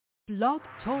Blog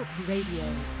Talk Radio.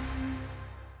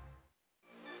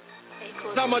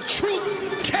 I'm a truth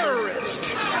terrorist.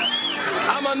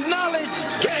 I'm a knowledge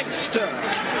gangster.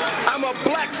 I'm a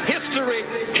black history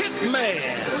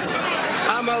hitman.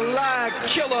 I'm a lie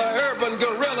killer, urban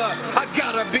gorilla. I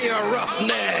gotta be a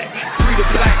roughneck. Free the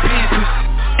Black Panthers,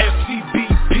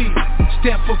 FCBP,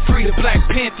 stand for Free the Black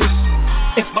Panthers.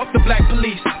 And fuck the black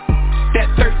police, that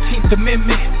 13th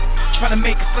Amendment, trying to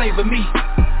make a slave of me.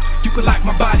 You can lock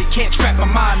my body, can't trap my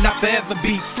mind, not forever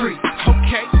be free.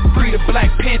 Okay, Free the Black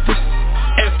Panthers,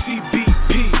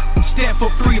 FCBP, stand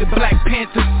for Free the Black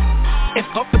Panthers. And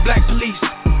fuck the black police,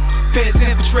 feds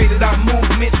infiltrated our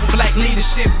movements for black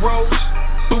leadership roles.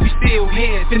 But we still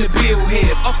here, finna build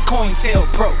here, up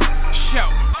COINTELPRO. Show,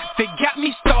 they got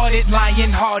me started,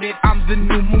 lion-hearted, I'm the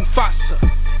new Mufasa.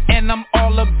 And I'm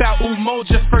all about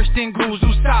Umoja, first in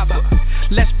Guzu Saba.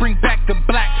 Let's bring back the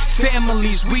black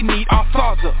families, we need our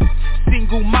father.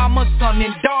 Single mama, son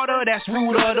and daughter, that's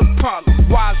root of the problem.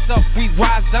 Wise up, we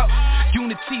rise up,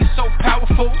 unity so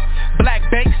powerful. Black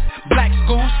banks, black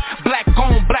schools, black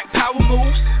on, black power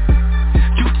moves.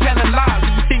 You telling lies,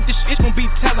 you think this shit gon' be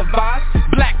televised.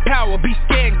 Black power, be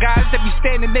scared guys that be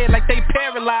standing there like they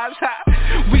paralyzed.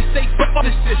 We say fuck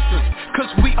the system,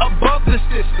 cause we above the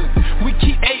system. We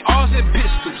keep ARs and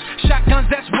pistols, shotguns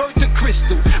that's worth a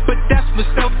crystal. But that's for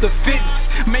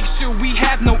self-defense, make sure we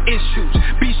have no issues.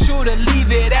 Be sure to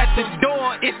leave it at the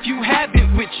door if you have it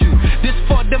with you. This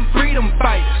for them freedom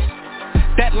fighters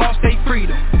that lost their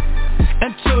freedom.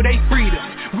 Until they freedom,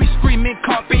 we screaming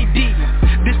carpe diem.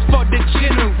 This for the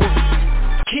general,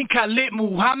 King Khalid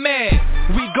Muhammad.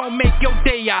 We gon' make your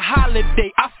day a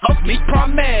holiday, I fuck me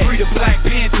promise. Free the Black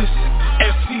Panthers,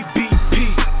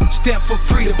 FCBP, stand for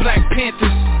Free the Black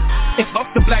Panthers. And fuck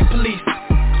the black police,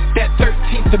 that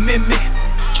 13th Amendment,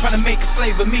 trying to make a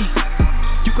slave of me.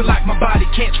 You can lock my body,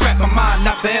 can't trap my mind,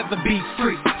 not forever be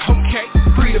free. Okay,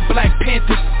 Free the Black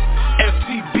Panthers,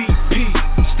 FCBP,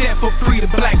 stand for Free the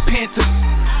Black Panthers.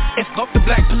 And fuck the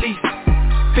black police,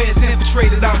 feds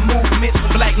infiltrated our movements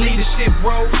for black leadership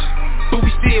roles. But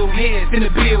we still here, finna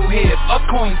build here, up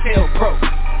COINTELPRO.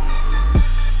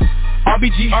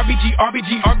 RBG, RBG,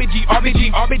 RBG, RBG,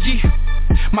 RBG, RBG.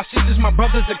 My sisters, my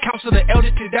brothers, the council, the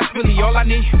elders, cause that's really all I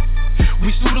need.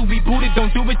 We suited, we booted,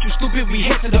 don't do it, you stupid, we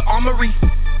head to the armory.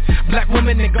 Black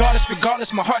woman and goddess,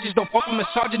 regardless, my heart just don't fuck with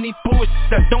misogyny. Bullshit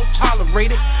that don't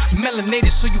tolerate it.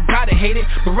 Melanated, so you gotta hate it.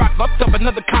 Barack upped up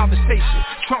another conversation.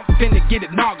 Trump finna get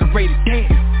inaugurated,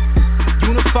 damn.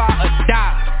 Unify or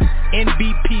die,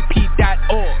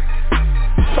 NBPP.org.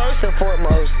 First and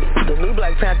foremost, the new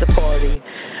Black Panther Party,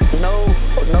 no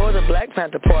other Black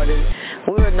Panther Party,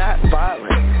 we are not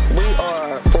violent. We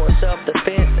are for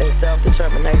self-defense and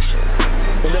self-determination.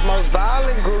 The most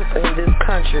violent group in this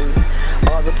country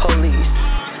are the police.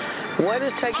 What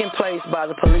is taking place by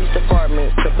the police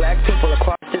department to black people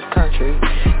across this country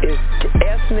is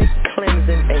ethnic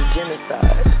cleansing and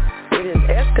genocide. It has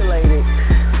escalated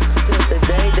since the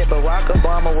day that Barack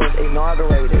Obama was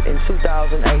inaugurated in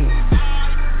 2008.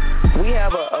 We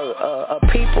have a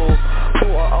people who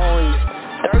are only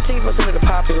 13% of the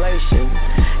population,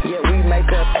 yet we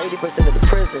make up 80% of the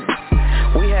prisons.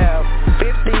 We have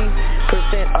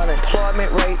 50%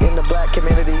 unemployment rate in the black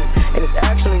community, and it's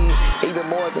actually even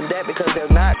more than that because they're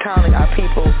not counting our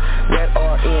people that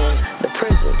are in the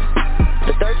prisons.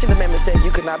 The 13th Amendment says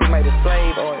you cannot be made a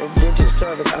slave or indentured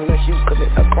servant unless you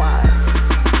commit a crime.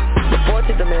 The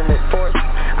 14th Amendment forced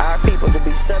our people to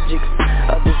be subjects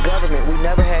of this government. We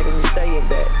never had any say in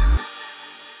that.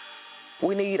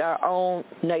 We need our own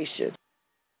nation.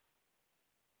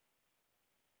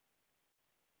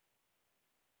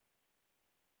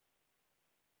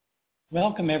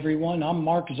 Welcome, everyone. I'm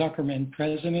Mark Zuckerman,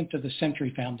 president of the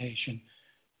Century Foundation.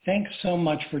 Thanks so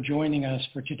much for joining us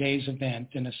for today's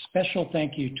event, and a special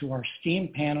thank you to our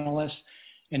esteemed panelists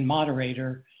and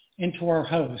moderator, and to our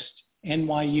host,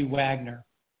 NYU Wagner.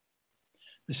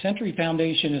 The Century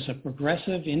Foundation is a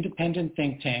progressive, independent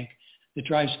think tank that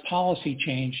drives policy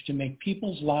change to make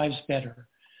people's lives better.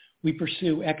 We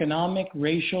pursue economic,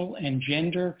 racial, and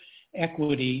gender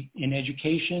equity in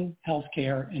education,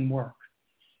 healthcare, and work.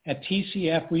 At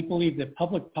TCF, we believe that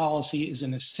public policy is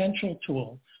an essential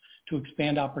tool to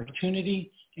expand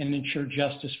opportunity and ensure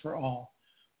justice for all.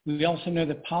 We also know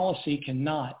that policy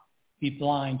cannot be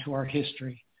blind to our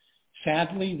history.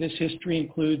 Sadly, this history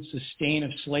includes the stain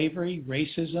of slavery,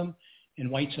 racism,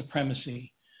 and white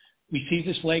supremacy. We see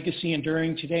this legacy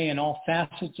enduring today in all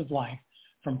facets of life,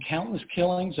 from countless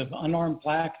killings of unarmed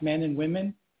black men and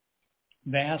women,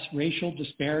 vast racial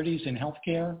disparities in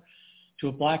healthcare, to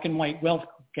a black and white wealth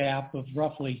gap of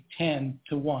roughly 10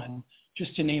 to 1,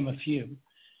 just to name a few.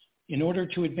 In order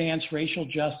to advance racial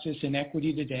justice and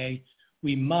equity today,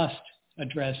 we must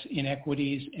address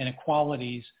inequities and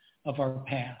inequalities of our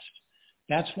past.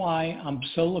 That's why I'm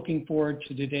so looking forward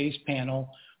to today's panel,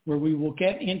 where we will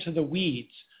get into the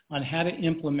weeds on how to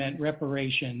implement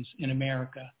reparations in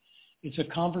America. It's a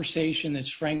conversation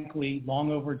that's frankly long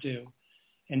overdue.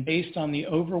 And based on the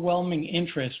overwhelming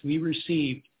interest we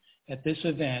received at this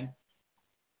event,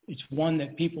 it's one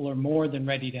that people are more than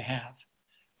ready to have.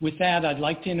 With that, I'd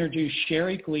like to introduce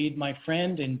Sherry Glied, my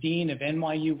friend and Dean of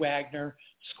NYU Wagner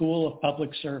School of Public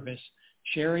Service.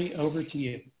 Sherry, over to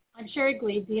you. I'm Sherry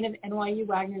Glied, Dean of NYU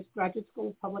Wagner's Graduate School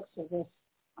of Public Service.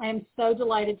 I am so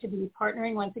delighted to be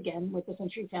partnering once again with the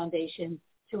Century Foundation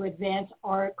to advance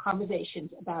our conversations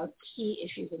about key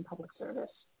issues in public service.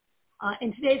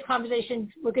 In today's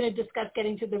conversation, we're going to discuss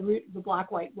getting to the root of the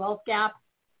black-white wealth gap.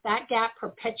 That gap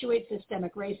perpetuates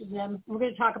systemic racism. And we're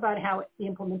going to talk about how the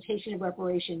implementation of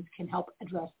reparations can help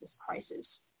address this crisis.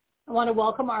 I want to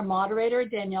welcome our moderator,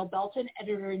 Danielle Belton,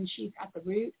 Editor-in-Chief at The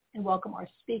Root, and welcome our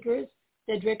speakers,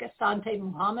 Cedric Asante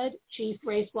Muhammad, Chief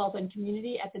Race, Wealth, and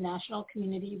Community at the National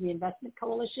Community Reinvestment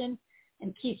Coalition,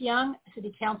 and Keith Young,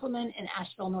 City Councilman in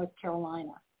Asheville, North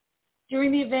Carolina.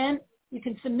 During the event, you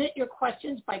can submit your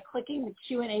questions by clicking the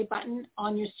Q&A button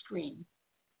on your screen.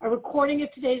 A recording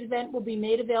of today's event will be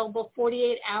made available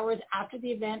 48 hours after the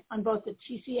event on both the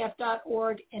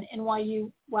tcf.org and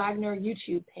NYU Wagner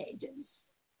YouTube pages.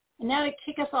 And now to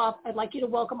kick us off, I'd like you to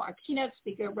welcome our keynote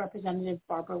speaker, Representative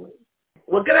Barbara Lee.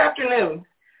 Well, good afternoon.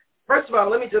 First of all,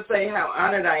 let me just say how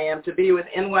honored I am to be with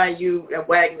NYU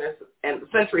Wagner and the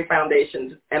Century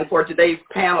Foundation and for today's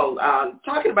panel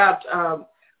talking about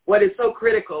what is so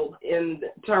critical in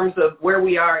terms of where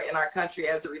we are in our country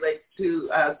as it relates to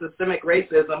systemic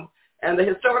racism and the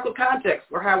historical context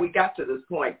for how we got to this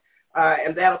point.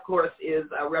 And that, of course, is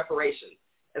reparations.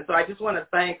 And so I just want to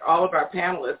thank all of our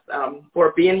panelists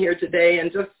for being here today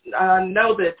and just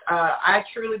know that I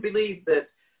truly believe that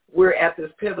we're at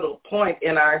this pivotal point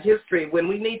in our history when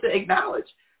we need to acknowledge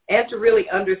and to really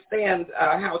understand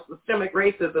how systemic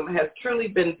racism has truly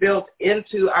been built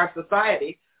into our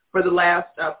society for the last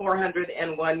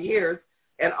 401 years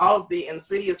and all of the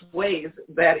insidious ways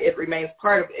that it remains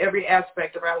part of every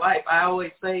aspect of our life. I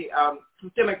always say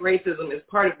systemic racism is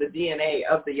part of the DNA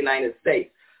of the United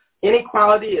States.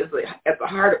 Inequality is at the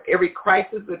heart of every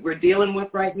crisis that we're dealing with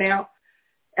right now.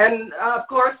 And, of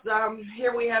course,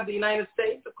 here we have the United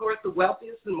States, of course, the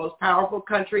wealthiest and most powerful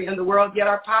country in the world, yet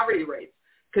our poverty rates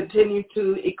continue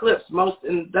to eclipse most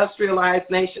industrialized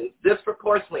nations,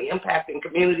 disproportionately impacting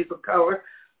communities of color.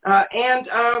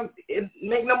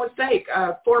 Make no mistake,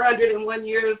 401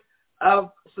 years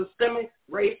of systemic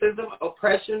racism,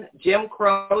 oppression, Jim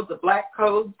Crow, the Black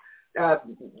Code,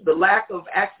 the lack of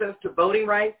access to voting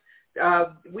rights.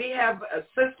 We have a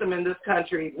system in this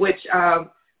country which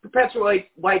perpetuates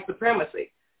white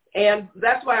supremacy. And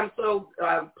that's why I'm so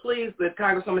pleased that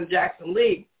Congresswoman Jackson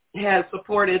Lee has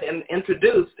supported and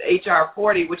introduced H.R.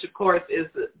 40, which, of course, is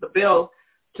the bill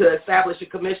to establish a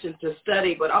commission to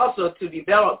study, but also to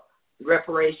develop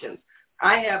reparations.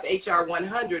 I have H.R.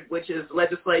 100, which is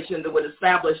legislation that would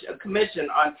establish a commission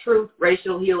on truth,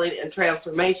 racial healing, and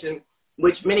transformation,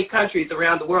 which many countries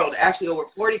around the world, actually over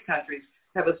 40 countries,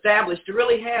 have established to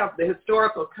really have the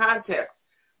historical context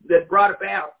that brought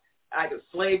about either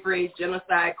slavery,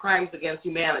 genocide, crimes against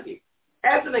humanity.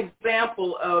 As an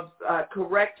example of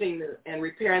correcting and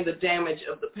repairing the damage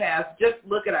of the past, just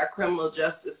look at our criminal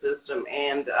justice system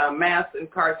and mass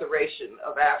incarceration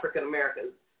of African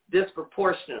Americans,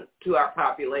 disproportionate to our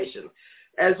population.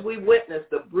 As we witness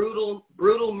the brutal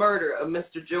murder of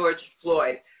Mr. George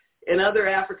Floyd and other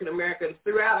African Americans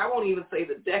throughout, I won't even say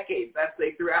the decades, I'd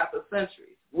say throughout the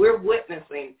centuries, we're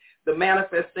witnessing the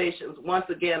manifestations, once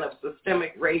again, of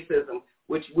systemic racism,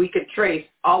 which we could trace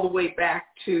all the way back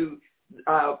to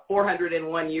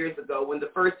 401 years ago when the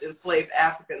first enslaved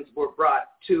Africans were brought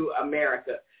to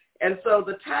America. And so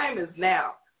the time is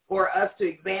now for us to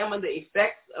examine the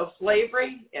effects of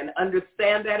slavery and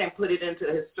understand that and put it into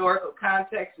historical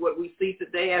context, what we see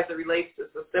today as it relates to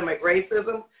systemic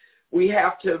racism. We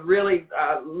have to really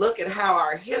look at how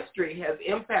our history has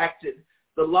impacted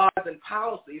the laws and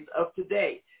policies of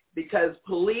today, because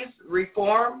police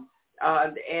reform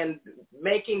and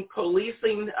making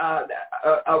policing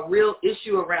a real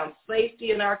issue around safety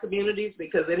in our communities,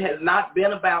 because it has not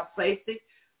been about safety.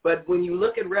 But when you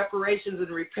look at reparations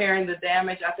and repairing the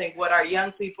damage, I think what our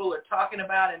young people are talking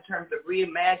about in terms of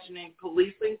reimagining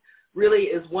policing really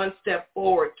is one step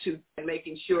forward to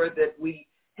making sure that we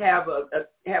have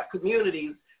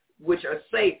communities which are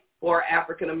safe for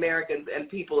African Americans and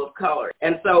people of color.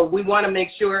 And so we want to make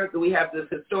sure that we have this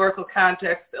historical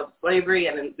context of slavery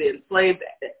and the enslaved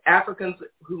Africans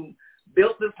who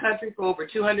built this country for over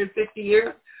 250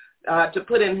 years to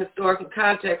put in historical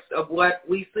context of what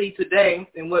we see today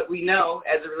and what we know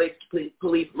as it relates to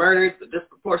police murders, the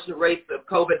disproportionate rates of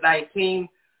COVID-19,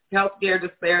 healthcare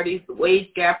disparities, the wage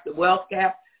gap, the wealth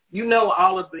gap. You know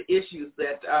all of the issues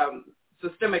that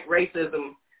systemic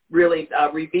racism really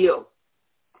reveals.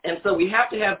 And so we have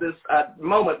to have this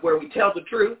moment where we tell the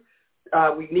truth.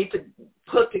 We need to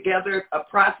put together a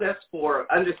process for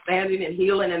understanding and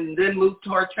healing and then move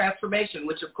toward transformation,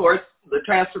 which, of course, the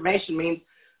transformation means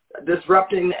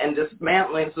disrupting and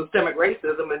dismantling systemic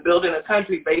racism and building a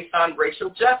country based on racial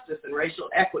justice and racial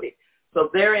equity. So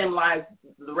therein lies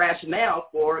the rationale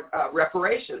for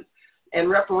reparations. And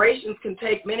reparations can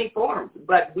take many forms,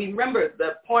 but we remember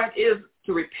the point is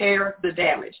to repair the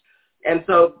damage. And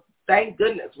so thank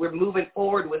goodness we're moving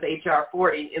forward with H.R.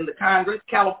 40 in the Congress.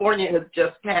 California has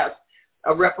just passed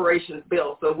a reparations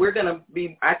bill. So we're going to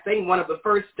be, I think, one of the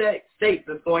first states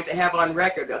that's going to have on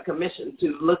record a commission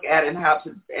to look at and how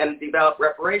to and develop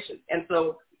reparations. And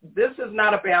so this is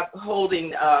not about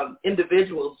holding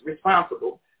individuals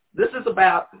responsible. This is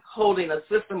about holding a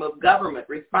system of government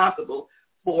responsible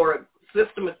for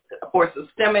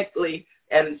systemically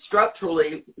and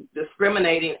structurally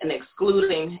discriminating and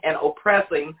excluding and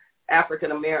oppressing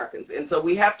African Americans. And so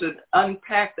we have to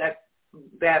unpack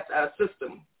that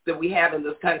system that we have in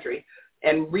this country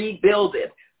and rebuild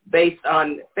it based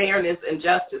on fairness and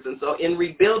justice. And so in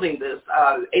rebuilding this,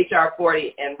 H.R.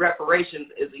 40 and reparations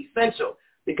is essential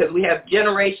because we have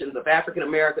generations of African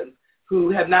Americans who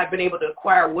have not been able to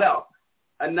acquire wealth.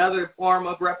 Another form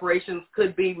of reparations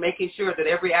could be making sure that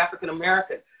every African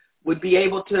American would be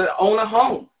able to own a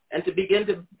home and to begin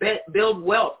to build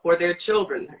wealth for their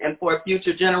children and for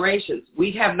future generations.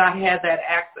 We have not had that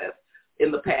access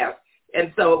in the past.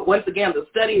 And so, once again, the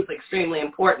study is extremely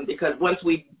important because once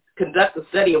we conduct the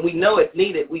study and we know it's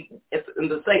needed, at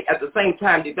the same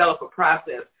time develop a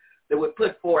process that would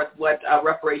put forth what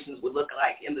reparations would look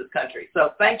like in this country.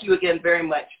 So thank you again very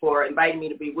much for inviting me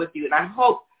to be with you. And I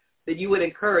hope that you would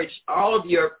encourage all of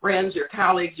your friends, your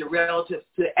colleagues, your relatives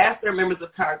to ask their members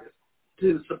of Congress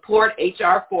to support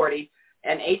H.R. 40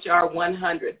 and H.R.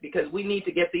 100 because we need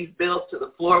to get these bills to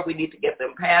the floor. We need to get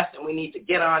them passed, and we need to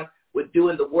get on with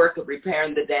doing the work of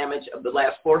repairing the damage of the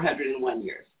last 401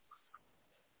 years.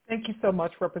 Thank you so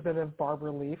much, Representative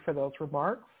Barbara Lee, for those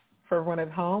remarks. For everyone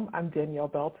at home, I'm Danielle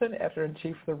Belton,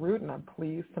 Editor-in-Chief of The Root, and I'm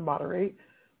pleased to moderate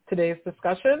today's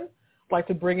discussion. I'd like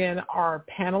to bring in our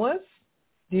panelists,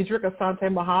 Diedrich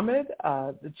Asante Mohammed,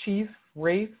 the Chief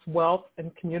Race, Wealth,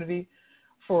 and Community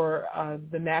for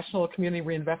the National Community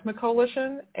Reinvestment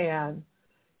Coalition, and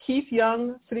Keith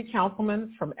Young, City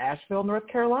Councilman from Asheville, North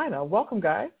Carolina. Welcome,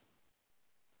 guys.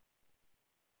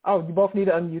 Oh, you both need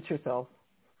to unmute yourselves.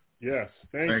 Yes,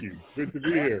 thank you. Good to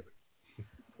be here.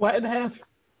 Glad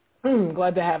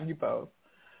to have you both.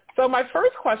 So my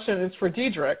first question is for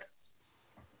Diedrich.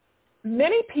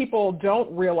 Many people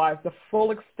don't realize the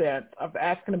full extent of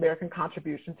African American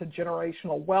contribution to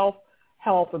generational wealth,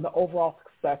 health, and the overall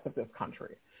success of this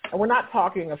country. And we're not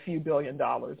talking a few $1 billion,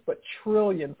 but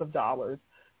trillions of dollars.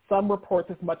 Some reports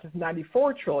as much as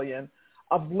 $94 trillion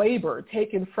of labor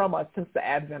taken from us since the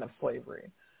advent of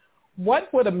slavery.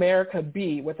 What would America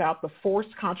be without the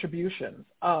forced contributions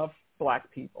of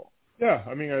Black people? Yeah,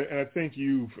 I mean, I think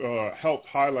you've helped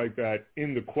highlight that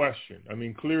in the question. I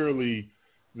mean, clearly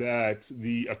that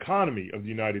the economy of the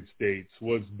United States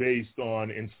was based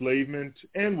on enslavement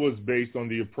and was based on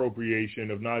the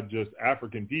appropriation of not just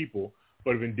African people,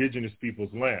 but of indigenous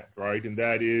people's land, right? And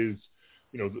that is,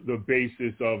 the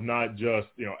basis of not just,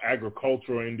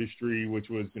 agricultural industry, which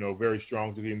was, very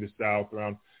strong in the South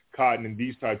around cotton and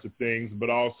these types of things, but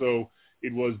also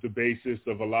it was the basis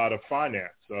of a lot of finance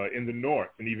in the North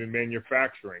and even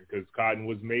manufacturing because cotton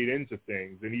was made into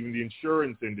things, and even the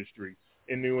insurance industry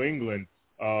in New England.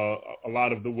 A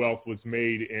lot of the wealth was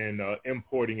made in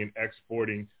importing and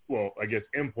exporting,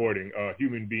 importing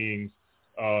human beings,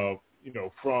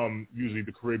 from usually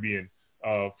the Caribbean,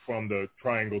 from the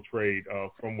Triangle trade,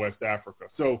 from West Africa.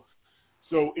 So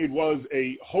it was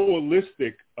a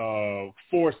holistic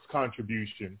forced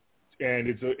contribution, and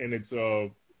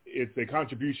it's a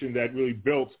contribution that really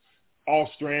built all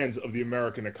strands of the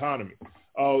American economy.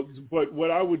 But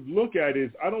what I would look at is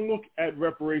I don't look at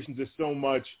reparations as so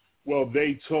much, well,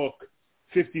 they took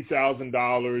 $50,000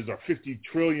 or $50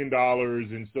 trillion,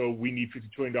 and so we need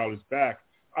 $50 trillion back.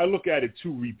 I look at it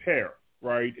to repair,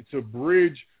 right? To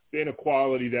bridge the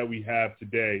inequality that we have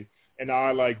today. And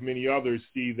I, like many others,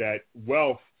 see that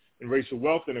wealth And racial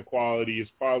wealth inequality is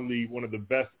probably one of the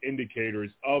best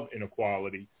indicators of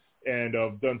inequality. And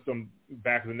I've done some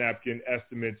back-of-the-napkin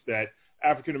estimates that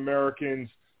African Americans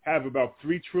have about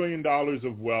 $3 trillion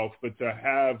of wealth, but to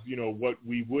have, what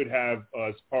we would have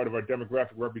as part of our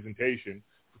demographic representation,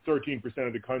 13%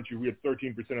 of the country, we have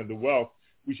 13% of the wealth,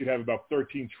 we should have about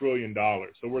 $13 trillion.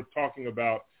 So we're talking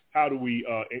about how do we,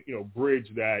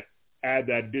 bridge that, add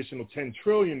that additional $10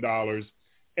 trillion.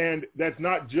 And that's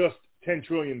not just $10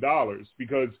 trillion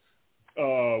because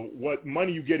what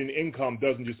money you get in income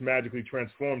doesn't just magically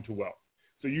transform to wealth.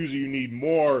 So usually you need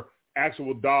more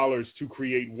actual dollars to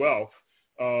create wealth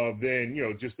than,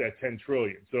 just that 10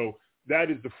 trillion. So that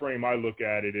is the frame I look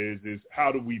at it is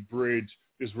how do we bridge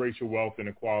this racial wealth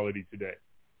inequality today?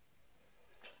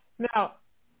 Now,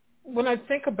 when I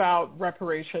think about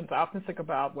reparations, I often think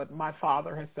about what my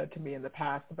father has said to me in the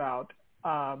past about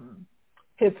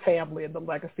his family and the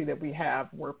legacy that we have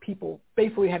where people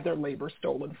basically had their labor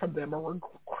stolen from them or were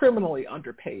criminally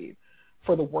underpaid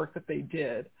for the work that they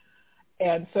did.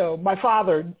 And so my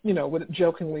father, would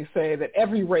jokingly say that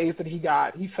every raise that he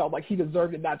got, he felt like he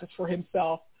deserved it, not just for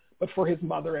himself, but for his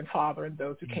mother and father and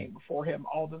those who came before him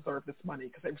all deserved this money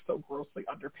because they were so grossly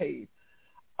underpaid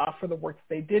for the work that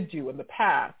they did do in the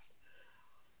past.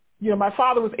 My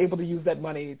father was able to use that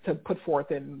money to put forth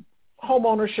in home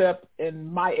ownership,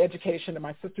 in my education and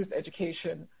my sister's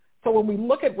education. So when we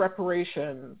look at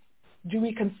reparations, do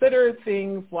we consider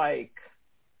things like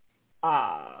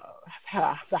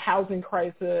the housing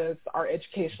crisis, our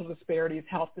educational disparities,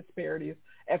 health disparities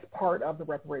as part of the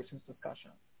reparations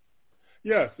discussion?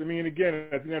 Yes. I mean, again,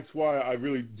 I think that's why I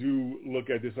really do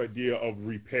look at this idea of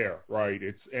repair, right?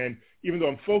 And even though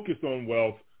I'm focused on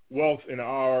wealth in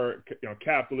our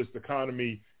capitalist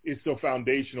economy is so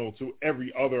foundational to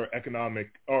every other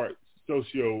economic or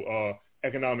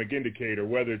socio-economic indicator,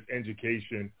 whether it's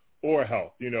education or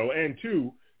health, and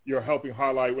two, you're helping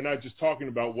highlight, we're not just talking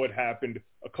about what happened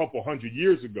a couple hundred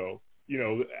years ago.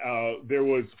 There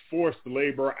was forced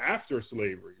labor after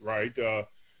slavery, right?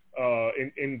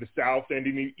 In the South and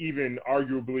even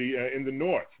arguably in the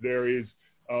North. There is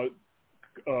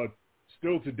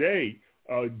still today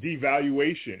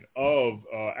devaluation of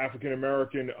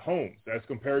African-American homes as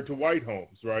compared to white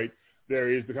homes, right? There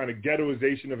is the kind of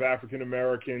ghettoization of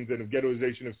African-Americans and of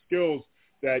ghettoization of skills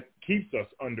that keeps us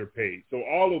underpaid. So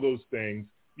all of those things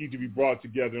need to be brought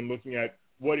together and looking at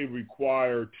what it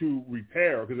requires to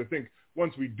repair. Because I think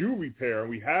once we do repair and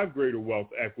we have greater wealth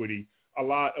equity, a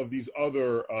lot of these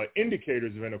other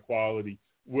indicators of inequality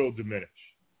will diminish.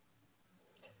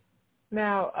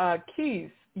 Now,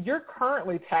 Keith, you're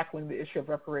currently tackling the issue of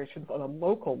reparations on a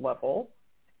local level.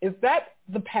 Is that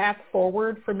the path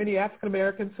forward for many African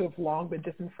Americans who have long been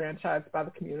disenfranchised by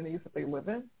the communities that they live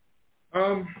in?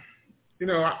 I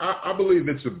believe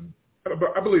it's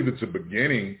a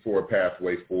beginning for a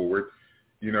pathway forward.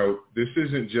 This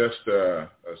isn't just a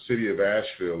city of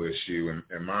Asheville issue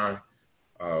in my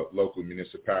local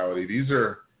municipality. These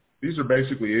are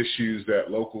basically issues that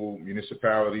local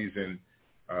municipalities and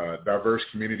diverse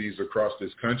communities across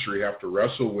this country have to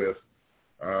wrestle with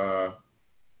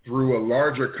through a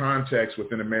larger context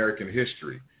within American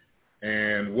history.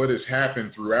 And what has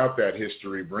happened throughout that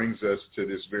history brings us to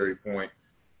this very point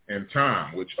in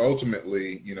time, which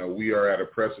ultimately, we are at a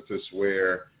precipice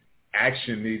where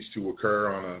action needs to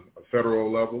occur on a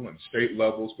federal level and state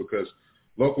levels because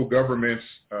local governments,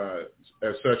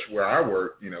 as such, where I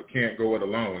work, can't go it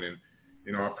alone. And,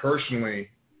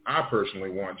 I personally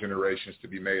want generations to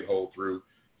be made whole through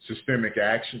systemic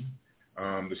action,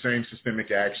 the same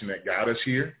systemic action that got us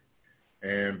here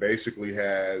and basically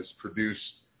has produced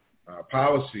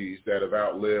policies that have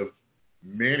outlived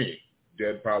many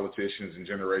dead politicians and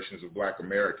generations of Black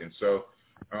Americans. So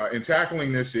in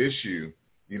tackling this issue,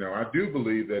 I do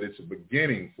believe that it's a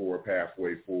beginning for a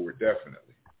pathway forward,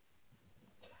 definitely.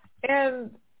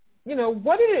 And,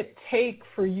 what did it take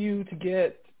for you to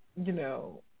get,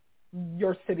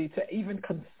 your city to even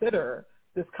consider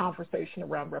this conversation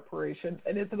around reparations?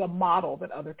 And is it a model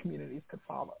that other communities could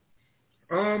follow?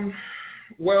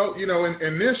 Well,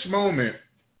 in this moment,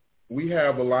 we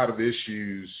have a lot of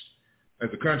issues as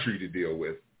a country to deal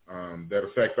with that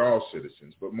affect all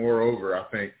citizens. But moreover, I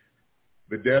think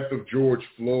the death of George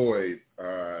Floyd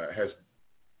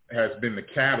has been the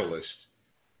catalyst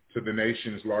to the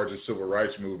nation's largest civil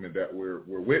rights movement that we're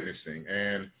witnessing,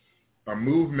 and a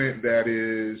movement that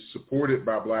is supported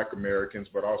by Black Americans,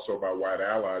 but also by white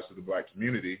allies of the Black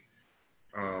community.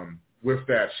 With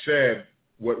that said,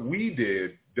 what we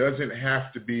did doesn't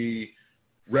have to be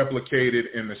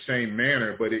replicated in the same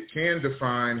manner, but it can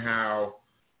define how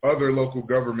other local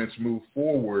governments move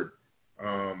forward,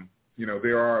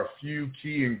 there are a few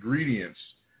key ingredients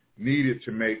needed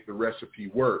to make the recipe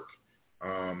work.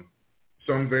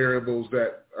 Some variables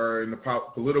that are in the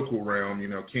political realm,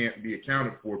 can't be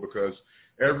accounted for because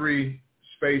every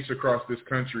space across this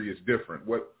country is different.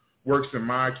 What works in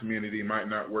my community might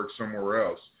not work somewhere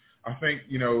else. I think,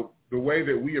 the way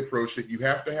that we approach it, you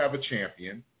have to have a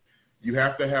champion. You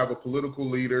have to have a political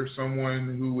leader,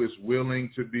 someone who is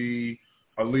willing to be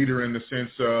a leader in the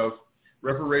sense of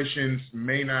reparations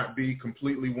may not be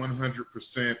completely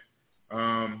 100%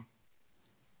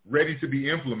 ready to be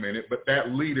implemented, but that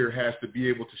leader has to be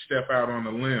able to step out on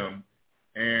a limb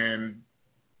and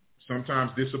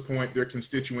sometimes disappoint their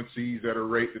constituencies at a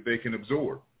rate that they can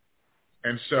absorb.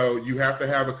 And so you have to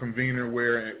have a convener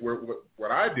where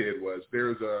what I did was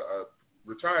there's a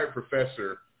retired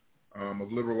professor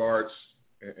of liberal arts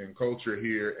and culture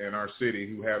here in our city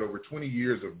who had over 20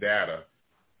 years of data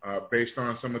based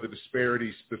on some of the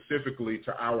disparities specifically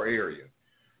to our area.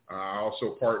 I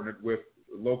also partnered with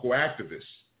local activists.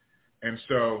 And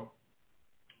so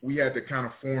we had to kind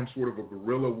of form sort of a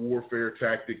guerrilla warfare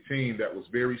tactic team that was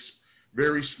very,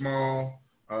 very small,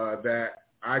 that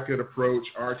I could approach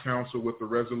our council with the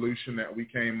resolution that we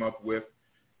came up with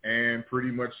and pretty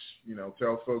much,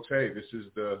 tell folks, hey, this is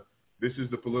the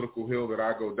political hill that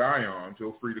I go die on.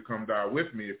 Feel free to come die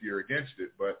with me if you're against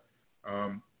it. But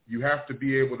you have to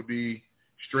be able to be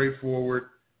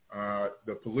straightforward. You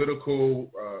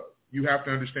have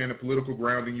to understand the political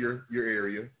ground in your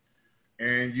area.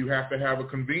 And you have to have a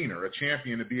convener, a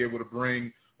champion, to be able to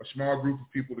bring a small group of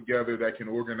people together that can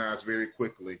organize very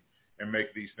quickly and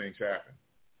make these things happen.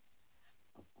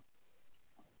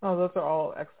 Oh, those are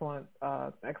all excellent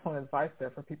advice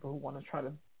there for people who want to try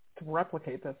to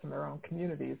replicate this in their own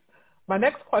communities. My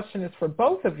next question is for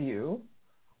both of you.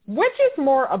 Which is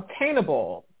more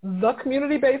obtainable, the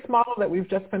community-based model that we've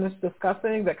just finished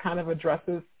discussing that kind of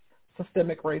addresses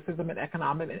systemic racism and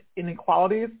economic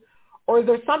inequalities, or is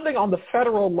there something on the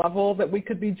federal level that we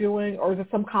could be doing, or is it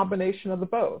some combination of the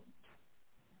both?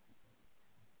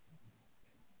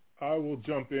 I will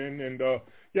jump in, and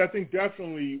I think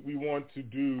definitely we want to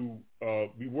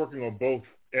be working on both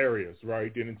areas,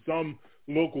 right? And in some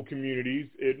local communities,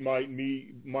 it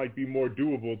might be more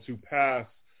doable to pass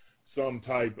some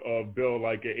type of bill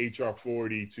like a HR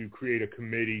 40 to create a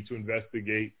committee to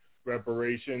investigate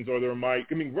reparations, or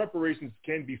reparations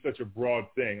can be such a broad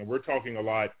thing, and we're talking a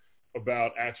lot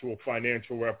about actual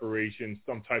financial reparations,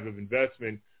 some type of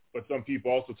investment, but some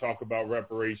people also talk about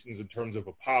reparations in terms of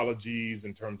apologies,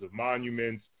 in terms of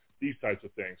monuments, these types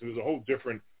of things. So there's a whole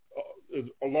different,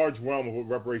 a large realm of what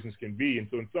reparations can be. And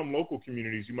so in some local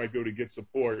communities, you might be able to get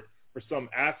support for some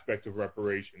aspect of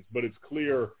reparations. But it's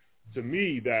clear to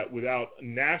me that without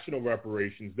national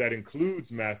reparations, that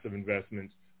includes massive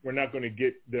investments, we're not going to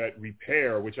get that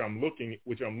repair, which I'm looking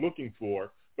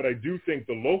for. But I do think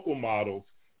the local models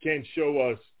can show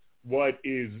us what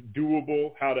is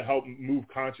doable, how to help move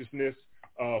consciousness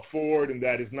forward, and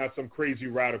that is not some crazy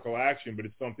radical action, but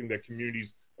it's something that communities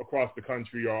across the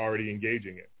country are already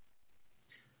engaging in.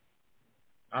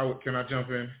 Can I jump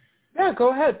in? Yeah,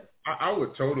 go ahead. I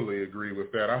would totally agree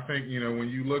with that. I think, when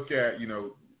you look at,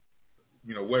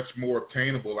 what's more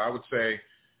obtainable, I would say,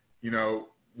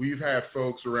 we've had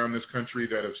folks around this country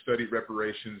that have studied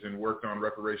reparations and worked on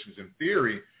reparations in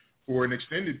theory for an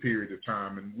extended period of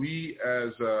time. And we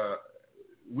at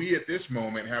this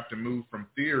moment have to move from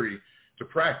theory to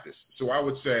practice. So I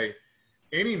would say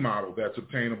any model that's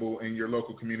obtainable in your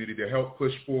local community to help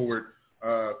push forward,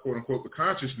 quote unquote, the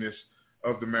consciousness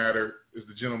of the matter, as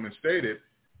the gentleman stated,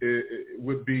 it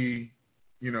would be,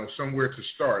 somewhere to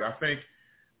start. I think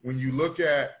when you look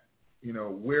at,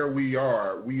 where we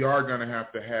are going to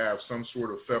have some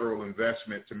sort of federal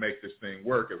investment to make this thing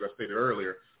work. As I stated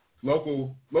earlier,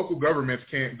 local governments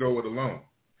can't go it alone.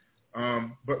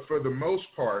 But for the most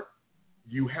part,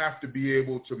 you have to be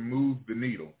able to move the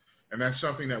needle. And that's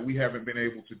something that we haven't been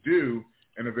able to do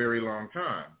in a very long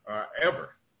time,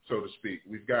 ever, so to speak.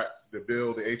 We've got the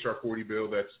bill, the HR 40 bill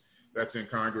that's in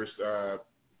Congress,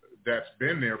 that's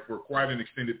been there for quite an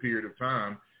extended period of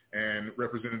time. And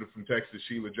Representative from Texas,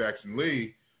 Sheila Jackson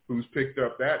Lee, who's picked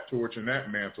up that torch and that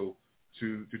mantle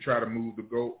to try to move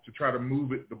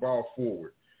the ball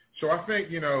forward. So I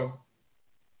think, a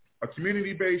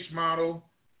community-based model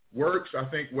works. I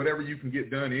think whatever you can get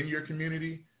done in your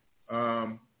community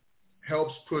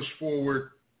helps push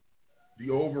forward the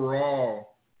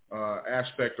overall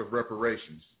aspect of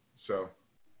reparations. So,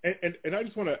 and I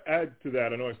just want to add to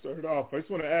that. I know I started off. I just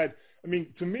want to add,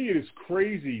 to me it is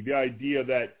crazy, the idea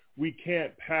that we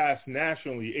can't pass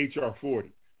nationally HR 40.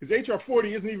 Because HR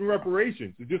 40 isn't even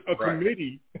reparations. It's just a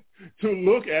committee to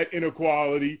look at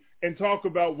inequality and talk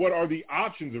about what are the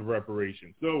options of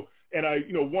reparations. So, and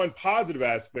one positive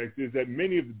aspect is that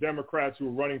many of the Democrats who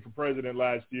were running for president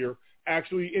last year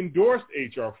actually endorsed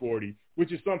H.R. 40,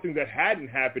 which is something that hadn't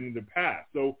happened in the past.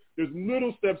 So there's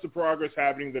little steps of progress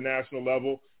happening at the national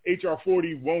level. H.R.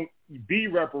 40 won't be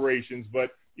reparations,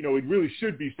 but, it really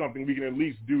should be something we can at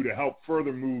least do to help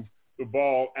further move the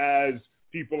ball as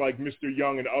people like Mr.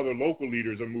 Young and other local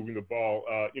leaders are moving the ball,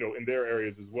 in their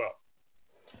areas as well.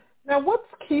 Now, what's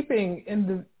keeping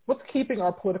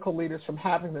our political leaders from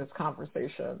having this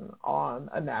conversation on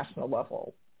a national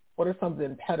level? What are some of the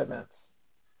impediments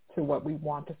to what we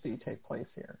want to see take place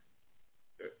here?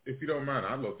 If you don't mind,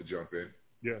 I'd love to jump in.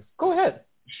 Yes. Go ahead.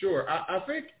 Sure. I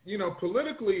think,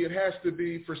 politically it has to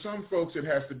be, for some folks, it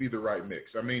has to be the right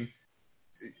mix. I mean,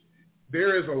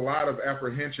 there is a lot of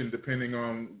apprehension depending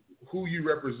on who you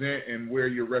represent and where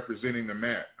you're representing them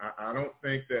at. I don't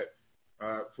think that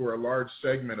for a large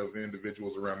segment of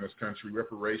individuals around this country,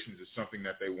 reparations is something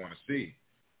that they want to see.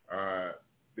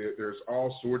 There's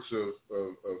all sorts of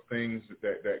things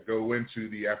that go into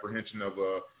the apprehension of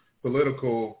a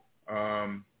political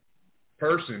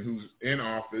person who's in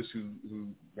office, who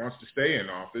wants to stay in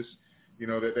office,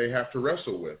 that they have to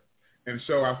wrestle with. And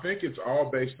so I think it's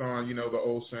all based on, the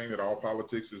old saying that all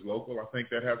politics is local. I think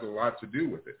that has a lot to do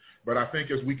with it. But I think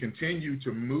as we continue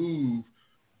to move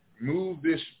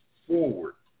this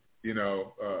forward, in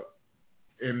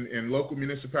local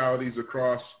municipalities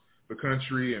across the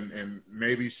country and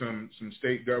maybe some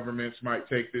state governments might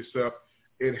take this up,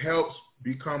 it helps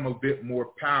become a bit more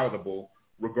palatable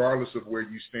regardless of where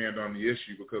you stand on the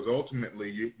issue, because ultimately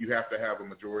you have to have a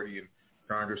majority in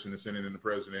Congress and the Senate and the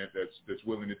president that's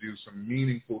willing to do some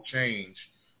meaningful change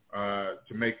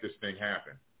to make this thing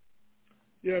happen.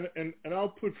 Yeah, and I'll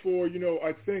put forward,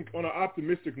 I think on an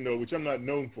optimistic note, which I'm not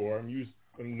known for, I'm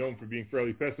known for being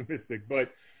fairly pessimistic, but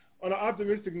on an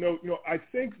optimistic note, I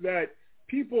think that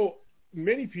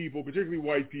many people, particularly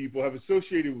white people, have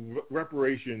associated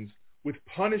reparations with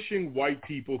punishing white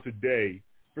people today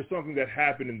for something that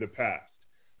happened in the past.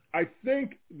 I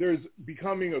think there's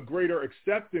becoming a greater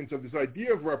acceptance of this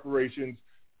idea of reparations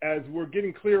as we're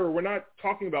getting clearer. We're not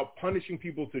talking about punishing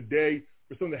people today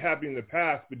for something that happened in the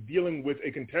past, but dealing with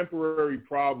a contemporary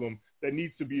problem that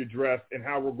needs to be addressed and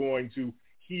how we're going to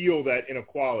heal that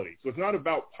inequality. So it's not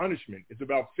about punishment. It's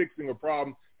about fixing a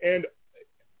problem. And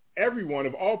everyone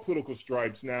of all political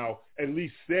stripes now at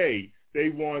least say they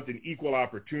want an equal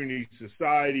opportunity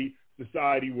society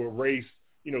where race,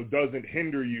 doesn't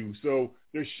hinder you. So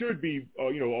there should be,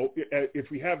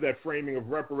 if we have that framing of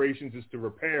reparations is to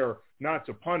repair, not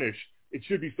to punish, it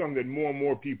should be something that more and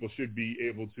more people should be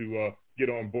able to get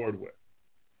on board with.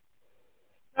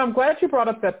 I'm glad you brought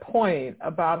up that point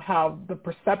about how the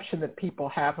perception that people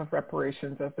have of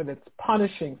reparations as that it's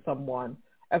punishing someone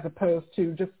as opposed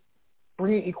to just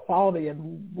bringing equality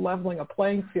and leveling a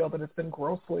playing field that has been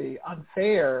grossly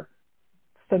unfair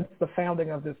since the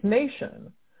founding of this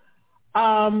nation.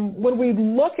 When we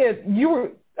look at,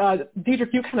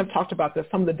 Diedrich, you kind of talked about this,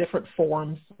 some of the different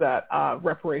forms that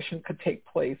reparation could take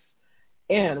place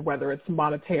in, whether it's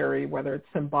monetary, whether it's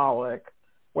symbolic,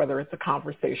 whether it's a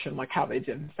conversation like how they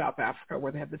did in South Africa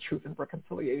where they have the Truth and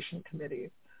Reconciliation Committees.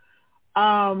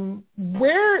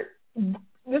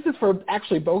 This is for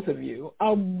actually both of you,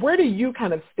 where do you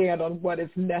kind of stand on what is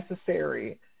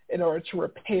necessary in order to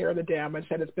repair the damage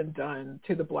that has been done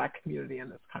to the Black community in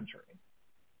this country?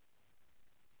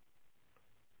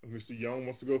 Mr. Young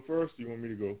wants to go first. Do you want me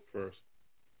to go first?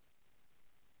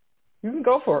 You can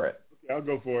go for it. Okay, I'll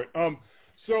go for it.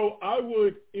 So I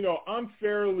would, I'm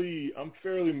fairly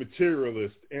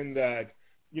materialist in that,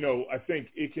 I think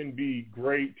it can be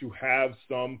great to have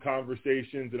some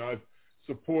conversations, and I've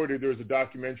supported, there's a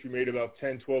documentary made about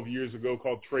 10, 12 years ago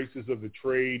called Traces of the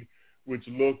Trade, which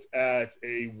looked at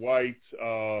a white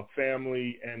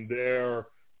family and their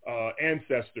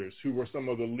ancestors who were some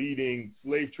of the leading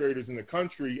slave traders in the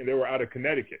country, and they were out of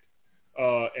Connecticut.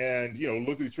 And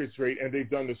look at the trace rate, and they've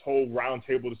done this whole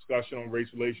roundtable discussion on race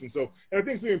relations. So, and I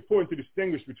think it's really important to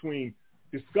distinguish between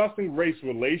discussing race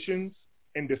relations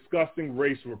and discussing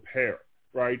race repair,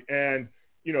 right? And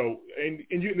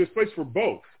there's place for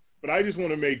both. But I just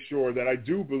want to make sure that I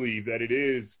do believe that it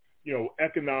is,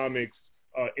 economics,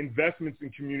 investments in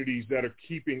communities that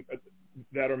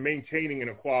are maintaining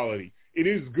inequality. It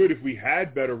is good if we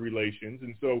had better relations,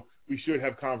 and so we should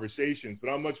have conversations. But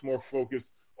I'm much more focused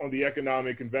on the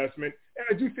economic investment. And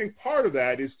I do think part of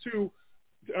that is to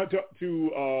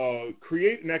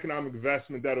create an economic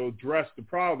investment that will address the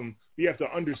problem. We have to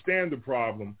understand the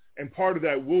problem, and part of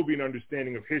that will be an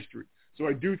understanding of history. So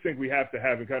I do think we have to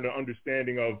have a kind of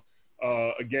understanding of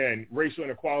again, racial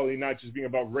inequality not just being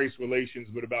about race relations,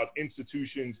 but about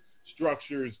institutions,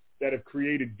 structures that have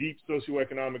created deep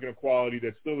socioeconomic inequality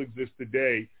that still exists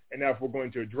today. And now if we're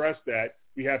going to address that,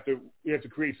 we have to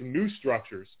create some new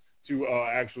structures to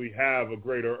actually have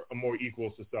a more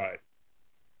equal society.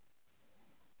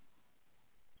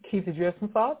 Keith, did you have some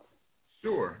thoughts?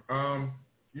 Sure. I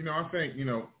think,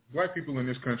 Black people in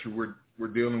this country, we're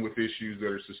dealing with issues that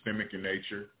are systemic in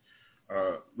nature.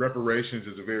 Reparations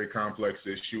is a very complex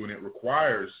issue, and it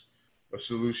requires a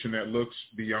solution that looks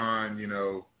beyond,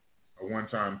 a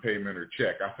one-time payment or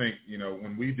check. I think,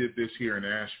 when we did this here in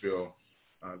Asheville,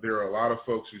 there are a lot of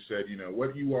folks who said,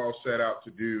 what you all set out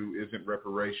to do isn't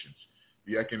reparations.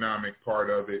 The economic part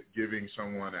of it, giving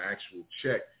someone an actual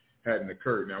check, hadn't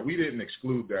occurred. Now, we didn't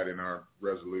exclude that in our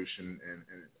resolution and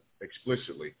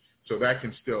explicitly, so that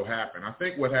can still happen. I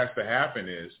think what has to happen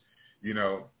is,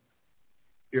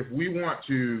 if we want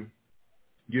to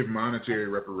give monetary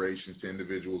reparations to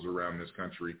individuals around this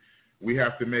country, we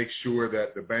have to make sure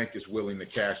that the bank is willing to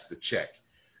cash the check.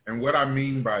 And what I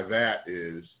mean by that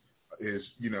is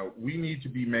we need to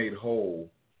be made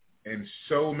whole in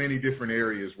so many different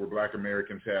areas where Black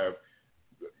Americans have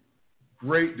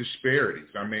great disparities.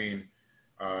 I mean,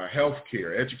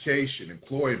 healthcare, education,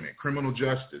 employment, criminal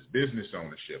justice, business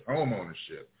ownership, home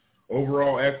ownership,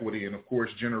 overall equity, and of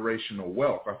course, generational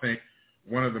wealth. I think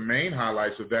one of the main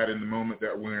highlights of that in the moment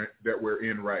that we're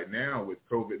in right now with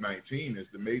COVID-19 is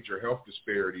the major health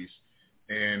disparities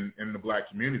in the Black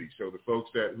community. So the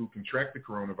folks who contract the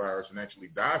coronavirus and actually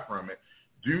die from it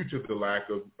due to the lack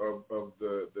of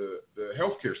the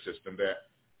healthcare system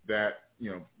that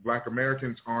Black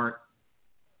Americans aren't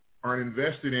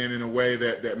invested in a way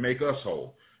that make us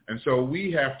whole. And so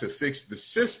we have to fix the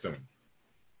system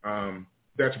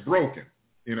that's broken.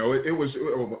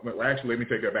 Actually, let me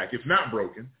take that back. It's not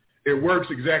broken. It works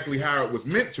exactly how it was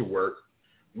meant to work.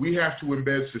 We have to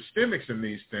embed systemics in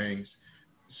these things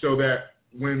so that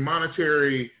when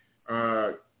monetary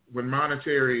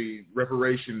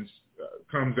reparations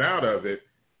comes out of it,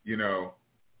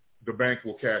 the bank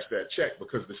will cash that check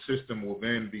because the system will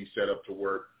then be set up to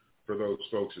work for those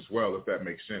folks as well, if that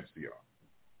makes sense to y'all.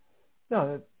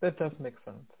 No, that does make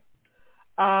sense.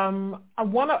 I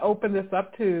want to open this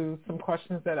up to some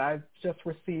questions that I've just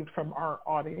received from our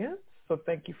audience. So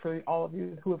thank you for all of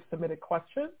you who have submitted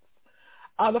questions.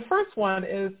 The first one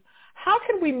is, how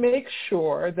can we make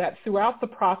sure that throughout the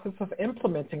process of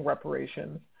implementing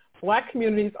reparations, Black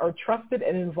communities are trusted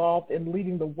and involved in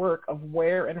leading the work of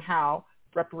where and how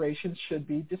reparations should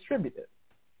be distributed?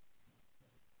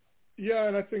 Yeah,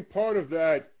 and I think part of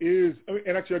that is,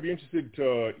 and actually I'd be interested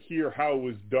to hear how it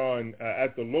was done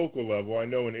at the local level. I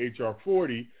know in HR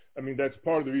 40, that's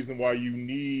part of the reason why you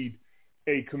need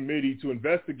a committee to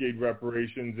investigate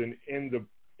reparations, and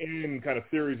in kind of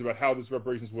theories about how this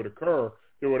reparations would occur,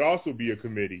 there would also be a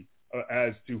committee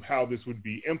as to how this would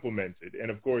be implemented.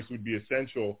 And of course, it would be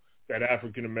essential that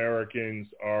African Americans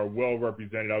are well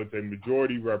represented, I would say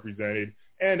majority represented,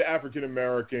 and African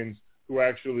Americans who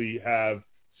actually have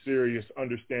serious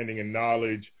understanding and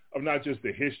knowledge of not just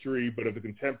the history, but of the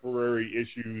contemporary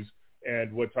issues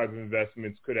and what type of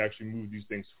investments could actually move these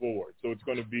things forward. So it's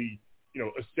going to be,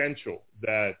 essential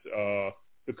that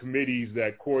the committees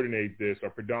that coordinate this are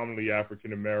predominantly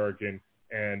African American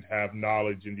and have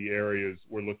knowledge in the areas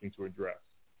we're looking to address.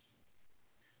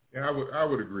 Yeah, I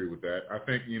would agree with that. I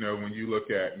think, when you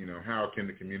look at, how can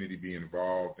the community be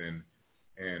involved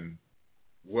and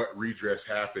what redress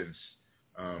happens,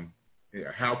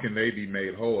 how can they be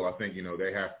made whole? I think,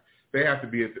 they have to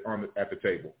be at the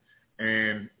table.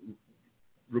 And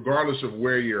regardless of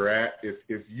where you're at,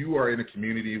 if you are in a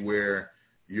community where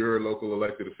your local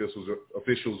elected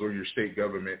officials or your state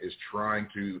government is trying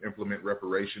to implement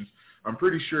reparations, I'm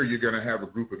pretty sure you're going to have a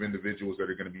group of individuals that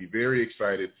are going to be very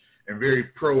excited and very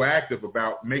proactive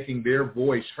about making their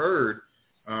voice heard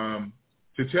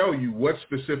to tell you what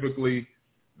specifically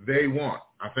they want.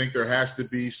 I think there has to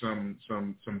be some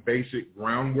basic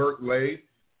groundwork laid,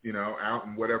 out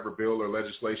in whatever bill or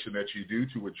legislation that you do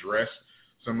to address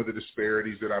some of the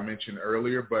disparities that I mentioned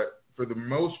earlier. But for the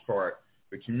most part,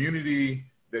 the community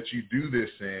that you do this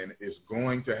in is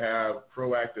going to have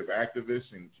proactive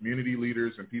activists and community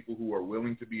leaders and people who are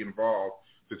willing to be involved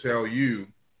to tell you,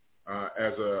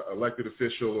 as an elected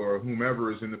official or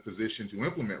whomever is in the position to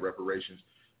implement reparations,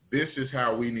 this is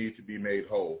how we need to be made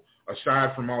whole,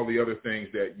 aside from all the other things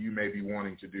that you may be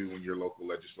wanting to do in your local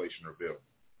legislation or bill.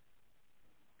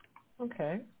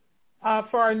 Okay.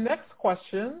 For our next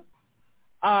question,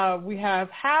 we have,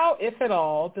 how, if at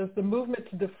all, does the movement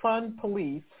to defund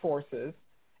police forces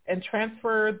and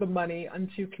transfer the money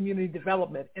into community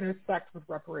development intersect with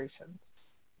reparations?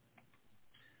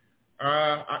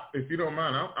 If you don't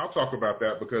mind, I'll talk about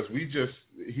that, because we just,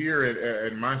 here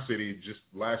at my city, just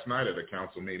last night at a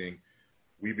council meeting,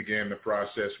 we began the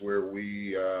process where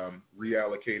we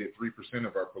reallocated 3%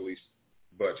 of our police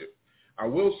budget. I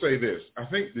will say this. I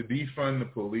think the defund the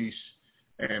police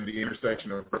and the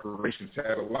intersection of reparations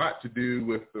had a lot to do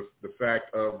with the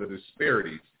fact of the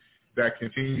disparities that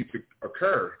continue to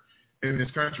occur in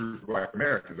this country for Black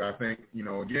Americans. I think,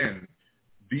 again,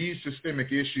 these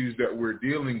systemic issues that we're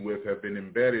dealing with have been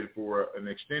embedded for an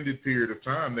extended period of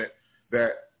time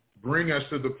that bring us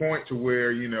to the point to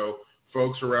where,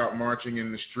 folks are out marching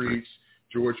in the streets.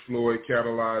 George Floyd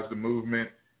catalyzed the movement,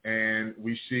 and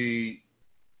we see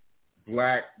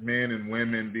Black men and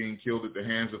women being killed at the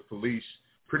hands of police.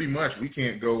 Pretty much we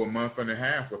can't go a month and a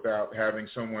half without having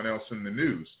someone else in the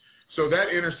news. So that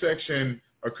intersection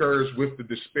occurs with the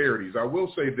disparities. I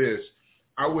will say this.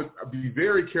 I would be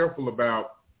very careful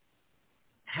about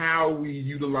how we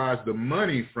utilize the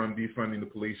money from defunding the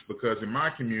police, because in my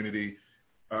community,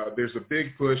 there's a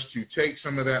big push to take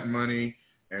some of that money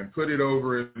and put it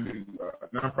over into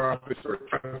nonprofits, or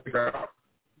try to figure out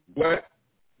what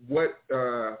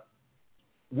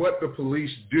the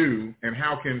police do and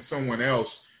how can someone else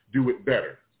do it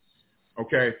better.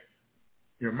 Okay?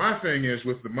 My thing is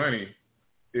with the money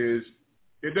is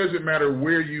it doesn't matter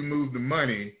where you move the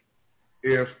money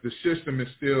if the system is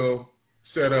still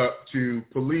set up to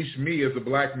police me as a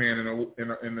Black man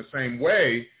in the same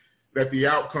way, that the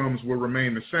outcomes will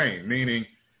remain the same. Meaning,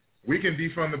 we can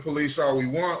defund the police all we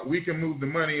want, we can move the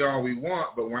money all we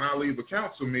want, but when I leave a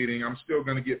council meeting, I'm still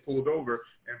going to get pulled over,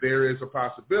 and there is a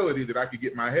possibility that I could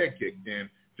get my head kicked in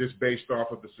just based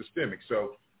off of the systemic.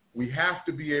 So we have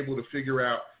to be able to figure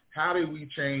out, how do we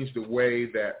change the way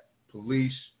that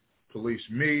police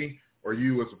me or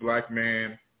you as a Black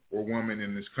man or woman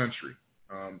in this country?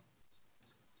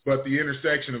 But the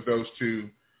intersection of those two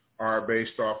are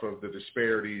based off of the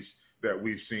disparities that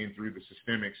we've seen through the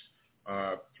systemics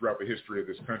throughout the history of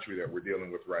this country that we're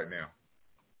dealing with right now.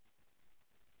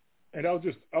 And I'll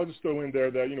just throw in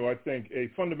there that, I think a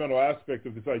fundamental aspect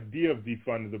of this idea of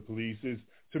defunding the police is,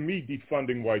 to me,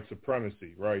 defunding white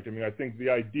supremacy, right? I think the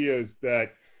idea is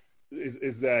that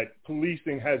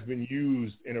policing has been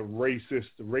used in a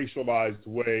racist, racialized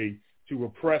way to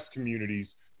repress communities.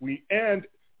 And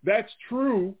that's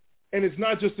true, and it's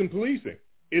not just in policing.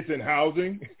 It's in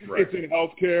housing, right. It's in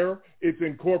healthcare, it's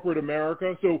in corporate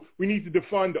America. So we need to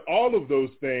defund all of those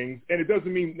things, and it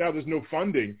doesn't mean now there's no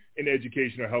funding in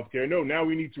education or healthcare. No, now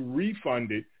we need to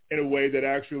refund it in a way that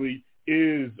actually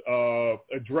is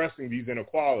addressing these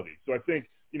inequalities. So I think,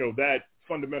 that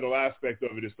fundamental aspect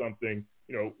of it is something,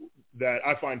 that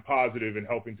I find positive in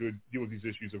helping to deal with these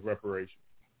issues of reparation.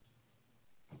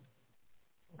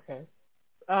 Okay.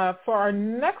 For our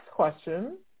next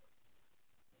question,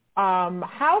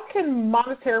 how can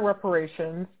monetary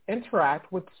reparations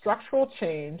interact with structural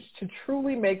change to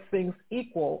truly make things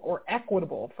equal or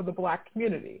equitable for the Black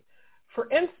community? For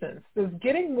instance, does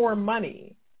getting more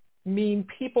money mean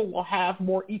people will have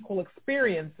more equal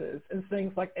experiences in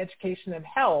things like education and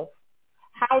health?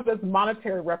 How does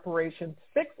monetary reparations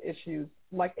fix issues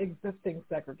like existing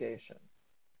segregation?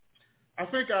 I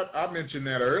think I mentioned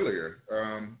that earlier.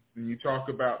 When you talk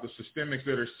about the systemics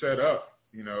that are set up,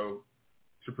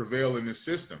 to prevail in this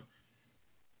system.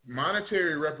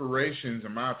 Monetary reparations,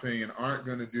 in my opinion, aren't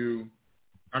going to do,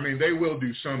 they will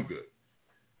do some good.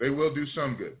 They will do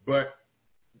some good. But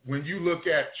when you look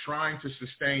at trying to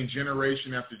sustain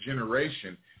generation after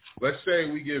generation, let's say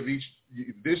we give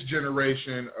this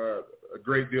generation a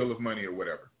great deal of money or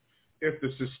whatever. If the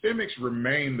systemics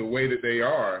remain the way that they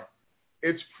are,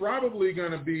 it's probably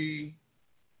going to be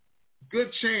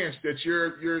good chance that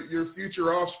your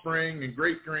future offspring and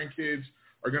great grandkids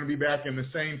are going to be back in the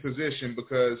same position,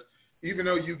 because even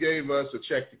though you gave us a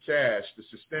check to cash, the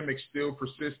systemic still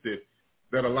persisted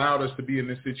that allowed us to be in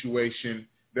this situation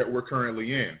that we're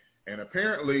currently in. And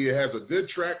apparently it has a good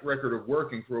track record of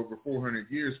working for over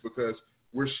 400 years, because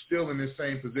we're still in this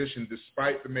same position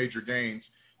despite the major gains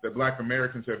that Black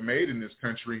Americans have made in this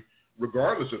country,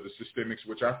 regardless of the systemics,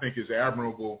 which I think is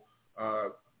admirable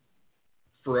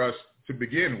for us to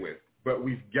begin with. But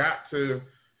we've got to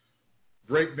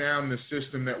break down the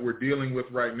system that we're dealing with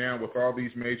right now with all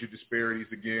these major disparities,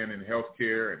 again, in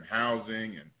healthcare and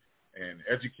housing and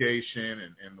education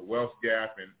and the wealth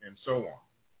gap and so on.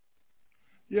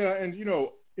 Yeah, and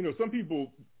some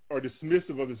people are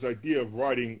dismissive of this idea of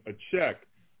writing a check.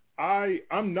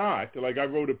 I'm not. Like, I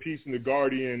wrote a piece in The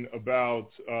Guardian about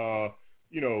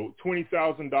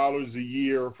 $20,000 a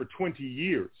year for 20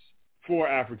 years for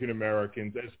African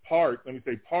Americans as part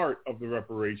of the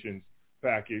reparations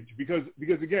package, because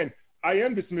again, I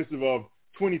am dismissive of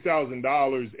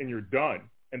 $20,000 and you're done,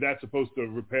 and that's supposed to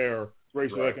repair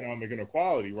racial economic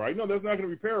inequality, right? No, that's not going to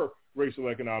repair racial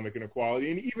economic inequality.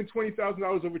 And even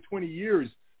 $20,000 over 20 years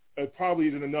probably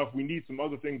isn't enough. We need some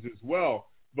other things as well.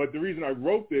 But the reason I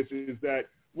wrote this is that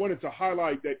I wanted to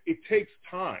highlight that it takes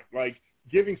time. Like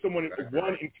giving someone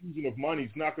one infusion of money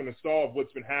is not going to solve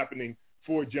what's been happening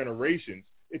for generations.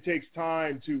 It takes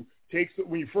time to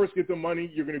when you first get the money,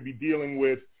 you're going to be dealing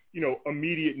with,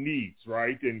 immediate needs,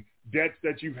 right? And debts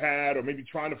that you've had, or maybe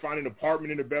trying to find an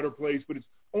apartment in a better place. But it's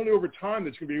only over time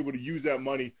that you're going to be able to use that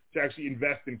money to actually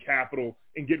invest in capital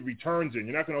and get returns in.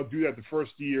 You're not going to do that the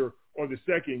first year or the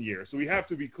second year. So we have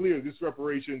to be clear this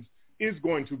reparations is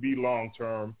going to be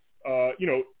long-term.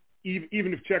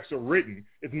 Even if checks are written,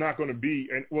 it's not going to be,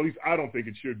 and well, at least I don't think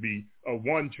it should be a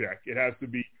one check. It has to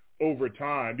be over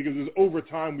time, because it's over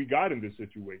time we got in this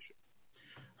situation.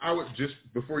 I would just,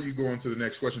 before you go on to the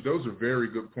next question, those are very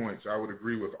good points. I would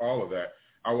agree with all of that.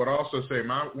 I would also say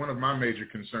one of my major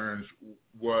concerns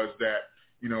was that,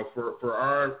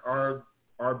 for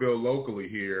our bill locally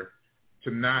here,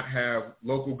 to not have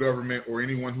local government or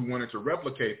anyone who wanted to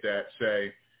replicate that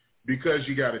say, because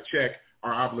you got a check,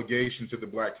 our obligation to the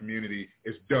black community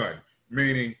is done.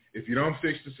 Meaning, if you don't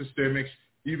fix the systemics,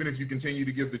 even if you continue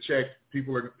to give the check,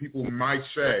 people might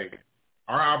say,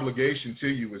 our obligation to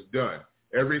you is done.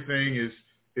 Everything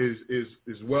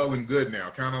is well and good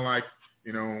now. Kind of like,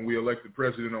 when we elected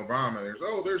President Obama,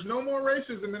 there's no more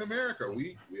racism in America.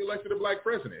 We elected a black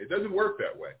president. It doesn't work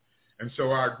that way. And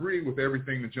so I agree with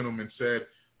everything the gentleman said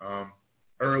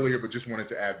earlier, but just wanted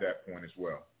to add that point as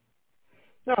well.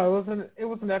 No, it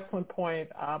was an excellent point.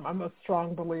 I'm a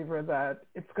strong believer that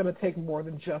it's going to take more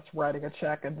than just writing a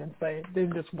check and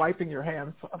then just wiping your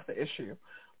hands of the issue.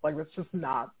 Like, it's just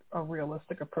not a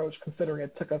realistic approach, considering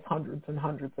it took us hundreds and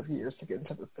hundreds of years to get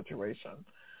into this situation.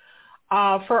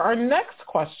 For our next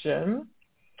question,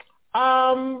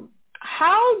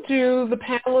 how do the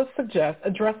panelists suggest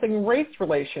addressing race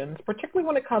relations, particularly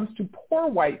when it comes to poor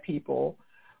white people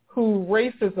who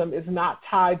racism is not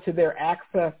tied to their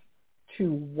access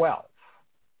to wealth?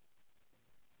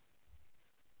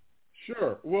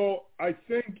 Sure. Well, I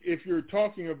think if you're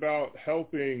talking about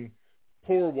helping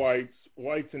poor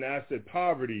whites in asset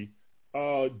poverty,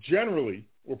 generally,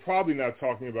 we're probably not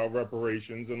talking about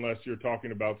reparations unless you're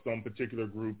talking about some particular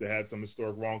group that had some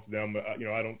historic wrong to them.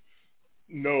 I don't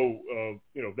know,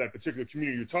 that particular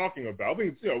community you're talking about. I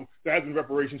mean, there has been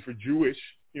reparations for Jewish,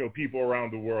 people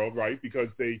around the world, right? Because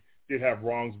they did have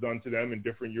wrongs done to them, and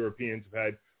different Europeans have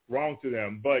had wrong to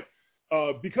them. But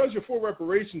because you're for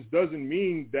reparations doesn't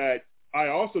mean that I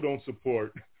also don't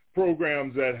support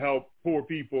programs that help poor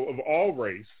people of all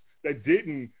race that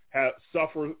didn't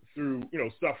suffer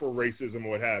racism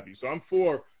or what have you. So I'm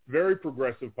for very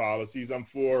progressive policies. I'm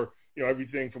for,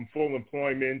 everything from full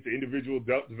employment to individual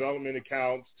development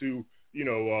accounts to,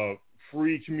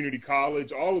 free community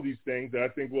college, all of these things that I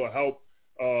think will help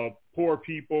poor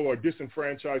people or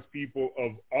disenfranchised people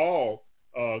of all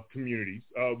communities.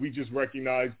 We just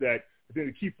recognize that I think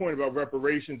the key point about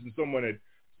reparations, and someone had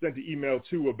sent the email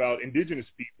too about indigenous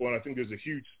people, and I think there's a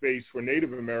huge space for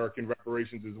Native American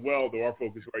reparations as well, though our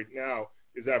focus right now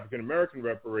is African American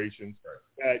reparations.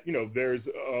 That there's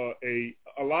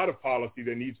a lot of policy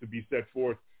that needs to be set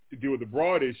forth to deal with the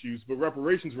broad issues, but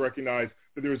reparations recognize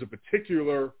that there is a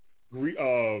particular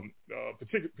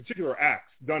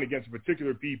acts done against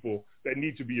particular people that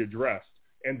need to be addressed,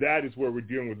 and that is where we're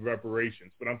dealing with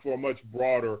reparations. But I'm for a much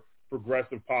broader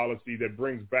progressive policy that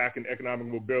brings back an economic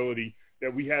mobility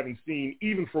that we haven't seen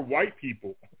even for white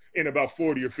people in about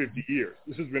 40 or 50 years.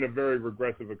 This has been a very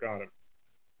regressive economy.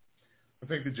 I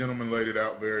think the gentleman laid it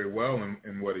out very well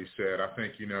in what he said. I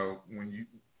think, when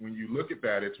you look at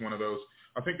that, it's one of those,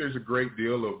 I think there's a great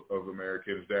deal of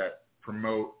Americans that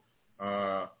promote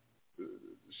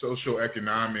social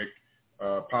economic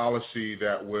policy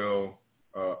that will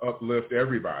uplift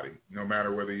everybody, no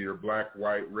matter whether you're black,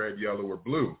 white, red, yellow, or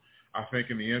blue. I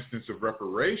think in the instance of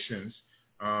reparations,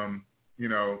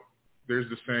 there's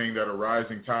the saying that a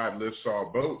rising tide lifts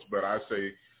all boats, but I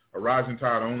say a rising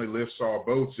tide only lifts all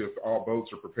boats if all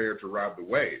boats are prepared to ride the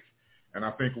wave. And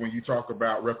I think when you talk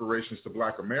about reparations to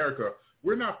Black America,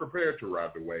 we're not prepared to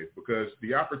ride the wave, because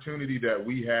the opportunity that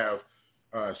we have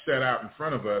set out in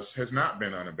front of us has not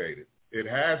been unabated. It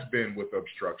has been with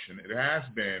obstruction. It has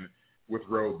been with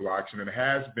roadblocks, and it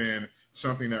has been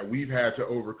something that we've had to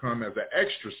overcome as an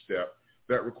extra step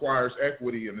that requires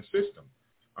equity in the system.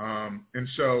 And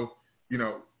so,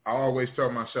 I always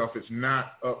tell myself it's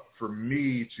not up for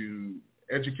me to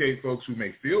educate folks who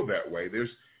may feel that way.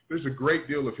 There's a great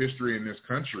deal of history in this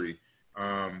country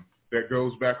that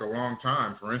goes back a long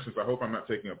time. For instance, I hope I'm not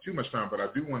taking up too much time, but I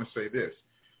do want to say this.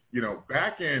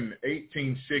 Back in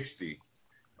 1860,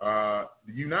 the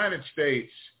United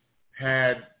States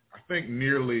had, I think,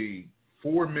 nearly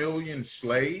 4 million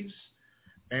slaves,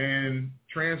 and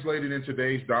translated in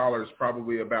today's dollars,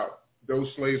 probably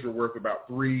those slaves were worth about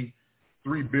 $3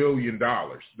 billion.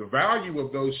 The value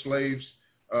of those slaves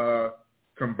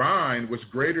combined was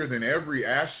greater than every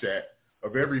asset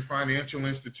of every financial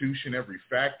institution, every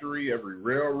factory, every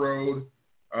railroad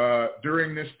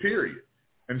during this period.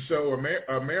 And so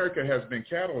America has been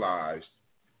catalyzed,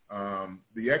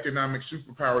 the economic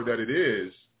superpower that it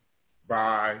is,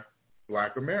 by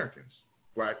Black Americans,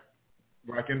 Black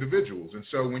individuals. And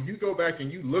so when you go back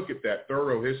and you look at that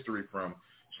thorough history from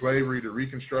slavery to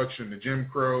Reconstruction to Jim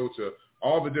Crow to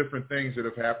all the different things that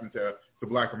have happened to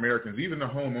Black Americans, even the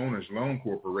Homeowners Loan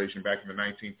Corporation back in the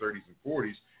 1930s and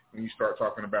 40s, when you start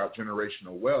talking about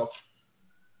generational wealth,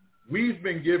 we've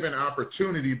been given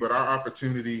opportunity, but our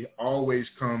opportunity always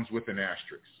comes with an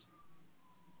asterisk.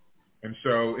 And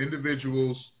so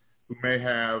individuals who may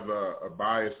have a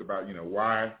bias about,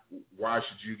 why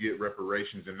should you get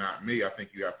reparations and not me, I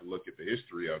think you have to look at the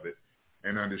history of it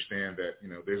and understand that,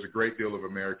 there's a great deal of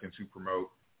Americans who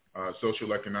promote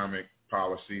social economic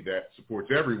policy that supports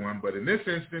everyone. But in this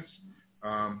instance,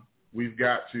 we've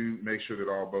got to make sure that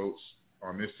all boats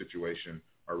on this situation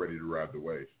are ready to ride the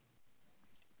wave.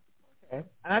 Okay.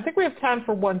 And I think we have time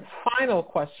for one final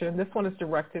question. This one is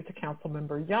directed to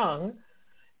Councilmember Young.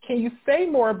 Can you say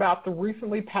more about the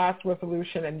recently passed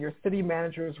resolution and your city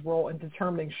manager's role in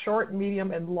determining short,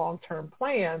 medium, and long-term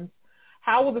plans?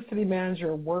 How will the city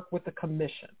manager work with the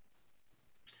commission?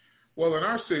 Well, in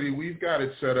our city, we've got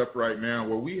it set up right now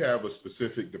where we have a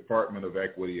specific Department of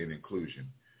Equity and Inclusion.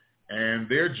 And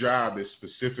their job is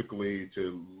specifically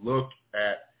to look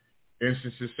at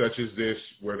instances such as this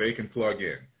where they can plug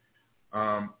in.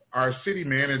 Our city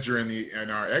manager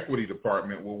and our equity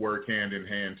department will work hand in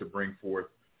hand to bring forth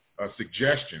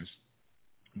suggestions.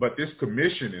 But this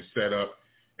commission is set up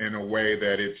in a way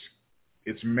that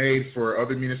it's made for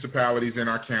other municipalities in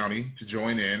our county to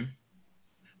join in,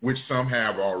 which some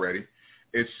have already.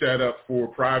 It's set up for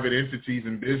private entities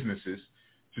and businesses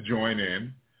to join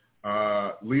in,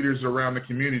 leaders around the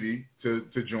community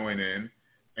to join in,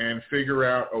 and figure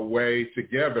out a way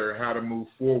together how to move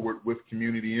forward with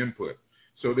community input.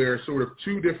 So there are sort of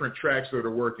two different tracks that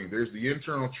are working. There's the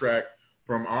internal track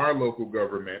from our local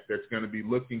government that's going to be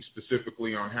looking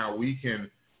specifically on how we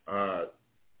can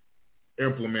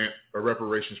implement a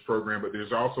reparations program, but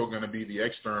there's also going to be the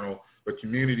external, the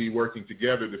community working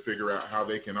together to figure out how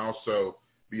they can also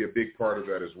be a big part of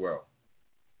that as well.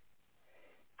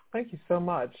 Thank you so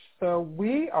much. So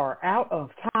we are out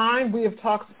of time. We have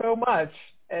talked so much,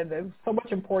 and there's so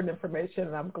much important information,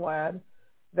 and I'm glad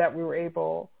that we were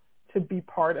able to be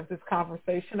part of this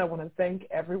conversation. I want to thank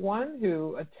everyone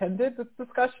who attended this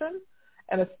discussion,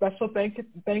 and a special thank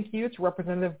you to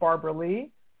Representative Barbara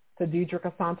Lee, to Deidre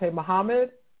Asante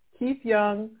Muhammad, Keith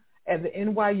Young, and the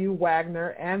NYU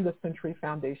Wagner and the Century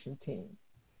Foundation team.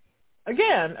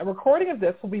 Again, a recording of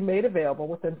this will be made available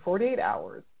within 48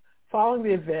 hours following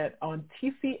the event on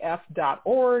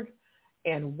tcf.org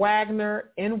and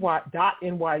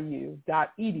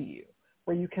wagner.nyu.edu,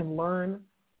 where you can learn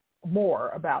more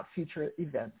about future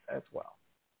events as well.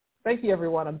 Thank you,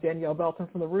 everyone. I'm Danielle Belton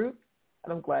from The Root,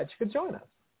 and I'm glad you could join us.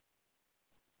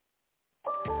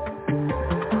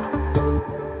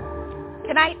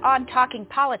 Tonight on Talking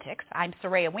Politics, I'm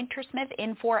Soraya Wintersmith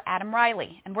in for Adam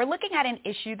Riley, and we're looking at an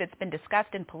issue that's been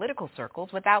discussed in political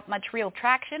circles without much real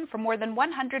traction for more than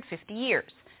 150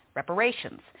 years,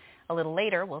 reparations. A little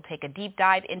later, we'll take a deep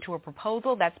dive into a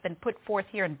proposal that's been put forth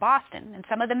here in Boston and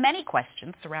some of the many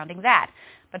questions surrounding that.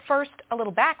 But first, a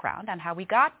little background on how we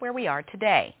got where we are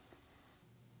today.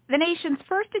 The nation's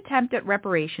first attempt at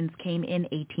reparations came in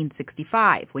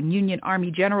 1865, when Union Army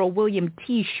General William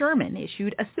T. Sherman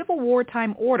issued a Civil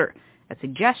War-time order, a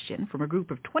suggestion from a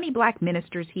group of 20 black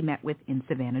ministers he met with in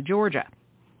Savannah, Georgia.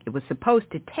 It was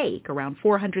supposed to take around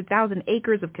 400,000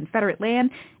 acres of Confederate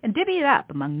land and divvy it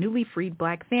up among newly freed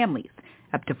black families,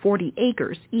 up to 40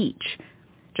 acres each.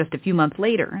 Just a few months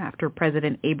later, after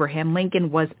President Abraham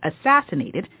Lincoln was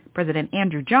assassinated, President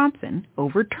Andrew Johnson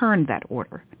overturned that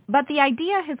order. But the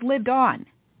idea has lived on.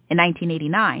 In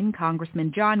 1989,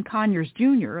 Congressman John Conyers,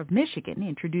 Jr. of Michigan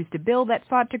introduced a bill that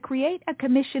sought to create a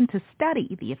commission to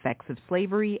study the effects of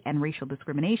slavery and racial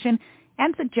discrimination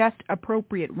and suggest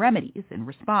appropriate remedies in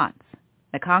response.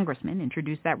 The congressman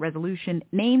introduced that resolution,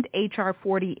 named H.R.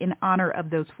 40 in honor of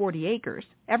those 40 acres,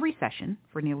 every session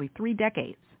for nearly 3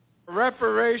 decades.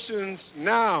 Reparations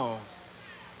now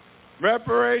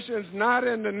Reparations not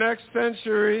in the next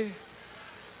century,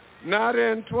 not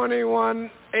in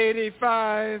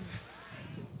 2185.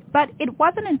 But it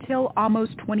wasn't until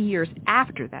almost 20 years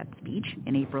after that speech,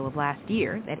 in April of last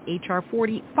year, that H.R.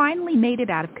 40 finally made it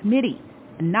out of committee,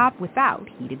 and not without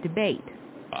heated debate.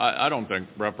 I don't think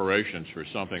reparations for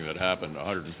something that happened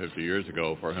 150 years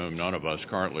ago, for whom none of us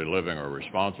currently living are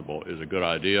responsible, is a good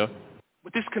idea.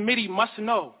 What this committee must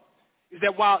know is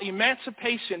that while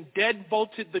emancipation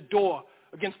dead-bolted the door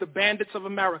against the bandits of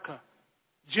America,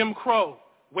 Jim Crow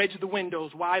wedged the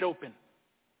windows wide open.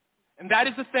 And that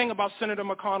is the thing about Senator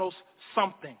McConnell's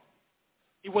something.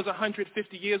 It was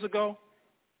 150 years ago,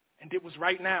 and it was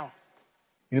right now.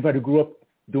 Anybody who grew up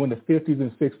during the 50s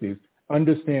and 60s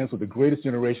understands what the greatest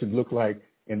generation looked like,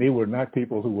 and they were not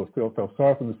people who felt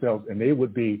sorry for themselves, and they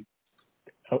would be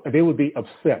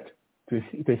upset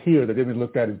to hear that they've been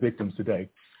looked at as victims today.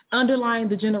 Underlying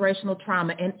the generational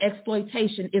trauma and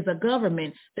exploitation is a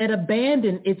government that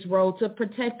abandoned its role to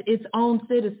protect its own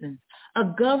citizens, a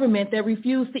government that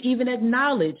refused to even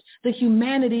acknowledge the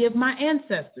humanity of my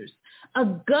ancestors, a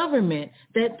government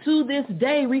that to this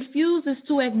day refuses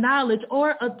to acknowledge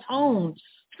or atone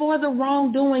for the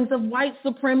wrongdoings of white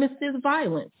supremacist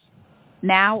violence.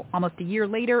 Now, almost a year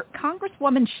later,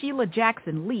 Congresswoman Sheila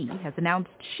Jackson Lee has announced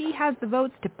she has the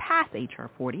votes to pass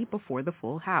H.R. 40 before the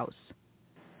full House.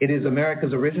 It is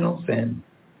America's original sin,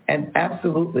 and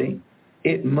absolutely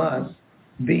it must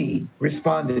be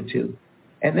responded to.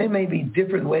 And there may be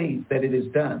different ways that it is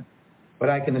done, but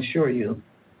I can assure you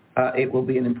it will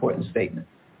be an important statement.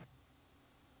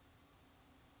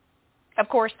 Of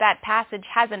course, that passage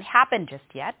hasn't happened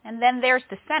just yet, and then there's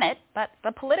the Senate, but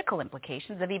the political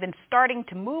implications of even starting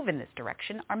to move in this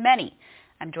direction are many.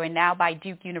 I'm joined now by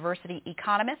Duke University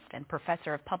economist and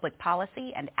professor of public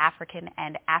policy and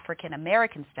African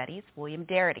American Studies, William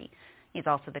Darity. He's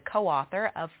also the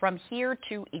co-author of From Here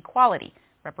to Equality,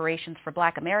 Reparations for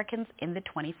Black Americans in the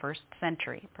 21st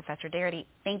Century. Professor Darity,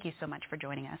 thank you so much for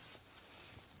joining us.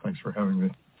 Thanks for having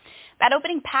me. That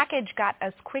opening package got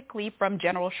us quickly from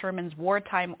General Sherman's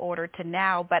wartime order to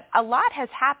now, but a lot has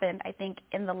happened, I think,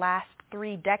 in the last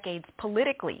 3 decades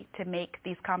politically to make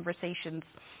these conversations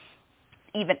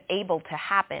even able to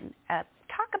happen.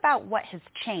 Talk about what has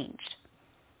changed.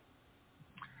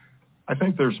 I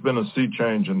think there's been a sea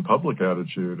change in public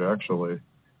attitude, actually.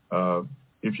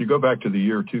 If you go back to the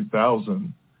year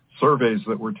 2000, surveys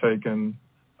that were taken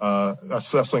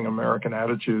assessing American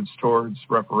attitudes towards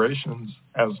reparations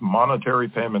as monetary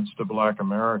payments to Black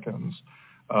Americans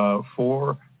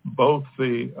for both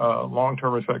the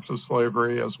long-term effects of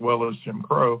slavery as well as Jim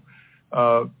Crow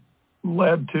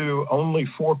led to only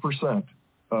 4%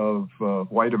 of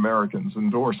white Americans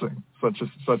endorsing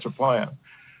such a plan.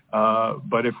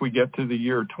 But if we get to the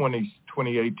year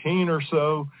 2018 or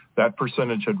so, that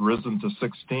percentage had risen to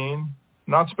 16.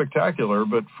 Not spectacular,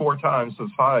 but 4 times as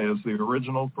high as the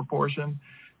original proportion.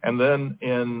 And then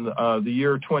in the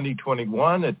year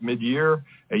 2021, at mid-year,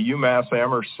 a UMass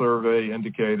Amherst survey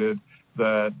indicated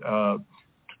that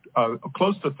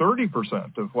close to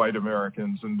 30% of white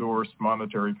Americans endorsed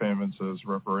monetary payments as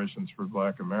reparations for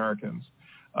Black Americans.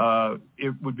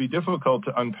 It would be difficult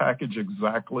to unpackage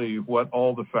exactly what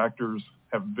all the factors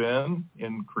have been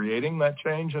in creating that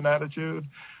change in attitude.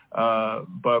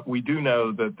 But we do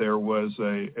know that there was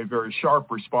a very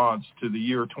sharp response to the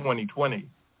year 2020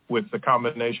 with the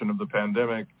combination of the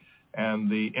pandemic and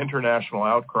the international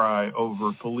outcry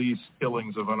over police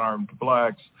killings of unarmed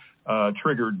Blacks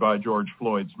triggered by George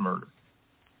Floyd's murder.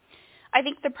 I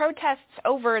think the protests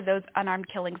over those unarmed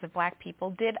killings of Black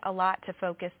people did a lot to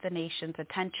focus the nation's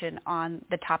attention on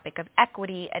the topic of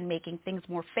equity and making things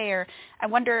more fair. I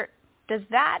wonder, does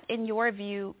that, in your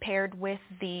view, paired with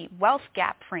the wealth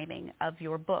gap framing of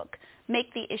your book,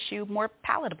 make the issue more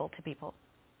palatable to people?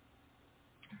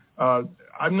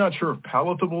 I'm not sure if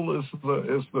palatable is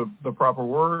the proper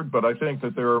word, but I think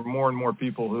that there are more and more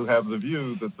people who have the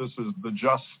view that this is the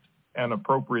just and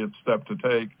appropriate step to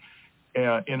take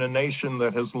in a nation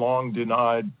that has long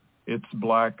denied its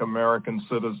Black American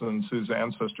citizens whose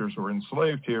ancestors were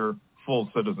enslaved here full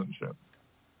citizenship.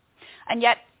 And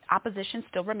yet, opposition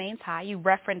still remains high. You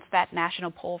referenced that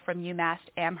national poll from UMass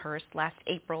Amherst last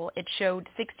April. It showed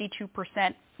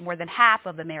 62%, more than half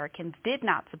of Americans, did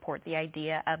not support the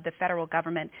idea of the federal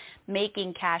government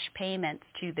making cash payments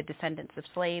to the descendants of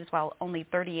slaves, while only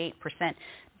 38%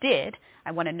 did.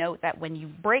 I want to note that when you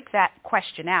break that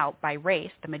question out by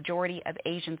race, the majority of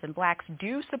Asians and Blacks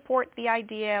do support the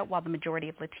idea, while the majority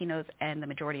of Latinos and the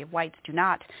majority of whites do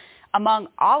not. Among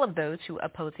all of those who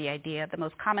oppose the idea, the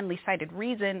most commonly cited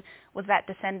reason was that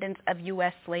descendants of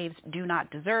U.S. slaves do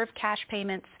not deserve cash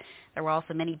payments. There were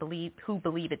also many who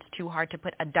believe it's too hard to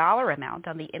put a dollar amount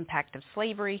on the impact of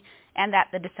slavery, and that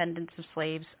the descendants of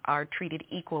slaves are treated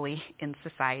equally in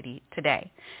society today.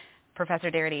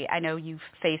 Professor Darity, I know you've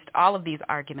faced all of these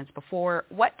arguments before.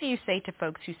 What do you say to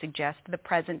folks who suggest the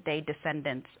present-day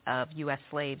descendants of U.S.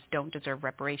 slaves don't deserve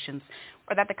reparations,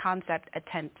 or that the concept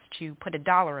attempts to put a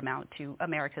dollar amount to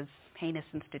America's heinous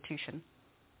institution?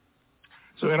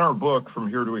 So in our book, From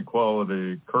Here to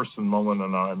Equality, Kirsten Mullen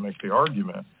and I make the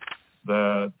argument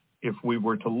that if we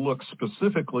were to look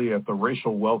specifically at the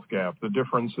racial wealth gap, the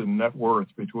difference in net worth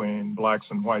between blacks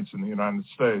and whites in the United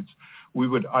States, we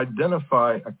would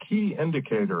identify a key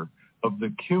indicator of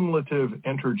the cumulative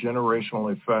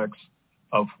intergenerational effects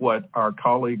of what our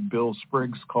colleague Bill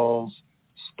Spriggs calls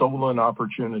stolen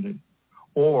opportunity,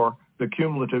 or the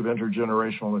cumulative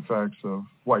intergenerational effects of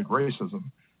white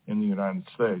racism in the United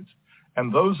States.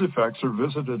 And those effects are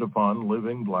visited upon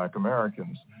living black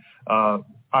Americans.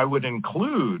 I would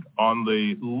include on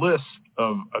the list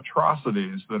of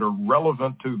atrocities that are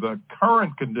relevant to the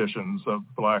current conditions of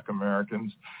black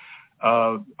Americans,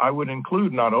 I would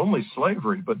include not only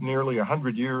slavery, but nearly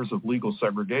 100 years of legal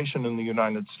segregation in the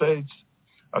United States,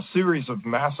 a series of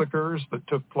massacres that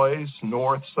took place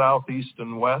north, south, east,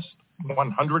 and west,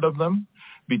 100 of them,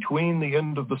 between the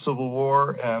end of the Civil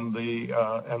War and the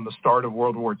start of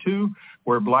World War II,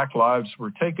 where black lives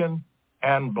were taken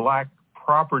and black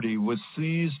property was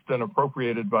seized and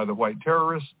appropriated by the white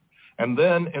terrorists. And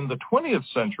then in the 20th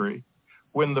century,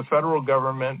 when the federal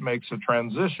government makes a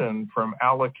transition from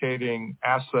allocating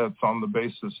assets on the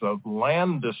basis of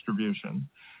land distribution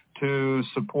to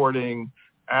supporting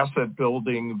asset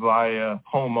building via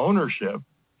home ownership,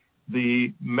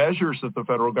 the measures that the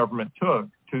federal government took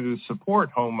to support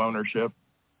home ownership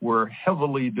were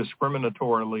heavily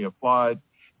discriminatorily applied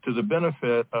to the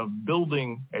benefit of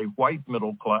building a white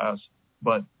middle class,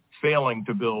 but failing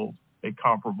to build a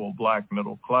comparable black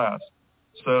middle class.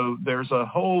 So there's a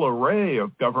whole array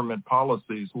of government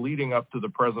policies leading up to the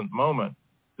present moment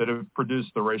that have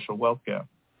produced the racial wealth gap.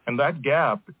 And that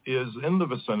gap is in the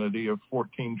vicinity of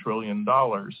 $14 trillion,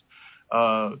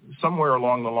 somewhere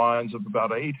along the lines of about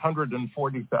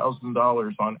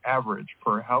 $840,000 on average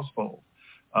per household.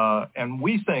 And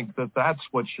we think that that's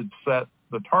what should set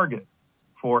the target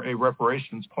for a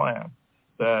reparations plan,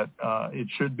 that it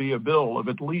should be a bill of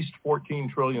at least $14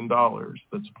 trillion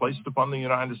that's placed upon the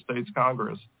United States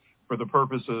Congress for the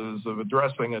purposes of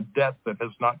addressing a debt that has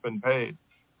not been paid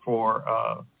for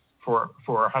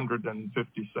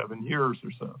 157 years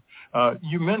or so.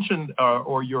 You mentioned,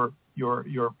 or your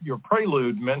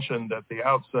prelude mentioned at the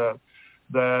outset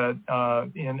that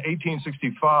in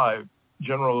 1865,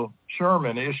 General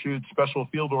Sherman issued Special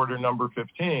Field Order Number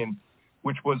 15,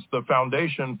 which was the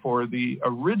foundation for the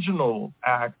original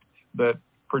act that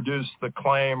produced the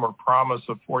claim or promise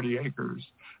of 40 acres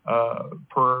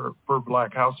per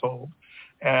black household.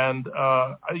 And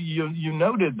you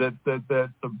noted that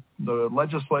the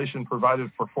legislation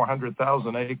provided for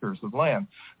 400,000 acres of land.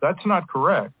 That's not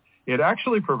correct. It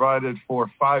actually provided for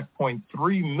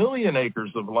 5.3 million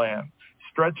acres of land,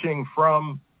 stretching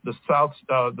from the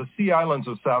Sea Islands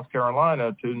of South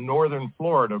Carolina to northern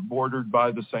Florida, bordered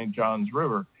by the St. Johns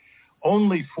River.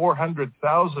 Only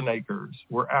 400,000 acres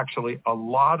were actually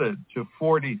allotted to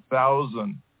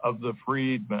 40,000 of the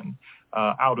freedmen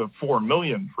out of 4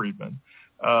 million freedmen.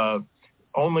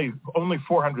 Only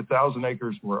 400,000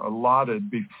 acres were allotted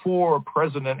before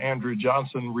President Andrew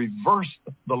Johnson reversed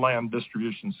the land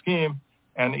distribution scheme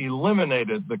and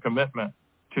eliminated the commitment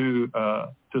to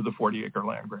the 40-acre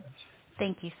land grants.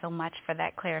 Thank you so much for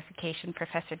that clarification,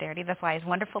 Professor Darity. That's why it's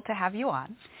wonderful to have you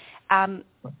on.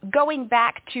 Going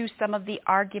back to some of the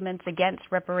arguments against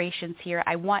reparations here,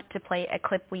 I want to play a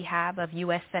clip we have of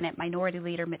U.S. Senate Minority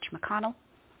Leader Mitch McConnell.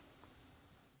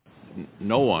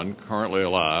 No one currently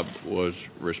alive was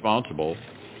responsible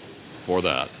for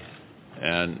that.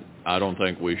 And I don't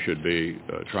think we should be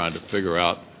trying to figure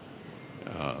out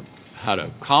how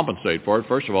to compensate for it.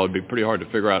 First of all, it'd be pretty hard to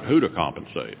figure out who to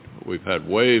compensate. We've had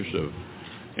waves of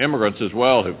immigrants as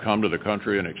well who've come to the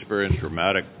country and experienced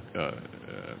dramatic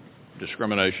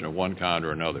discrimination of one kind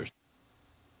or another.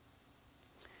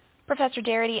 Professor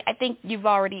Darity, I think you've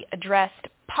already addressed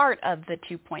part of the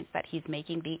 2 points that he's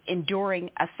making, the enduring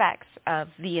effects of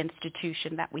the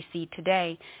institution that we see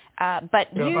today. But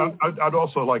I'd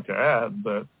also like to add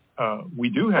that we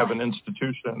do have an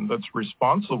institution that's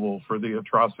responsible for the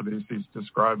atrocities he's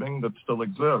describing that still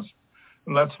exists,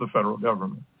 and that's the federal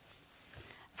government.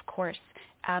 Of course.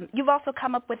 You've also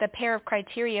come up with a pair of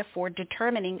criteria for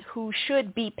determining who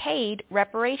should be paid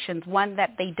reparations. One,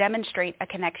 that they demonstrate a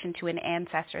connection to an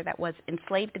ancestor that was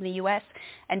enslaved in the U.S.,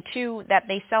 and two, that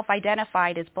they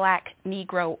self-identified as Black,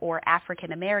 Negro, or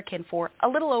African American for a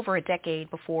little over a decade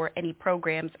before any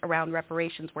programs around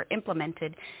reparations were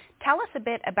implemented. Tell us a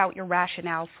bit about your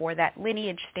rationale for that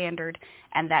lineage standard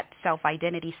and that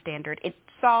self-identity standard. It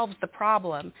solves the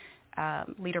problem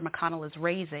Leader McConnell is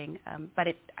raising, but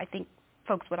I think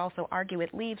folks would also argue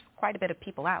it leaves quite a bit of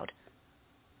people out.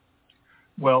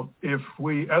 Well, if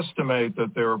we estimate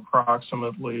that there are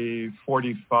approximately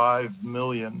 45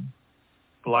 million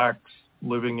Blacks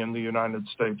living in the United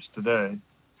States today,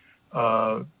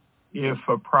 if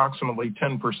approximately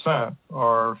 10%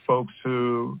 are folks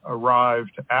who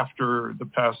arrived after the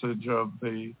passage of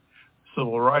the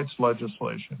civil rights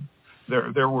legislation,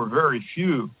 there were very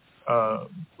few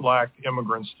Black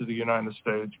immigrants to the United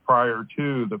States prior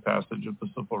to the passage of the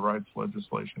civil rights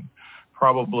legislation.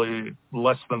 Probably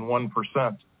less than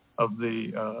 1% of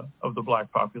the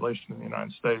Black population in the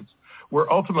United States. We're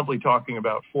ultimately talking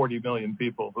about 40 million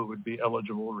people who would be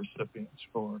eligible recipients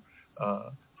for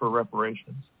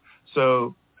reparations.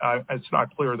 So it's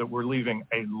not clear that we're leaving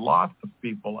a lot of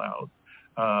people out,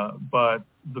 but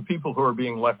the people who are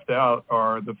being left out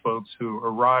are the folks who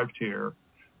arrived here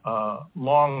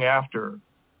long after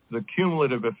the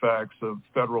cumulative effects of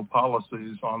federal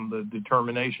policies on the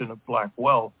determination of Black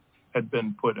wealth had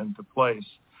been put into place.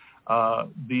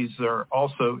 These are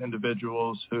also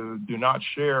individuals who do not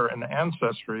share an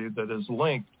ancestry that is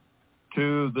linked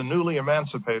to the newly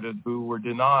emancipated who were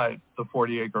denied the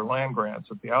 40-acre land grants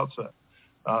at the outset.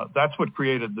 That's what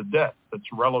created the debt that's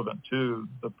relevant to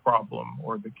the problem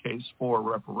or the case for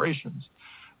reparations.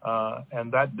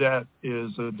 And that debt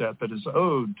is a debt that is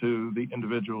owed to the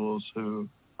individuals who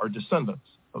are descendants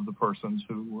of the persons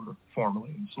who were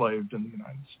formerly enslaved in the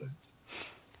United States.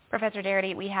 Professor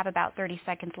Darity, we have about 30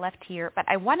 seconds left here, but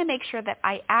I want to make sure that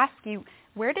I ask you,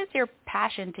 where does your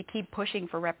passion to keep pushing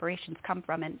for reparations come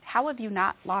from, and how have you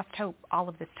not lost hope all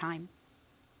of this time?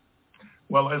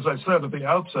 Well, as I said at the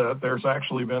outset, there's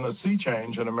actually been a sea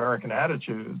change in American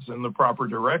attitudes in the proper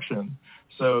direction.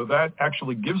 So that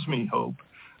actually gives me hope.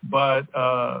 But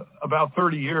about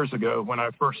 30 years ago, when I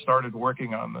first started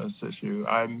working on this issue,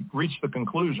 I reached the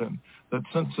conclusion that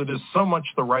since it is so much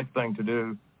the right thing to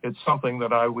do, it's something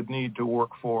that I would need to work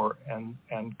for and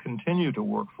continue to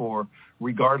work for,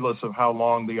 regardless of how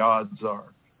long the odds are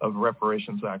of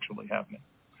reparations actually happening.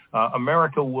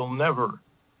 America will never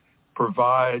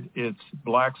provide its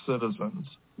Black citizens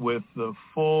with the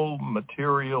full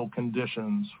material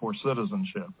conditions for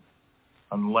citizenship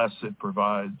unless it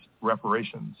provides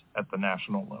reparations at the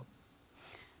national level.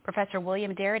 Professor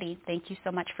William Darity, thank you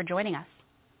so much for joining us.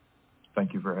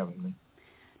 Thank you for having me.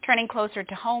 Turning closer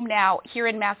to home now, here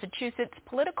in Massachusetts,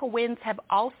 political winds have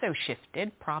also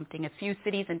shifted, prompting a few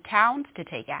cities and towns to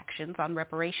take actions on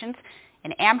reparations.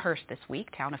 In Amherst this week,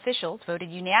 town officials voted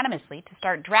unanimously to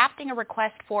start drafting a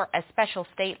request for a special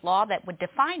state law that would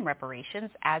define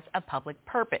reparations as a public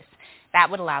purpose. That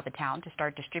would allow the town to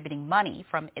start distributing money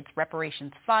from its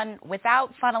reparations fund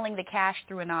without funneling the cash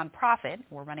through a nonprofit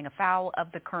or running afoul of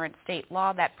the current state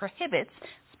law that prohibits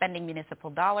spending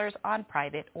municipal dollars on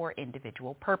private or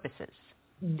individual purposes.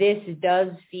 This does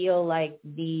feel like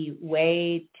the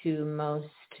way to most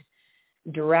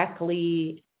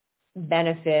directly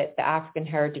benefit the African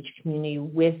heritage community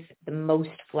with the most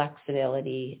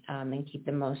flexibility and keep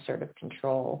the most sort of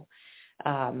control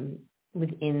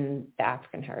within the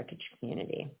African heritage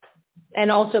community, and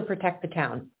also protect the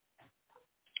town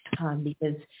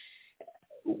because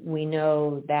we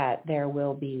know that there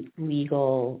will be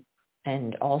legal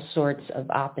and all sorts of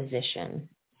opposition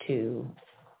to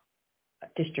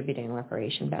distributing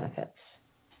reparation benefits.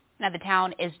 Now, the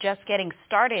town is just getting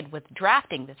started with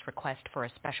drafting this request for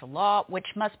a special law, which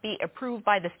must be approved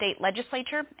by the state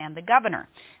legislature and the governor.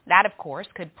 That, of course,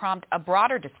 could prompt a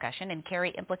broader discussion and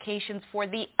carry implications for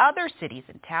the other cities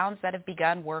and towns that have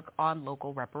begun work on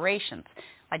local reparations,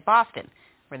 like Boston,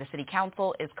 where the city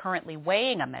council is currently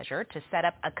weighing a measure to set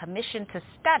up a commission to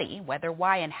study whether,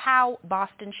 why, and how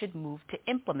Boston should move to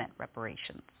implement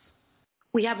reparations.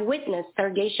 We have witnessed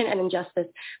segregation and injustice,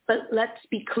 but let's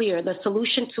be clear, the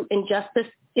solution to injustice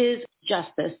is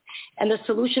justice, and the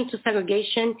solution to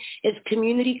segregation is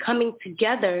community coming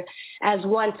together as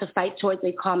one to fight towards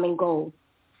a common goal.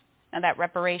 Now, that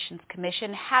reparations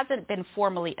commission hasn't been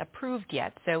formally approved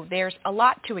yet, so there's a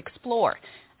lot to explore.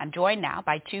 I'm joined now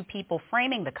by two people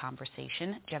framing the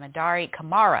conversation, Jemadari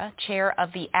Kamara, chair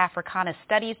of the Africana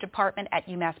Studies Department at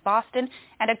UMass Boston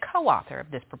and a co-author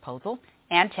of this proposal,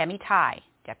 and Temi Tai,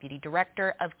 Deputy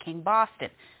Director of King Boston,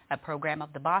 a program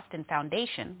of the Boston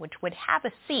Foundation, which would have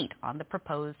a seat on the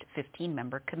proposed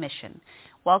 15-member commission.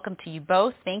 Welcome to you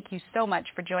both. Thank you so much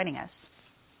for joining us.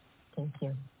 Thank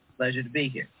you. Pleasure to be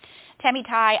here. Tammy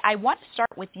Tai, I want to start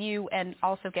with you and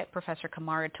also get Professor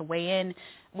Kamara to weigh in.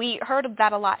 We heard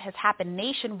that a lot has happened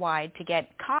nationwide to get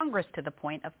Congress to the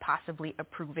point of possibly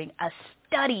approving a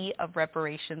study of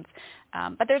reparations.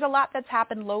 But there's a lot that's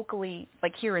happened locally,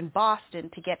 like here in Boston,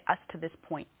 to get us to this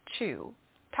point too.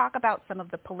 Talk about some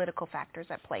of the political factors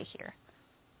at play here.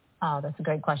 Oh, that's a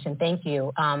great question. Thank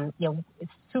you.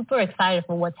 It's super excited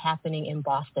for what's happening in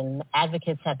Boston.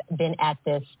 Advocates have been at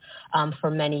this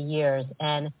for many years.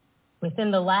 And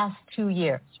within the last 2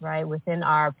 years, right, within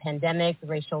our pandemic,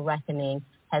 racial reckoning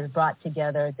has brought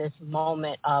together this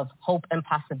moment of hope and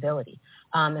possibility.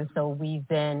 And so we've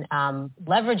been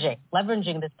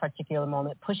leveraging this particular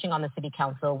moment, pushing on the city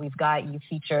council. You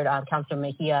featured Councilor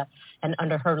Mejia, and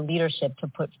under her leadership to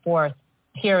put forth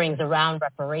hearings around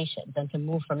reparations and to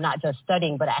move from not just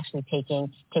studying, but actually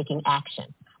taking action.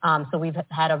 So we've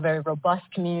had a very robust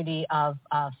community of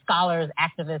scholars,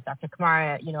 activists. Dr.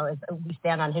 Kamara, we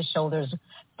stand on his shoulders,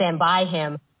 stand by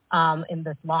him in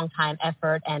this long time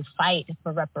effort and fight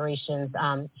for reparations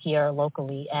here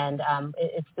locally. And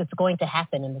it's going to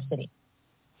happen in the city.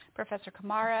 Professor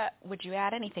Kamara, would you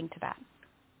add anything to that?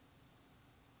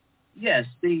 Yes,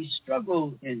 the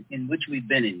struggle in which we've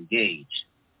been engaged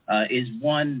is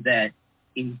one that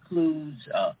includes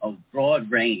a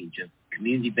broad range of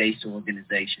community-based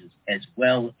organizations, as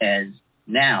well as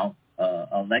now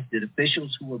elected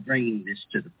officials who are bringing this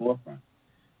to the forefront.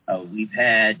 We've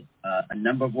had a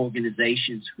number of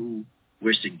organizations who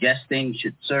we're suggesting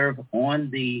should serve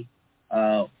on the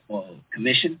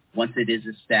commission once it is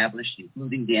established,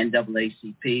 including the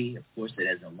NAACP. Of course, it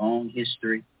has a long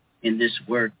history in this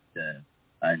work. The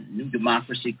New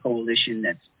Democracy Coalition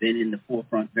that's been in the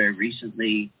forefront very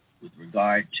recently with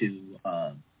regard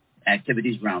to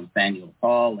activities around Faneuil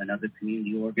Hall and other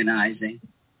community organizing,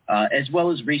 as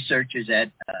well as researchers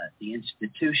at the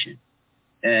institution.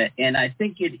 And I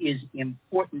think it is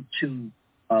important to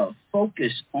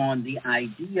focus on the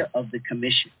idea of the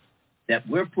commission that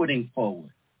we're putting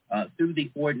forward through the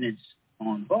ordinance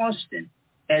on Boston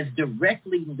as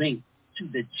directly linked to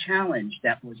the challenge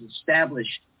that was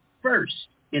established first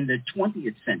in the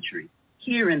 20th century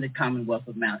here in the Commonwealth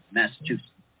of Massachusetts.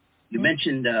 You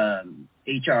mentioned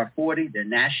H.R. 40, the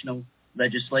national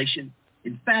legislation.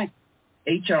 In fact,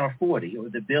 H.R. 40, or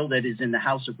the bill that is in the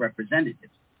House of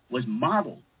Representatives, was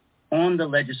modeled on the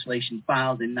legislation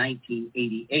filed in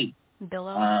 1988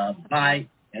 by,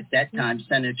 at that time,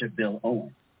 Senator Bill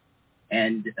Owen.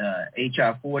 And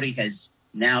H.R. 40 has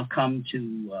now come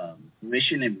to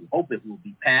fruition, and we hope it will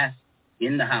be passed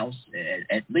in the House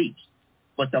at least.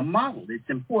 But the model, it's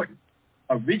important,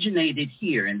 originated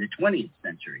here in the 20th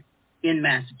century in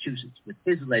Massachusetts with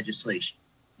his legislation,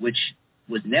 which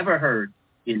was never heard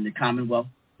in the Commonwealth,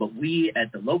 but we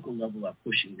at the local level are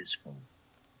pushing this forward.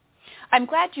 I'm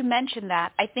glad you mentioned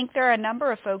that. I think there are a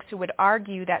number of folks who would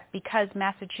argue that because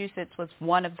Massachusetts was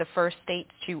one of the first states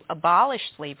to abolish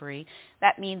slavery,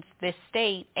 that means this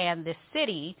state and this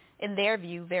city, in their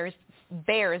view, bears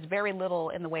very little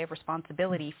in the way of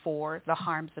responsibility for the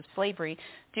harms of slavery.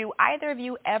 Do either of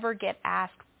you ever get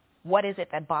asked, what is it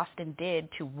that Boston did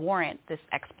to warrant this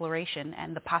exploration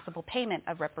and the possible payment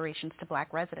of reparations to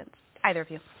black residents? Either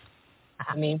of you.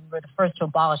 I mean, we're the first to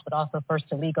abolish, but also first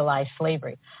to legalize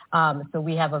slavery. So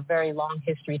we have a very long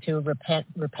history to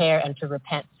repair, and to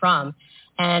repent from.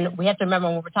 And we have to remember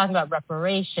when we're talking about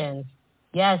reparations,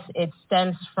 yes, it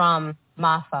stems from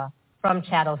MAFA, from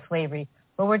chattel slavery,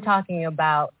 but we're talking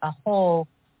about a whole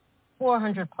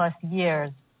 400 plus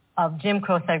years of Jim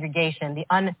Crow segregation,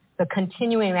 the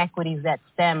continuing inequities that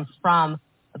stem from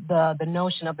the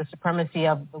notion of the supremacy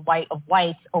of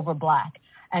whites over black.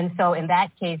 And so in that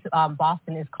case,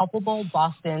 Boston is culpable.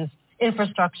 Boston's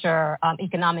infrastructure,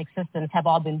 economic systems have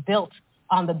all been built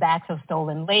on the backs of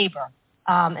stolen labor.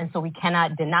 And so we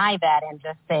cannot deny that and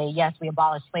just say, yes, we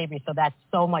abolished slavery. So that's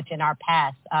so much in our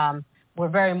past. We're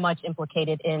very much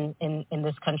implicated in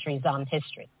this country's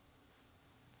history.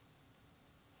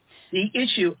 The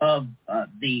issue of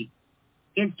the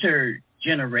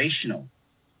intergenerational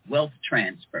wealth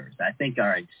transfers, I think,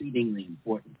 are exceedingly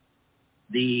important.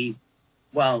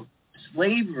 While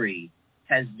slavery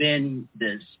has been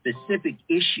the specific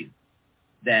issue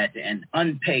that, and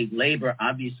unpaid labor,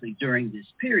 obviously, during this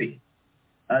period,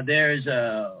 there's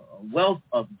a wealth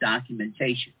of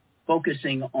documentation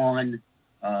focusing on,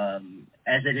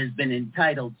 as it has been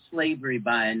entitled, Slavery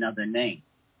by Another Name,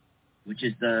 which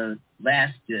is the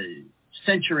last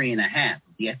century and a half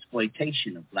of the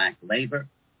exploitation of black labor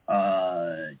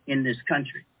in this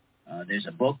country. There's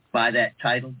a book by that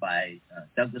title by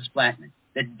Douglas Flatman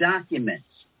that documents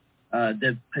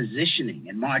the positioning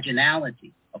and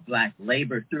marginality of black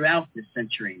labor throughout this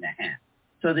century and a half,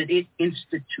 so that it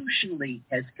institutionally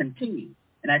has continued.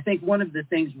 And I think one of the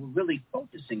things we're really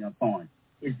focusing upon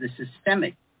is the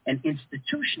systemic and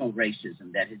institutional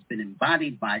racism that has been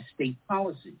embodied by state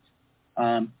policies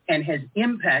and has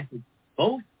impacted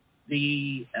both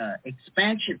the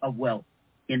expansion of wealth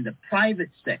in the private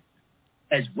sector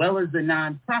as well as the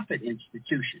nonprofit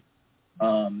institutions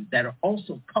that are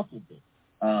also culpable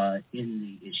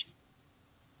in the issue.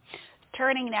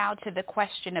 Turning now to the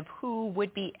question of who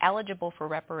would be eligible for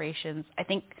reparations, I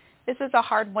think this is a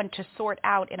hard one to sort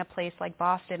out in a place like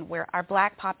Boston, where our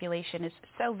black population is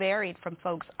so varied from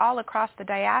folks all across the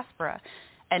diaspora.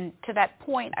 And to that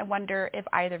point, I wonder if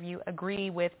either of you agree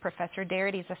with Professor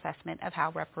Darity's assessment of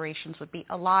how reparations would be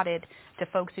allotted to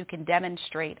folks who can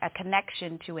demonstrate a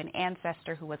connection to an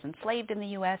ancestor who was enslaved in the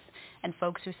U.S. and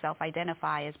folks who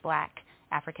self-identify as black,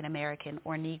 African American,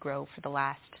 or Negro for the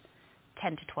last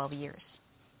 10 to 12 years.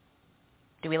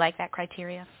 Do we like that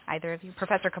criteria, either of you?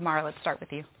 Professor Kamara, let's start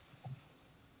with you.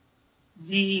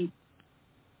 The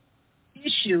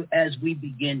issue as we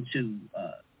begin to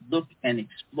look and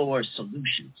explore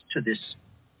solutions to this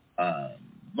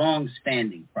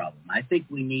long-standing problem, I think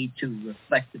we need to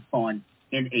reflect upon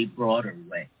in a broader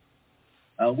way.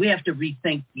 We have to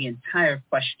rethink the entire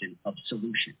question of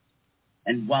solutions.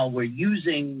 And while we're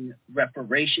using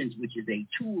reparations, which is a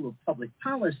tool of public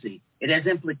policy, it has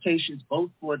implications both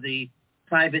for the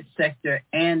private sector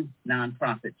and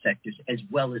nonprofit sectors, as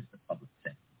well as the public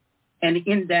sector. And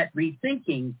in that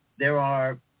rethinking, there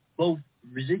are both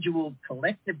residual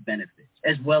collective benefits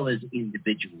as well as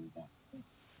individual ones.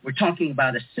 We're talking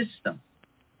about a system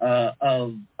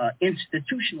of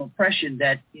institutional oppression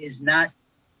that is not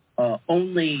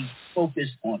only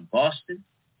focused on Boston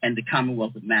and the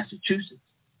Commonwealth of Massachusetts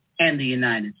and the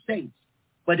United States,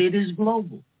 but it is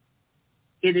global.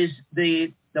 It is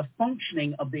the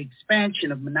functioning of the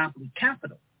expansion of monopoly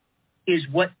capital is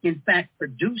what, in fact,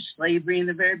 produced slavery in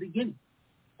the very beginning.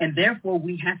 And therefore,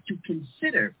 we have to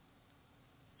consider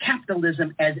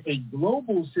capitalism as a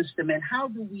global system, and how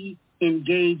do we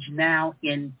engage now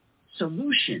in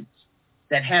solutions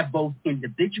that have both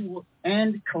individual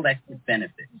and collective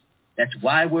benefits. That's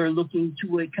why we're looking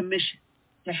to a commission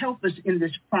to help us in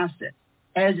this process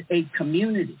as a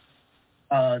community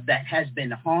that has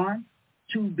been harmed,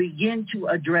 to begin to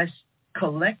address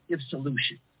collective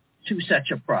solutions to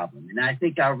such a problem. And I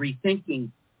think our rethinking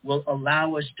will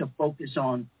allow us to focus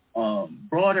on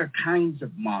broader kinds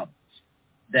of models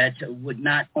that would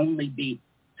not only be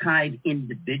tied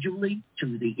individually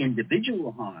to the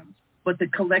individual harms, but the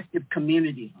collective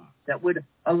community harms that would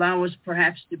allow us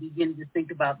perhaps to begin to think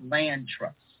about land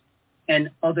trusts and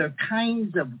other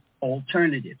kinds of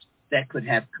alternatives that could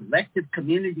have collective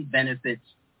community benefits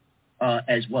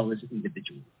as well as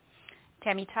individual.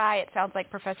 Tammy Tai, it sounds like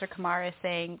Professor Kamara is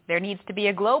saying there needs to be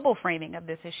a global framing of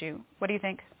this issue. What do you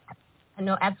think?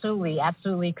 No,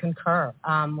 absolutely concur.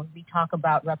 When we talk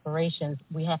about reparations,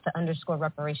 we have to underscore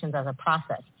reparations as a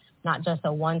process, not just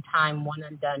a one-time,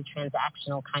 one-and-done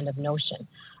transactional kind of notion.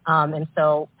 And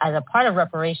so as a part of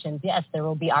reparations, yes, there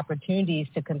will be opportunities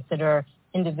to consider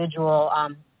individual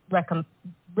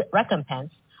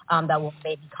recompense that will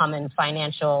maybe come in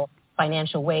financial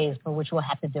ways, for which we'll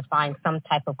have to define some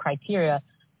type of criteria.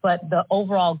 But the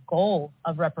overall goal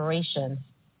of reparations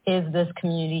is this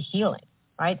community healing,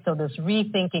 right? So this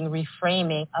rethinking,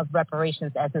 reframing of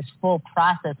reparations as this full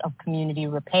process of community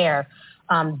repair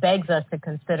begs us to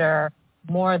consider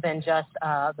more than just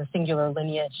the singular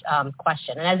lineage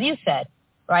question. And as you said,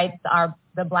 right,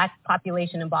 the Black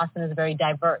population in Boston is very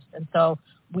diverse. And so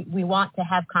we want to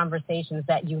have conversations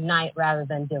that unite rather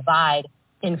than divide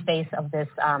in face of this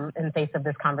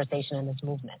conversation and this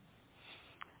movement.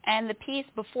 And the piece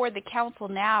before the council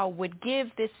now would give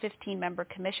this 15-member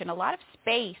commission a lot of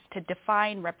space to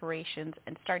define reparations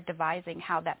and start devising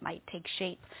how that might take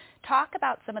shape. Talk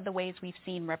about some of the ways we've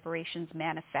seen reparations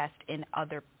manifest in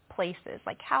other places.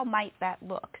 Like, how might that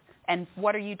look? And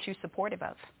what are you two supportive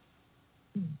of?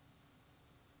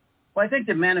 Well, I think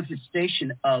the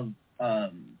manifestation of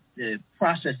the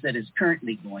process that is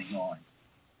currently going on,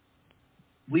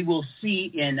 we will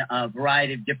see in a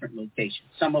variety of different locations.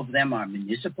 Some of them are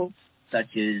municipal,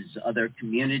 such as other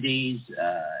communities.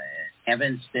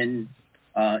 Evanston,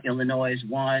 Illinois is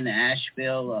one,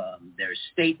 Asheville. There's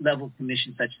state-level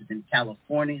commissions, such as in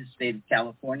California. The state of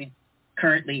California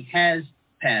currently has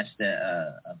passed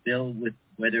a bill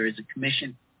where there is a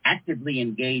commission actively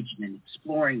engaged in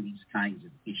exploring these kinds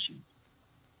of issues.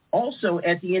 Also,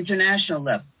 at the international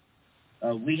level,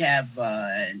 we have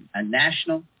a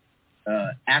national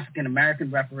African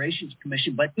American Reparations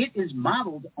Commission, but it is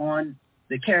modeled on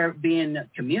the Caribbean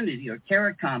Community or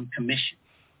CARICOM Commission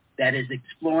that is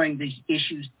exploring these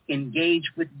issues engaged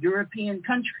with European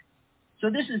countries. So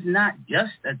this is not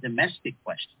just a domestic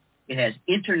question. It has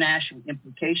international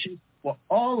implications for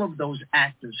all of those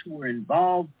actors who were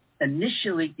involved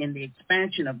initially in the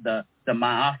expansion of the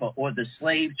Ma'afa or the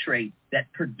slave trade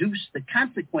that produced the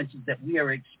consequences that we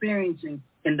are experiencing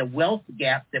in the wealth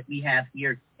gap that we have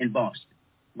here in Boston.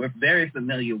 We're very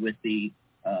familiar with the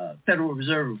Federal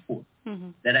Reserve Report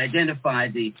that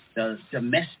identified the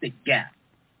domestic gap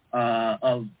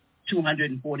of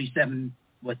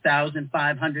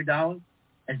 $247,500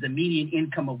 as the median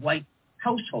income of white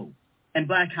households, and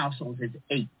black households is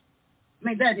 8. I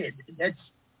mean, that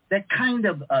kind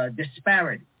of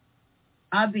disparity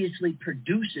obviously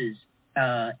produces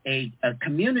a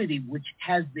community which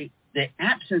has the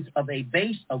absence of a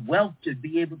base of wealth to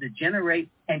be able to generate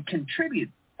and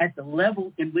contribute at the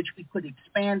level in which we could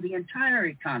expand the entire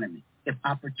economy if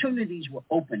opportunities were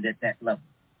opened at that level.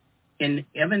 In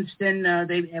Evanston,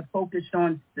 they have focused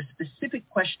on the specific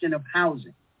question of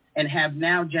housing and have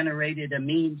now generated a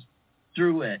means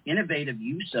through an innovative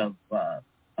use of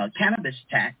cannabis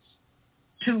tax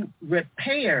to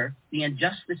repair the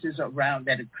injustices around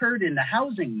that occurred in the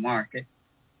housing market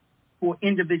for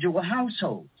individual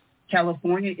households.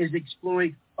 California is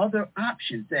exploring other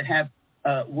options that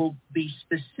will be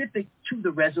specific to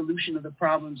the resolution of the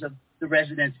problems of the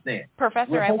residents there.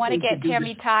 Professor, I want to get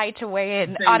Tammy Tai to weigh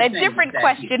in on a different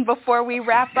question before we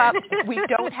wrap up. We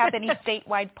don't have any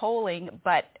statewide polling,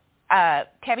 but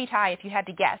Tammy Tai, if you had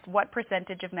to guess, what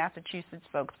percentage of Massachusetts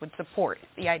folks would support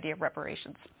the idea of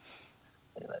reparations?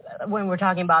 When we're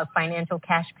talking about financial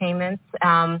cash payments?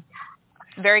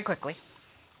 Very quickly.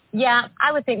 Yeah,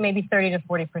 I would think maybe 30 to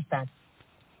 40%.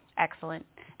 Excellent.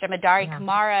 Jemadari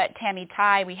Kamara, Tammy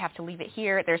Tai, we have to leave it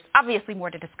here. There's obviously more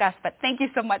to discuss, but thank you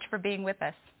so much for being with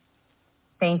us.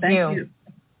 Thank you.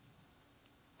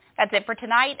 That's it for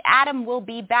tonight. Adam will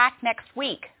be back next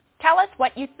week. Tell us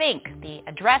what you think. The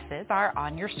addresses are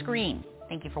on your screen.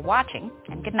 Thank you for watching,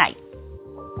 and good night.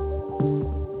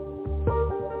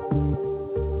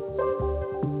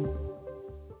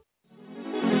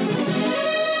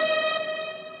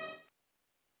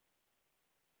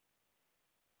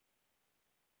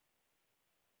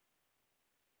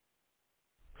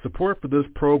 Support for this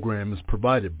program is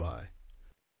provided by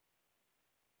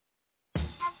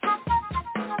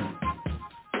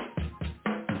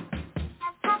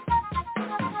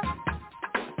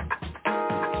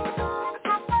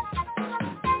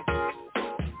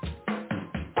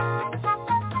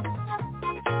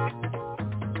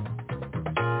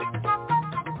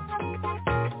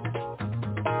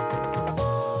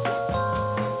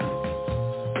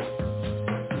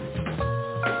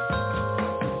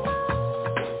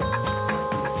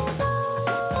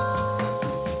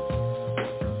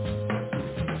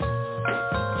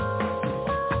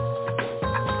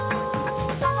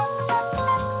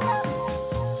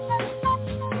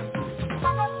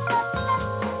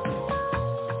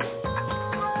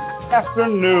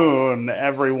Afternoon,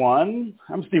 everyone.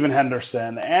 I'm Stephen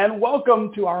Henderson, and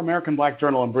welcome to our American Black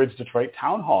Journal and Bridge Detroit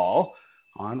Town Hall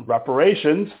on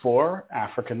reparations for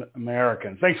African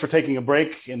Americans. Thanks for taking a break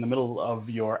in the middle of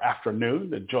your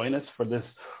afternoon to join us for this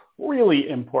really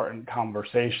important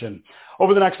conversation.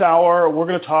 Over the next hour, we're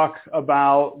going to talk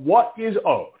about what is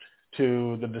owed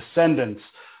to the descendants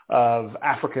of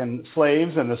African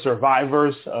slaves and the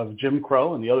survivors of Jim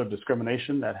Crow and the other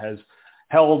discrimination that has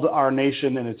held our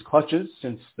nation in its clutches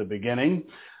since the beginning.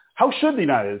 How should the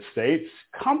United States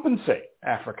compensate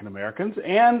African Americans?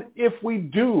 And if we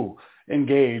do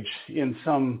engage in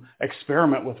some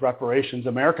experiment with reparations,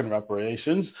 American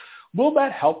reparations, will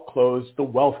that help close the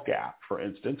wealth gap, for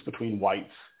instance, between whites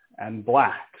and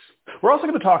blacks? We're also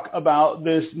going to talk about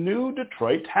this new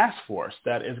Detroit task force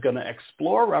that is going to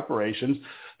explore reparations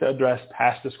to address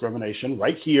past discrimination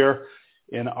right here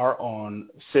in our own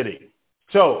city.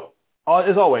 So,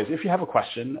 as always, if you have a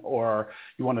question or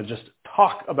you want to just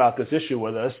talk about this issue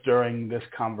with us during this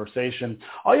conversation,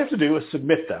 all you have to do is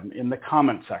submit them in the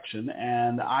comment section,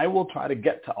 and I will try to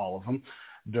get to all of them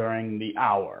during the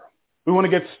hour. We want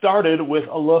to get started with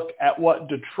a look at what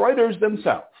Detroiters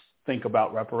themselves think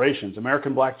about reparations.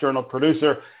 American Black Journal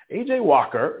producer AJ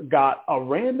Walker got a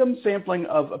random sampling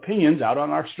of opinions out on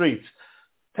our streets.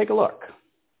 Take a look.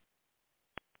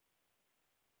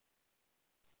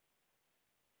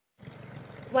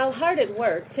 While hard at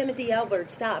work, Timothy Albert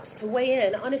stops to weigh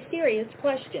in on a serious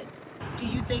question. Do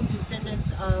you think descendants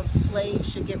of slaves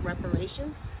should get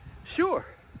reparations? Sure.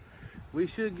 We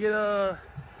should get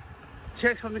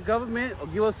checks from the government or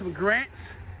give us some grants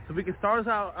so we can start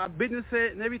our business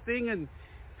and everything and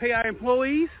pay our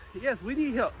employees. Yes, we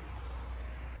need help.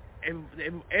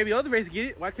 Every other race get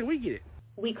it. Why can't we get it?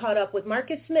 We caught up with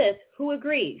Marcus Smith, who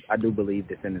agrees. I do believe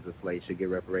descendants of slaves should get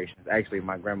reparations. Actually,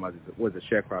 my grandmother was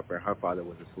a sharecropper and her father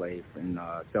was a slave in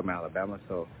Selma, Alabama.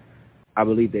 So I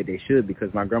believe that they should,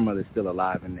 because my grandmother is still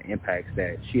alive, and the impacts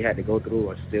that she had to go through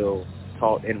are still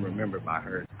taught and remembered by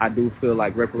her. I do feel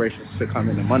like reparations should come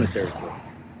in a monetary form.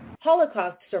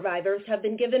 Holocaust survivors have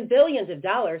been given billions of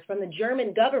dollars from the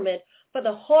German government for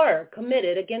the horror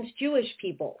committed against Jewish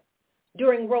people.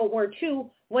 During World War II,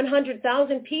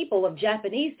 100,000 people of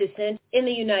Japanese descent in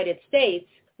the United States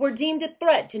were deemed a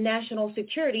threat to national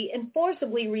security and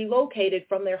forcibly relocated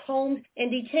from their homes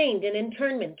and detained in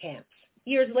internment camps.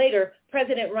 Years later,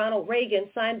 President Ronald Reagan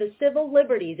signed the Civil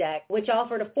Liberties Act, which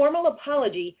offered a formal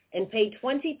apology and paid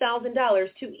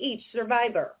 $20,000 to each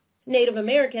survivor. Native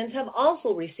Americans have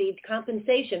also received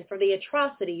compensation for the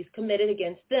atrocities committed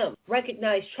against them.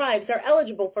 Recognized tribes are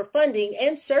eligible for funding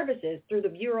and services through the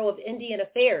Bureau of Indian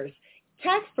Affairs.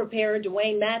 Tax preparer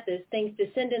Dwayne Mathis thinks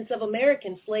descendants of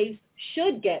American slaves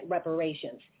should get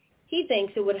reparations. He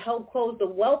thinks it would help close the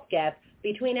wealth gap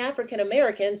between African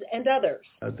Americans and others.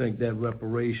 I think that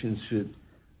reparations should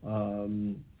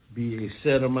be a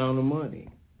set amount of money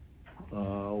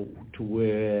to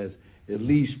whereas at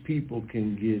least people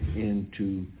can get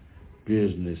into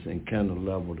business and kind of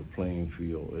level the playing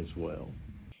field as well.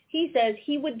 He says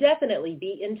he would definitely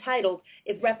be entitled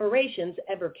if reparations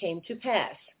ever came to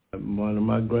pass. One of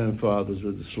my grandfathers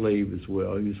was a slave as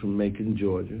well. He was from Macon,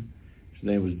 Georgia. His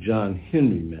name was John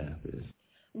Henry Mathis.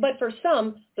 But for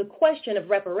some, the question of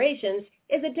reparations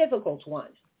is a difficult one.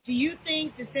 Do you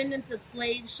think descendants of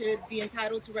slaves should be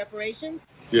entitled to reparations?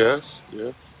 Yes.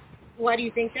 Why do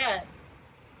you think that?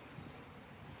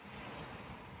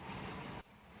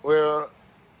 Well,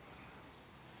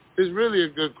 it's really a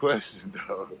good question,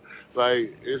 though.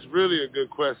 Like, it's really a good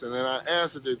question, and I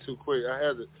answered it too quick.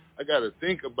 I got to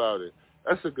think about it.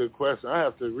 That's a good question. I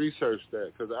have to research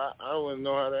that because I wouldn't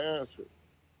know how to answer it.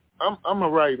 I'm a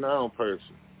right now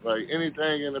person. Like,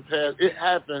 anything in the past, it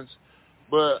happens,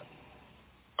 but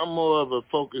I'm more of a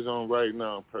focus on right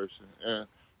now person.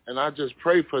 And I just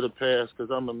pray for the past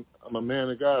because I'm a man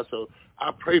of God. So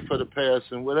I pray for the past,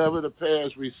 and whatever the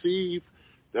past receive,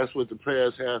 that's what the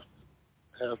past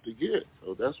have to get.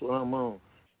 So that's what I'm on.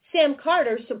 Sam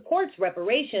Carter supports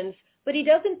reparations, but he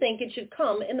doesn't think it should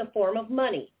come in the form of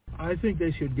money. I think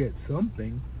they should get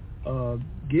something.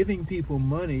 Giving people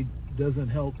money doesn't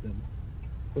help them.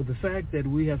 But the fact that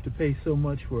we have to pay so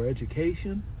much for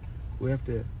education, we have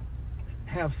to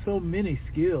have so many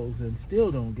skills and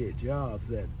still don't get jobs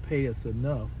that pay us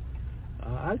enough,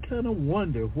 I kind of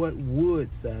wonder what would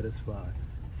satisfy.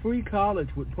 Free college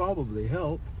would probably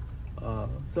help,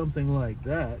 something like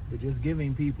that, but just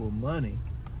giving people money,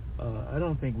 I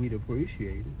don't think we'd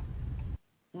appreciate it.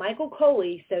 Michael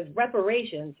Coley says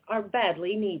reparations are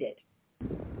badly needed.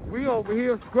 We over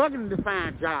here struggling to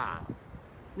find jobs.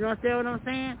 You understand what I'm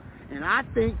saying? And I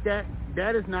think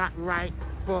that is not right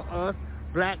for us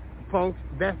black folks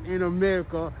that's in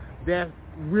America that's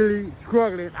really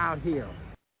struggling out here.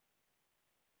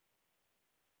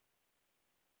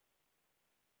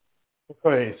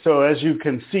 Okay, so as you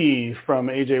can see from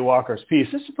A.J. Walker's piece,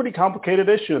 this is a pretty complicated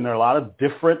issue, and there are a lot of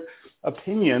different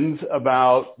opinions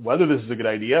about whether this is a good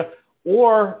idea,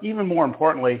 or even more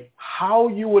importantly, how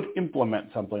you would implement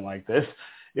something like this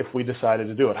if we decided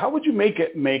to do it. How would you make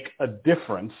it make a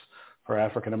difference for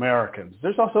African Americans?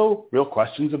 There's also real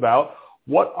questions about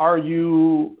what are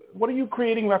you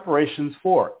creating reparations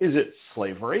for? Is it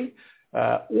slavery?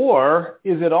 Or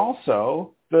is it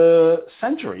also the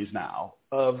centuries now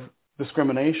of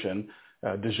discrimination,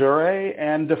 de jure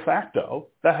and de facto,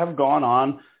 that have gone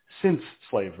on since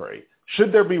slavery?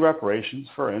 Should there be reparations,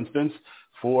 for instance,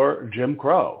 for Jim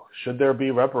Crow? Should there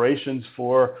be reparations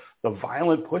for the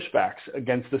violent pushbacks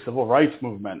against the civil rights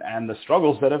movement and the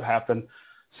struggles that have happened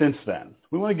since then?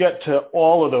 We want to get to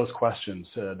all of those questions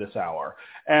this hour.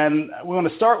 And we want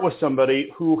to start with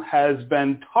somebody who has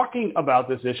been talking about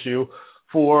this issue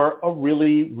for a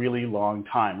really, really long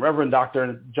time. Reverend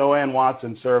Dr. Joanne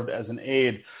Watson served as an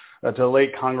aide to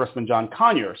late Congressman John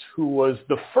Conyers, who was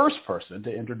the first person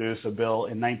to introduce a bill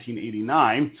in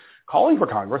 1989 calling for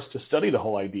Congress to study the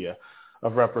whole idea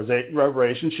of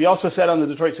reparations. She also sat on the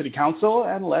Detroit City Council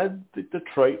and led the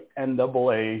Detroit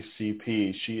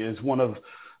NAACP. She is one of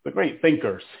the great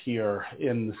thinkers here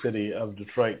in the city of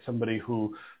Detroit, somebody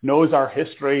who knows our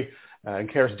history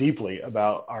and cares deeply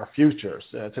about our futures.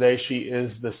 Today, she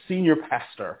is the senior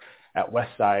pastor at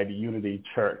Westside Unity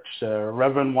Church.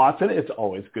 Reverend Watson, it's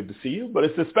always good to see you, but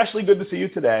it's especially good to see you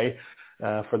today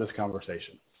for this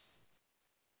conversation.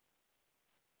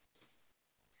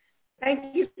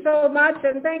 Thank you so much,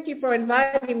 and thank you for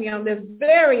inviting me on this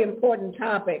very important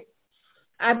topic.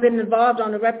 I've been involved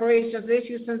on the reparations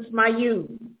issue since my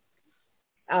youth.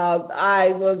 I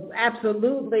was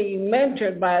absolutely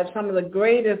mentored by some of the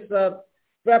greatest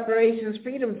reparations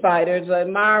freedom fighters,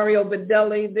 Mario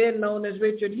Bedelli, then known as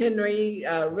Richard Henry,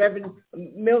 Reverend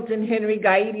Milton Henry,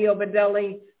 Gaidio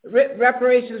Bedelli.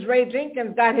 Reparations Ray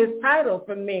Jenkins got his title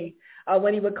from me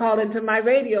when he would call into my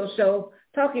radio show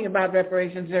talking about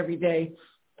reparations every day.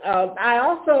 I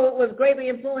also was greatly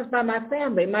influenced by my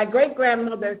family. My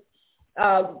great-grandmother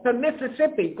from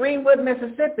Mississippi, Greenwood,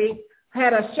 Mississippi,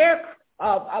 had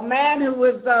a man who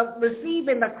was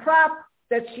receiving the crop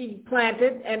that she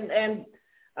planted and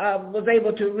was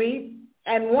able to reap,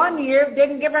 and one year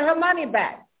didn't give her money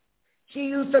back. She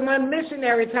used some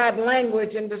unmissionary type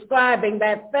language in describing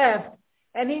that theft,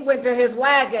 and he went to his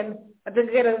wagon to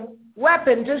get a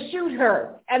weapon to shoot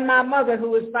her and my mother, who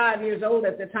was 5 years old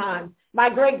at the time. My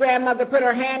great-grandmother put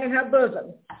her hand in her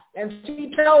bosom, and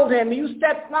she told him, "You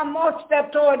step one more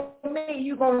step toward me,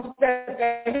 you're going to step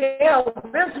to hell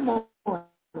this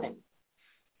morning."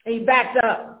 He backed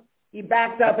up. He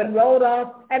backed up and rode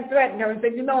off and threatened her and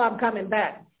said, "You know I'm coming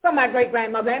back." So my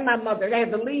great-grandmother and my mother, they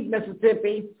had to leave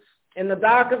Mississippi in the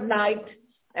dark of night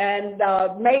and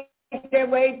make their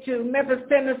way to Memphis,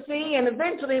 Tennessee, and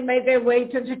eventually made their way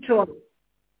to Detroit,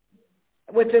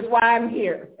 which is why I'm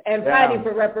here and fighting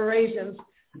for reparations.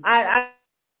 I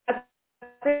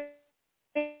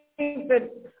think that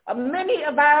many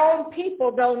of our own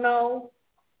people don't know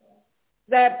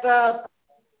that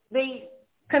the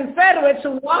Confederates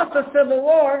who lost the Civil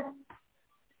War,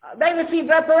 they received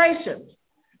reparations.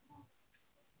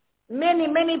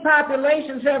 Many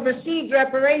populations have received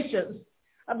reparations,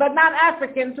 but not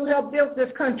Africans who helped build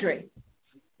this country.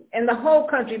 And the whole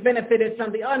country benefited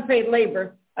from the unpaid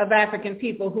labor of African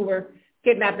people who were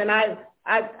kidnapped. And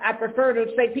I prefer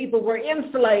to say people were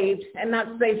enslaved and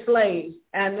not say slaves,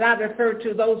 and not refer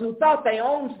to those who thought they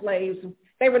owned slaves.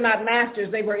 They were not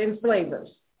masters, they were enslavers.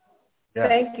 Yeah.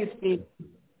 Thank you, Steve.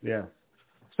 Yeah.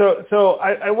 So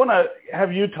I want to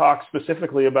have you talk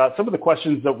specifically about some of the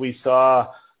questions that we saw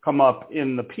come up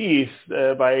in the piece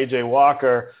by A.J.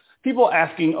 Walker. People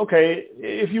asking, okay,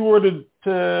 if you were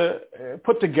to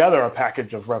put together a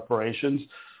package of reparations,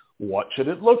 what should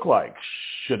it look like?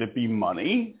 Should it be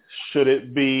money? Should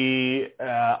it be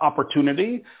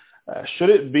opportunity? Should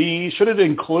it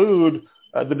include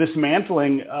the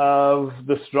dismantling of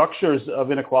the structures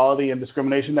of inequality and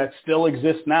discrimination that still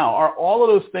exist now? Are all of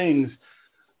those things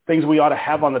we ought to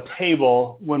have on the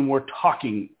table when we're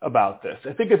talking about this?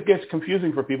 I think it gets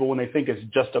confusing for people when they think it's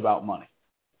just about money.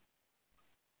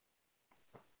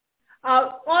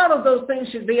 All of those things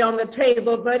should be on the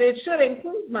table, but it should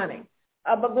include money.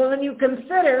 But when you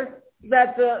consider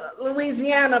that the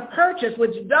Louisiana Purchase,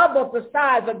 which doubled the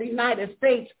size of the United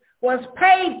States, was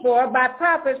paid for by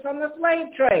profits from the slave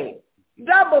trade,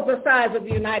 doubled the size of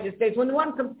the United States. When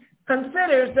one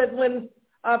considers that when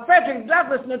Frederick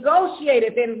Douglass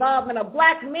negotiated the involvement of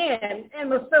black men in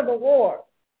the Civil War,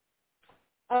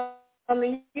 on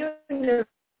the Union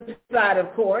side,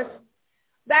 of course,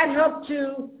 that helped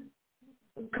to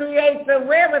create the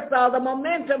wherewithal, the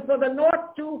momentum for the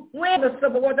North to win the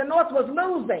Civil War. The North was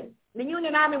losing. The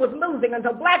Union Army was losing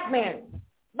until black men,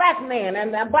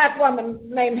 and a black woman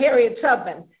named Harriet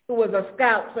Tubman, who was a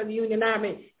scout for the Union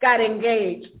Army, got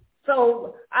engaged.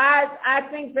 So I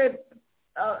think that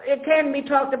it can be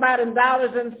talked about in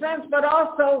dollars and cents, but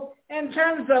also in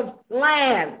terms of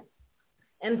land,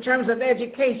 in terms of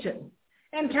education,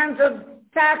 in terms of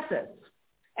taxes,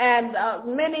 and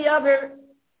many other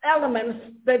elements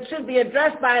that should be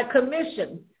addressed by a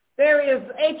commission. There is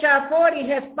H.R. 40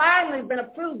 has finally been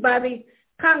approved by the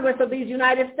Congress of these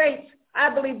United States.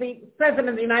 I believe the President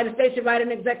of the United States should write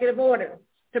an executive order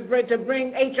to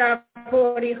bring H.R.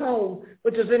 40 home,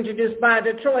 which was introduced by a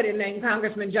Detroiter named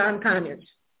Congressman John Conyers.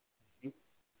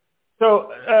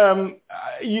 So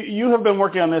you have been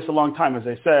working on this a long time, as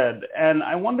I said, and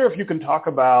I wonder if you can talk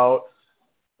about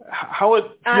how it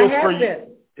feels for you.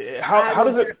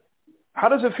 How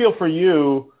does it feel for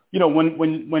you? You know,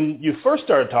 when you first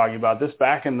started talking about this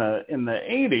back in the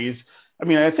 80s, I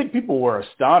mean, I think people were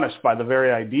astonished by the very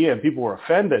idea and people were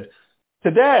offended.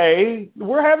 Today,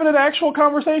 we're having an actual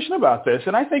conversation about this,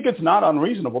 and I think it's not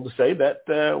unreasonable to say that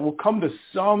we'll come to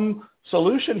some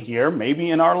solution here, maybe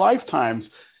in our lifetimes.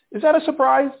 Is that a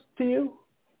surprise to you?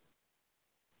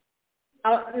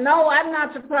 No, I'm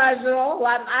not surprised at all.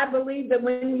 I believe that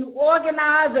when you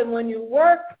organize and when you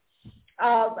work,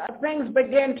 things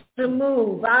begin to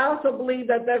move. I also believe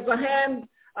that there's a hand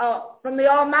from the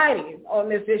Almighty on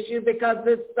this issue, because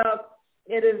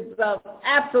it is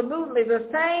absolutely the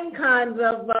same kinds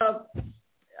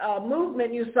of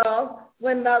movement you saw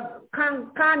when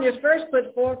Congress first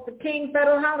put forth the King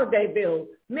Federal Holiday Bill.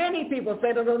 Many people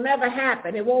said it'll never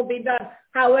happen. It won't be done.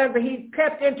 However, he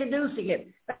kept introducing it.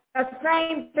 The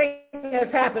same thing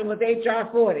has happened with H.R.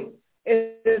 40.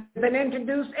 It has been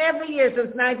introduced every year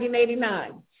since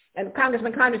 1989. And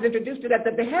Congressman Conyers introduced it at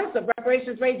the behest of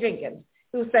Reparations Ray Jenkins,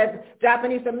 who said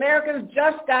Japanese Americans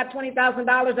just got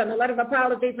 $20,000 on a letter of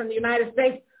apology from the United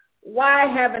States. Why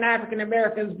haven't African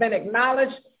Americans been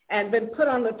acknowledged and been put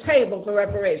on the table for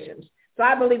reparations? So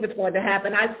I believe it's going to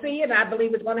happen. I see it, and I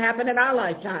believe it's going to happen in our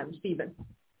lifetime, Stephen.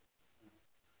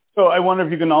 So I wonder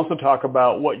if you can also talk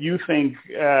about what you think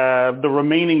the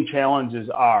remaining challenges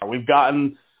are. We've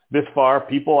gotten this far.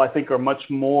 People, I think, are much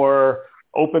more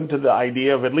open to the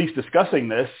idea of at least discussing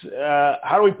this.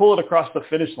 How do we pull it across the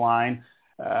finish line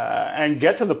and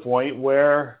get to the point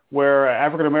where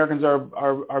African Americans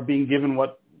are being given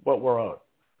what we're owed?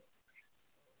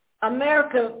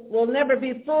 America will never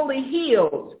be fully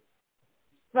healed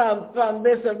from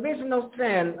this original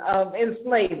sin of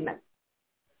enslavement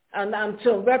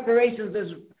until reparations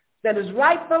that is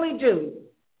rightfully due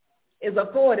is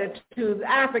afforded to the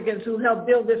Africans who helped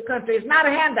build this country. It's not a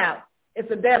handout. It's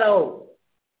a debt owed.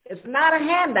 It's not a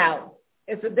handout.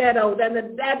 It's a debt owed.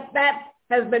 And that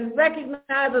has been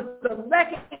recognized as a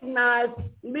recognized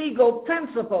legal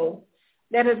principle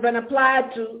that has been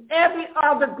applied to every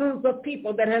other group of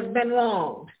people that has been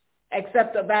wronged,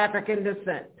 except of African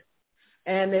descent.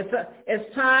 And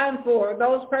it's time for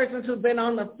those persons who've been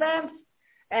on the fence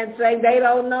and say they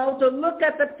don't know to look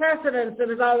at the precedents that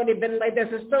has already been laid.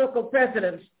 There's historical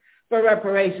precedents for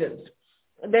reparations.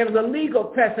 There's a legal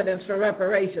precedence for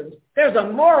reparations. There's a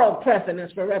moral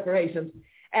precedence for reparations.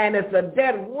 And it's a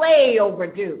debt way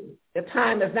overdue. The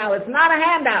time is now. It's not a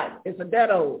handout. It's a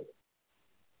debt owed.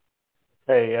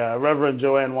 Hey, Reverend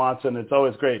Joanne Watson, it's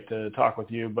always great to talk with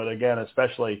you, but again,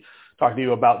 especially talking to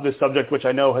you about this subject, which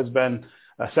I know has been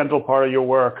a central part of your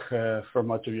work for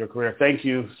much of your career. Thank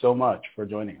you so much for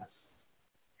joining us.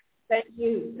 Thank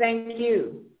you. Thank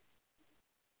you.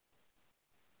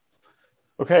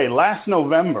 Okay, last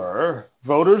November,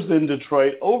 voters in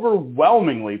Detroit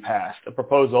overwhelmingly passed a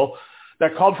proposal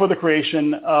that called for the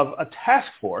creation of a task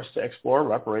force to explore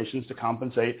reparations to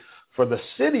compensate for the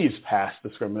city's past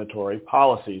discriminatory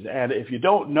policies. And if you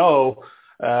don't know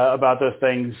about those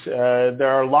things, there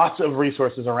are lots of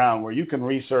resources around where you can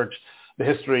research the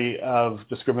history of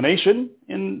discrimination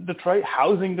in Detroit,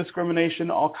 housing discrimination,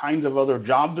 all kinds of other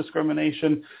job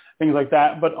discrimination, things like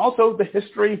that, but also the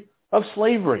history of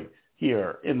slavery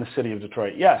here in the city of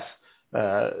Detroit. Yes,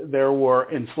 there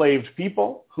were enslaved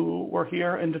people who were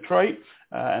here in Detroit,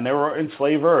 and there were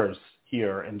enslavers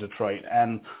here in Detroit.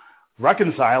 And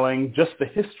reconciling just the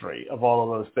history of all of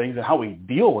those things and how we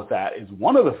deal with that is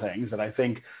one of the things that I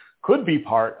think could be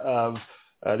part of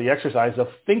the exercise of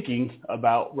thinking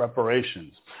about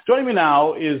reparations. Joining me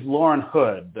now is Lauren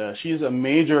Hood. She's a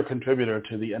major contributor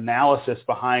to the analysis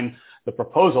behind the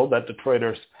proposal that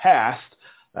Detroiters passed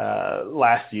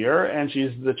last year, and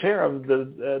she's the chair of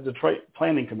the Detroit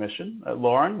Planning Commission.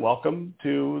 Lauren, welcome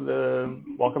to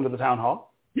the town hall.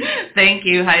 Thank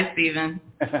you. Hi, Stephen.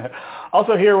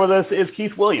 Also here with us is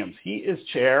Keith Williams. He is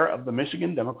chair of the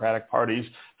Michigan Democratic Party's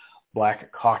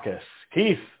Black Caucus.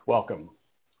 Keith, welcome.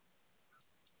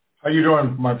 How you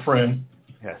doing, my friend?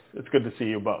 Yes, it's good to see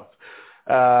you both.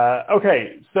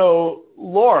 Okay, so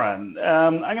Lauren,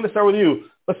 I'm going to start with you.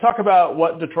 Let's talk about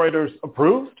what Detroiters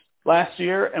approved last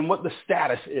year and what the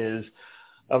status is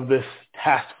of this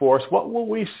task force. What will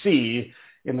we see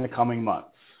in the coming months?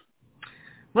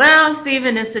 Well,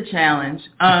 Stephen, it's a challenge.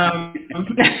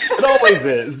 It always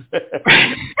is.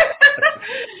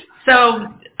 So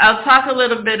I'll talk a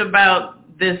little bit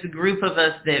about this group of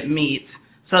us that meets.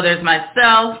 So there's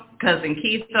myself, Cousin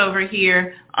Keith over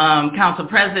here, Council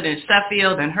President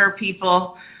Sheffield and her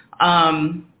people.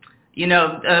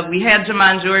 We had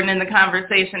Jamon Jordan in the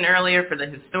conversation earlier for the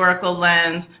historical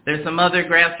lens. There's some other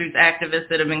grassroots activists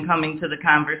that have been coming to the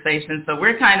conversation. So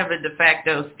we're kind of a de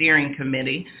facto steering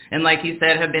committee, and like you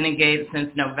said, have been engaged since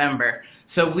November.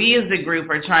 So we as a group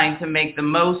are trying to make the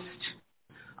most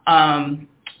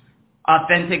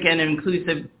authentic and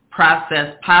inclusive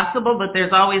process possible, but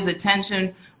there's always a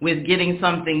tension with getting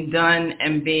something done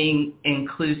and being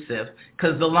inclusive,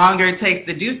 because the longer it takes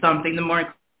to do something, the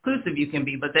more inclusive you can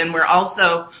be. But then we're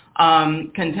also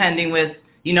contending with,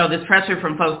 this pressure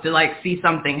from folks to like see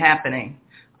something happening.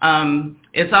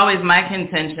 It's always my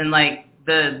contention, like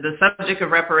the subject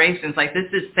of reparations, like this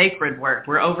is sacred work.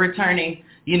 We're overturning,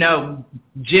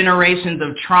 generations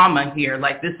of trauma here.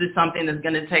 Like this is something that's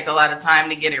going to take a lot of time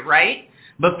to get it right.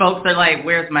 But folks are like,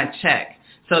 where's my check?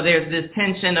 So there's this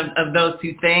tension of those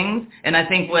two things. And I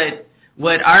think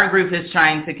what our group is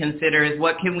trying to consider is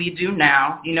what can we do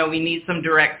now? We need some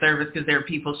direct service because there are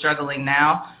people struggling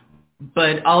now,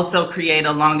 but also create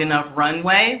a long enough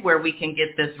runway where we can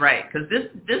get this right. Because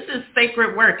this is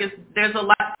sacred work. There's a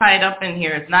lot tied up in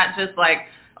here. It's not just like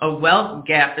a wealth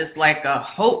gap. It's like a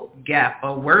hope gap,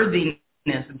 a worthiness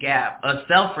gap, a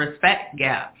self-respect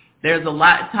gap. There's a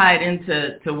lot tied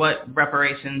into what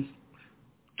reparations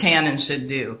can and should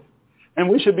do. And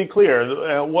we should be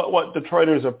clear, what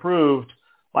Detroiters approved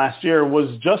last year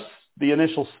was just the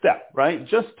initial step, right?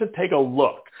 Just to take a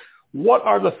look. What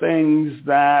are the things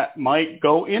that might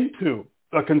go into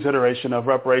a consideration of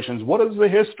reparations? What is the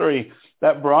history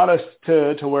that brought us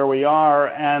to where we are?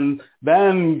 And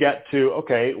then get to,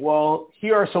 okay, well,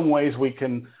 here are some ways we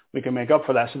can make up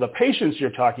for that. So the patience you're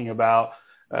talking about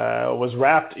was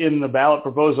wrapped in the ballot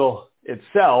proposal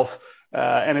itself,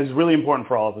 and is really important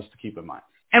for all of us to keep in mind.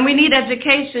 And we need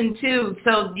education, too.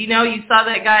 So, you saw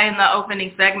that guy in the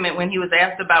opening segment when he was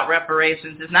asked about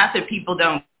reparations. It's not that people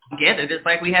don't get it. It's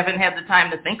like we haven't had the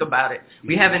time to think about it.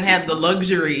 We haven't had the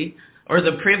luxury or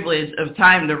the privilege of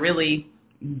time to really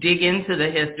dig into the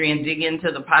history and dig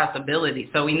into the possibility.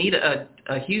 So we need a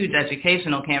huge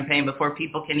educational campaign before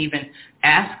people can even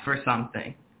ask for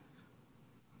something.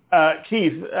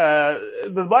 Keith,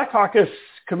 the Black Caucus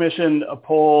commissioned a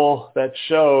poll that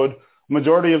showed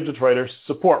majority of Detroiters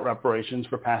support reparations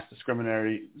for past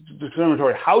discriminatory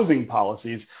housing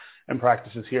policies and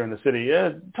practices here in the city.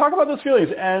 Talk about those feelings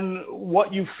and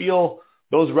what you feel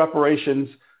those reparations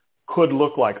could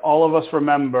look like. All of us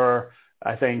remember,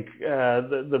 I think,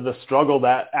 the struggle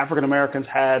that African Americans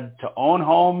had to own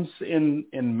homes in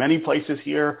many places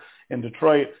here in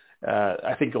Detroit.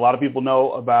 I think a lot of people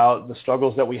know about the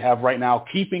struggles that we have right now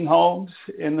keeping homes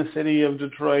in the city of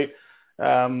Detroit.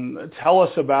 Tell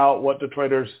us about what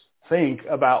Detroiters think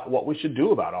about what we should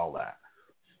do about all that.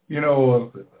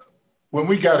 When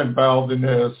we got involved in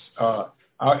this,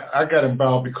 I got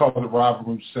involved because of Robert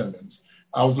Ruth Simmons.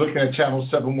 I was looking at Channel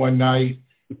 7 one night,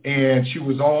 and she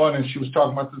was on, and she was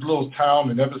talking about this little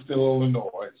town in Evansville,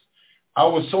 Illinois. I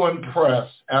was so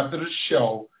impressed after the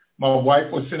show. My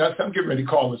wife was saying, I said, I'm getting ready to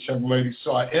call this young lady.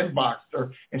 So I inboxed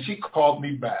her, and she called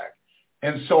me back.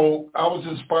 And so I was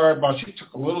inspired by, she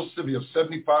took a little city of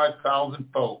 75,000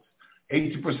 folks,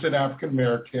 80%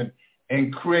 African-American,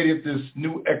 and created this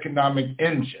new economic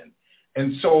engine.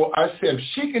 And so I said, if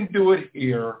she can do it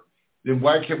here, then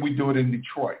why can't we do it in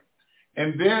Detroit?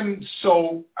 And then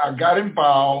so I got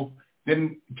involved.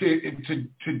 Then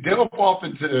to delve off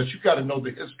into this, you got to know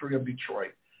the history of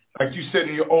Detroit. Like you said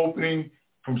in your opening,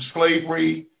 from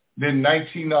slavery, then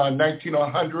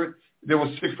 1900, there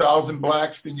was 6,000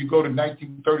 blacks. Then you go to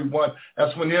 1931.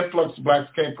 That's when the influx of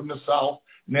blacks came from the South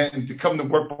and then to come to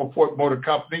work for Ford Motor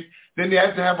Company. Then they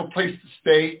had to have a place to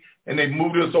stay, and they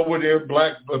moved us over there,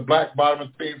 Black Bottom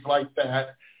and things like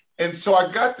that. And so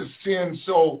I got to seeing,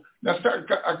 so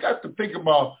I got to think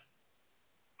about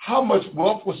how much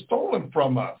wealth was stolen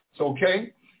from us,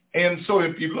 okay? And so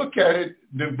if you look at it,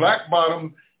 the Black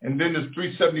Bottom and then this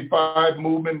 375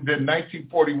 movement, then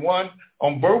 1941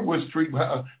 on Birdwood Street,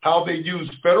 how they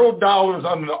used federal dollars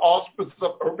under the auspices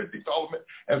of urban development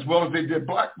as well as they did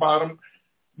Black Bottom.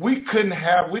 We didn't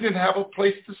have a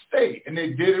place to stay. And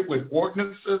they did it with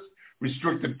ordinances,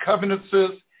 restricted covenants,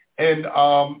 and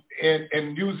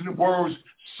using the words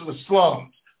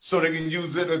slums so they can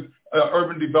use it as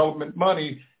urban development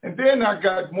money. And then I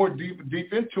got more deep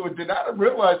into it. Then I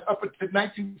realized up until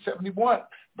 1971,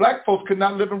 black folks could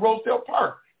not live in Rosedale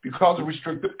Park because of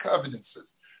restrictive covenants.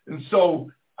 And so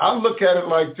I look at it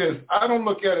like this. I don't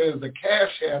look at it as a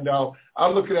cash handout. I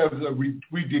look at it as a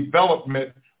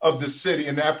redevelopment of the city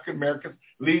and African Americans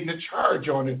leading the charge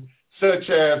on it, such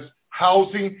as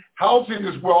housing. Housing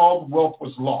is where all the wealth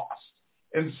was lost.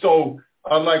 And so,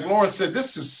 like Lauren said, this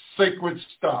is sacred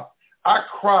stuff. I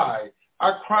cried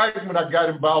when I got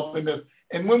involved in this.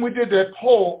 And when we did that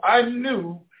poll, I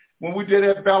knew when we did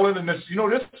that ballot in this,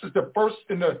 this is the first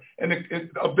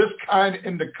of this kind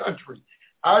in the country.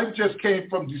 I just came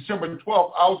from December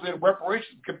 12th. I was at a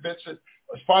reparations convention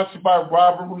sponsored by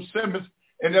Robert Ruth Simmons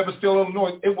in Evansville,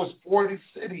 Illinois. It was 40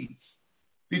 cities.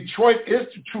 Detroit is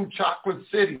the true chocolate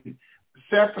city.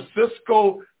 San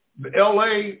Francisco,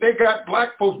 LA, they got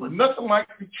black folks, but nothing like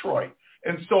Detroit.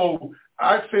 And so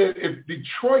I said, if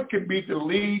Detroit can be the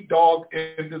lead dog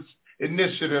in this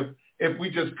initiative, if we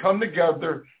just come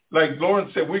together. Like Lauren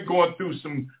said, we're going through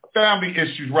some family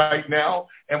issues right now,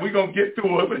 and we're going to get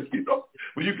through it,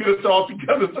 when you get us all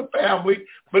together as a family,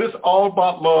 but it's all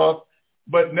about love.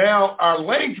 But now our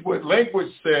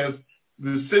language says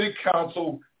the city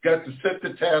council got to set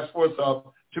the task force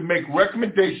up to make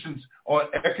recommendations on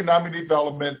economic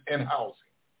development and housing.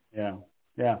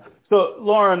 Yeah. So,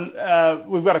 Lauren,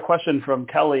 we've got a question from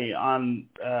Kelly on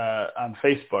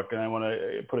Facebook, and I want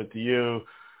to put it to you.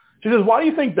 She says, why do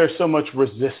you think there's so much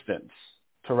resistance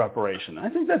to reparation? I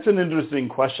think that's an interesting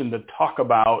question to talk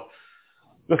about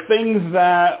the things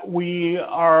that we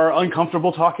are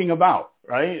uncomfortable talking about,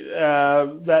 right?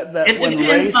 It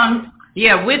depends on,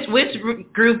 which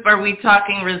group are we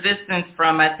talking resistance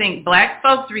from? I think Black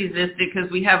folks resist it because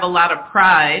we have a lot of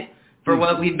pride for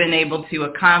what we've been able to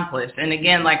accomplish. And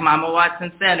again, like Mama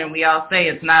Watson said, and we all say,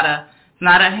 it's not a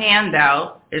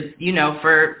handout. It's,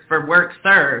 for work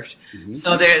served. Mm-hmm.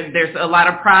 So there's a lot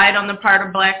of pride on the part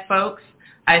of Black folks.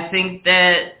 I think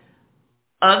that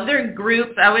other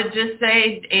groups, I would just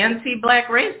say anti-Black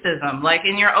racism. Like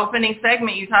in your opening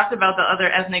segment, you talked about the other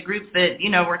ethnic groups that,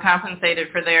 were compensated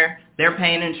for their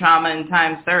pain and trauma and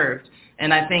time served.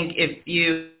 And I think if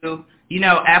you,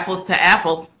 apples to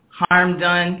apples, harm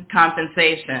done,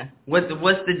 compensation. What's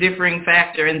the differing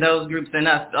factor in those groups and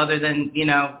us other than,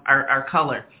 our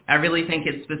color? I really think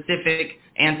it's specific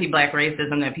anti-Black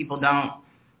racism that people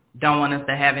don't want us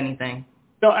to have anything.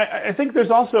 No, I think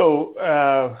there's also,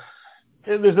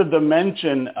 there's a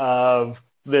dimension of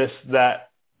this that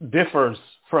differs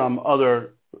from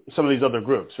some of these other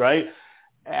groups, right?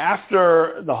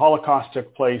 After the Holocaust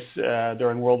took place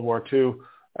during World War II,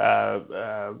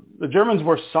 the Germans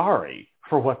were sorry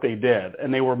for what they did,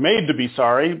 and they were made to be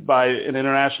sorry by an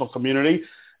international community.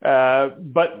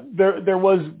 But there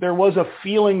was a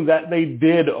feeling that they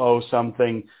did owe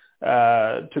something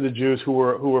to the Jews who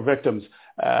were victims.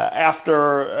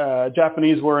 After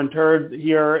Japanese were interred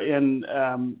here in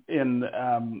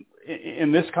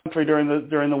this country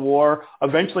during the war,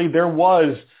 eventually there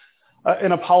was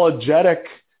an apologetic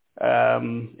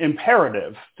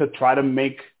imperative to try to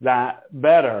make that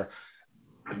better.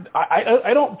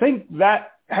 I don't think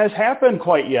that has happened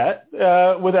quite yet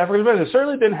with African Americans. It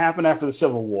certainly didn't happen after the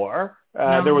Civil War.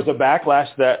 No. There was a backlash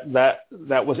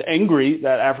that was angry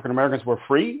that African Americans were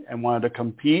free and wanted to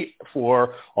compete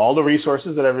for all the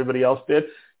resources that everybody else did.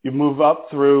 You move up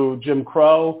through Jim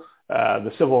Crow,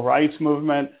 the Civil Rights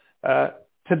Movement.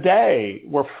 Today,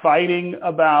 we're fighting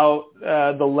about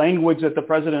the language that the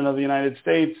President of the United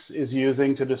States is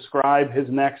using to describe his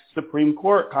next Supreme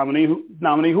Court nominee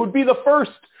who would be the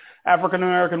first African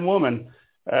American woman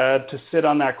to sit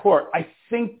on that court. I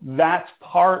think that's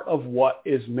part of what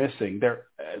is missing.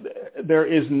 There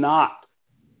is not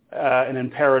an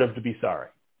imperative to be sorry.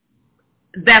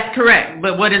 That's correct.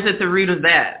 But what is at the root of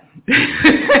that?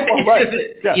 Well, right.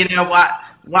 Yeah.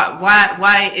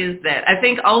 Why is that? I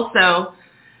think also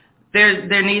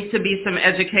there needs to be some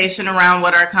education around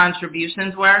what our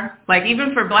contributions were. Like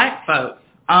even for Black folks,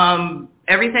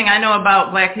 everything I know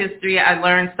about Black history, I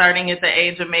learned starting at the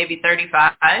age of maybe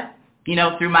 35,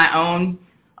 through my own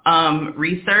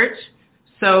research.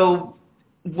 So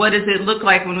what does it look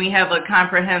like when we have a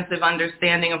comprehensive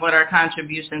understanding of what our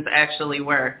contributions actually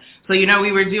were? So,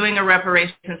 we were doing a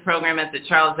reparations program at the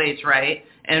Charles H. Wright,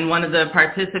 and one of the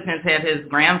participants had his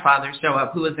grandfather show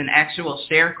up, who was an actual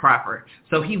sharecropper.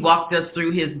 So he walked us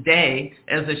through his day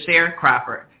as a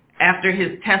sharecropper. After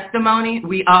his testimony,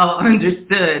 we all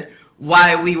understood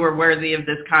why we were worthy of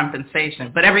this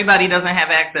compensation. But everybody doesn't have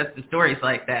access to stories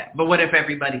like that. But what if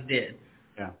everybody did?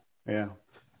 Yeah.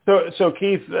 So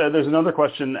Keith, there's another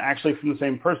question actually from the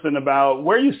same person about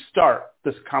where you start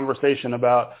this conversation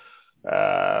about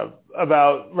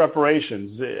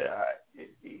reparations.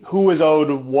 Who is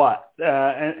owed what?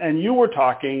 And you were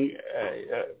talking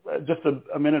just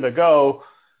a minute ago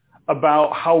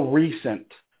about how recent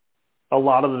a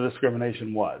lot of the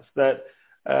discrimination was. That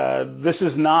this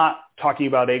is not talking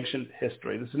about ancient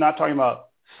history. This is not talking about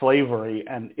slavery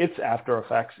and its after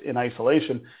effects in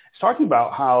isolation. It's talking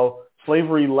about how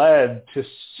slavery led to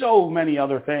so many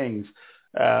other things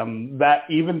that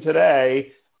even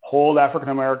today hold African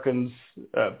Americans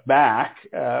back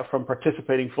from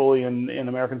participating fully in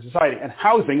American society. And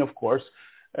housing, of course,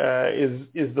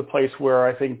 is the place where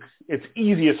I think it's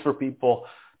easiest for people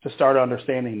to start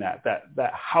understanding that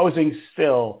housing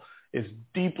still is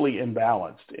deeply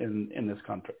imbalanced in this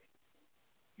country.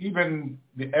 Even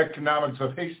the economics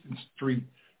of Hastings Street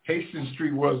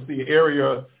was the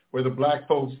area where the Black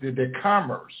folks did their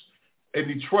commerce. In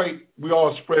Detroit, we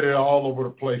all spread it all over the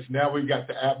place. Now we've got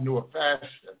the Avenue of Fashion.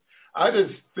 I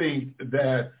just think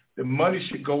that the money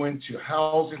should go into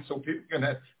housing so people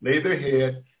can lay their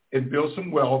head and build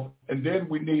some wealth. And then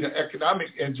we need an economic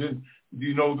engine,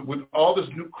 with all this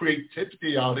new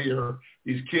creativity out here.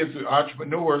 These kids are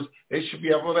entrepreneurs. They should be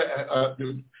able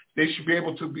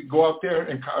to go out there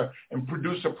and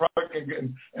produce a product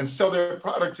and sell their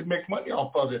product and make money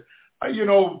off of it.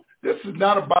 This is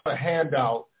not about a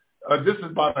handout. This is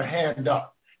about a hand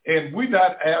up. And we're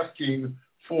not asking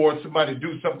for somebody to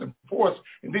do something for us.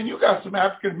 And then you got some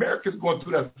African Americans going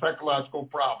through that psychological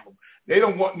problem. They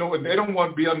don't want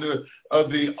to be under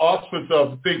the auspice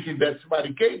of thinking that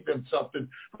somebody gave them something.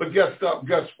 But guess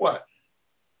what?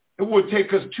 It would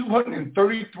take us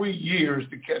 233 years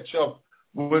to catch up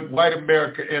with white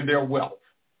America and their wealth.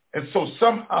 And so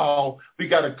somehow we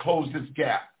got to close this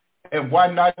gap. And why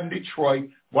not in Detroit?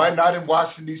 Why not in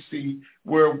Washington, D.C.,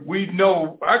 where we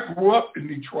know I grew up in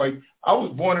Detroit. I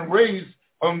was born and raised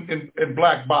in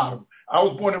Black Bottom. I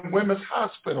was born in Women's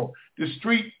Hospital. The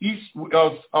street, East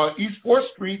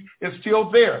 4th Street, is still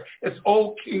there. It's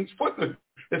old King's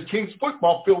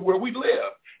football field where we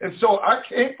live. And so I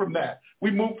came from that.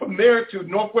 We moved from there to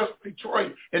Northwest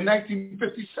Detroit in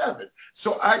 1957.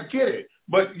 So I get it.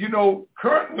 But,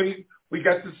 currently we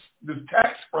got this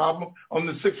tax problem on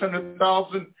the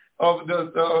 $600,000 of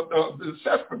the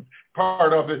assessment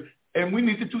part of it. And we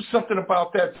need to do something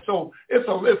about that. So it's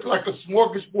like a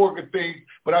smorgasbord of things,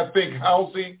 but I think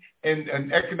housing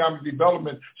and economic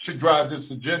development should drive this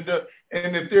agenda.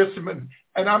 And if there's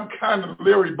and I'm kind of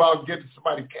leery about getting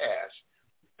somebody cash,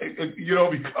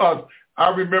 because I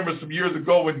remember some years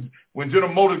ago when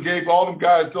General Motors gave all them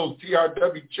guys those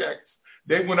TRW checks,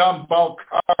 they went out and bought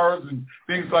cars and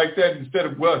things like that instead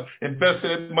of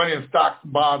investing money in stocks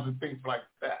and bonds and things like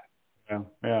that.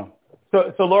 Yeah.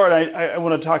 So Lauren, I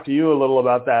want to talk to you a little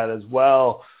about that as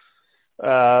well.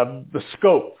 The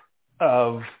scope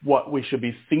of what we should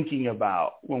be thinking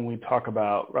about when we talk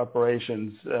about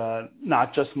reparations,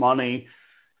 not just money,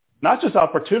 not just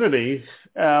opportunity,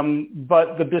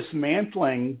 but the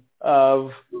dismantling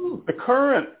of the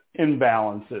current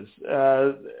imbalances.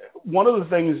 One of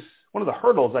the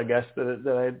hurdles, I guess,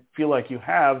 that I feel like you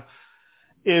have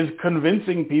is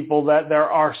convincing people that there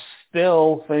are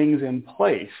still things in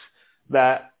place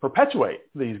that perpetuate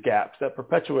these gaps, that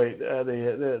perpetuate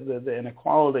the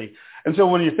inequality. And so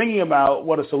when you're thinking about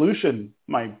what a solution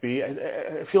might be,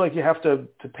 I feel like you have to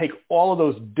take all of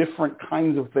those different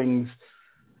kinds of things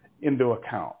into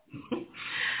account.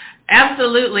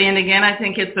 Absolutely. And again, I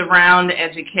think it's around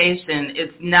education.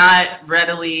 It's not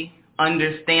readily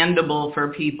understandable for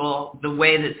people the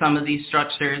way that some of these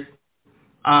structures,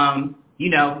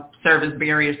 serve as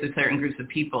barriers to certain groups of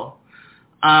people.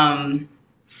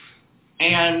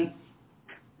 And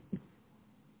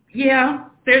yeah,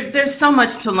 there's so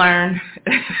much to learn.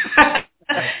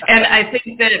 And I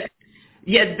think that,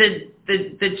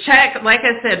 the check, like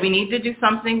I said, we need to do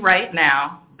something right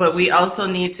now, but we also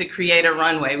need to create a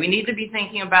runway. We need to be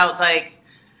thinking about,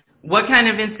 what kind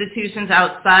of institutions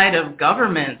outside of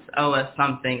governments owe us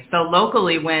something. So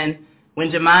locally, when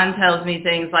Jaman tells me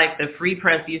things like the Free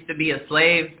Press used to be a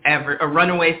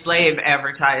runaway slave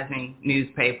advertising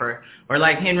newspaper, or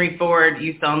like Henry Ford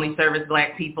used to only service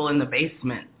black people in the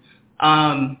basement.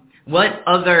 What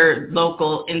other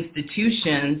local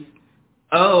institutions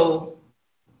owe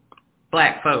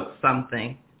black folks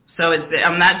something? So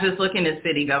I'm not just looking at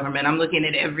city government. I'm looking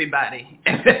at everybody,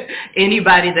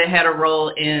 anybody that had a role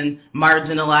in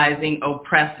marginalizing,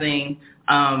 oppressing,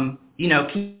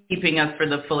 keeping us for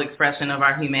the full expression of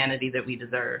our humanity that we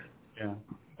deserve. Yeah.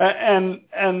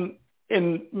 And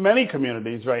in many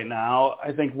communities right now,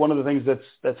 I think one of the things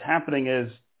that's happening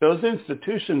is those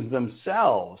institutions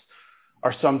themselves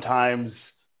are sometimes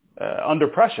under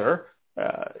pressure,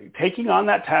 taking on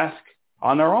that task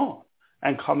on their own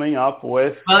and coming up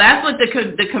with... Well, that's what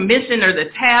the commission or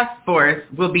the task force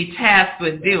will be tasked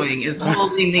with doing, is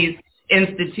holding these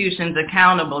institutions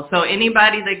accountable. So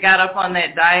anybody that got up on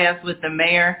that dais with the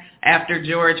mayor after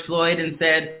George Floyd and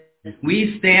said,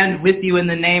 "We stand with you in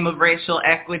the name of racial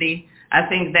equity," I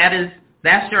think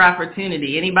that's your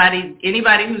opportunity.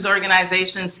 Anybody whose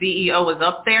organization's CEO was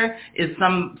up there is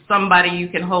somebody you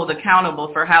can hold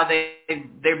accountable for how they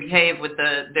behave with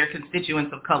their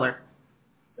constituents of color.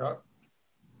 Yeah.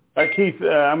 Keith,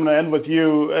 I'm going to end with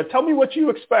you. Tell me what you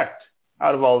expect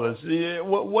out of all this.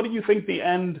 What do you think the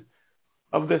end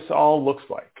of this all looks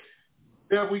like?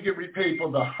 Yeah, we get repaid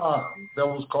for the harm that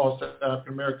was caused to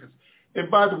African Americans. And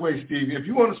by the way, Steve, if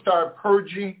you want to start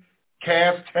purging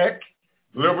Cass Tech,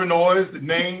 Illinois, the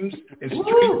names, and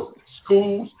streets,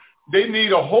 schools, they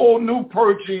need a whole new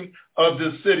purging of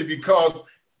this city, because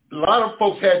a lot of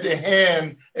folks had their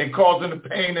hand in causing the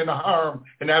pain and the harm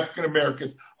in African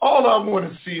Americans. All I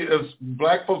want to see is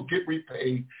black folks get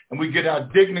repaid and we get our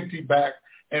dignity back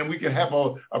and we can have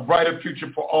a brighter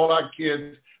future for all our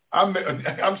kids. I'm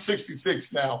 66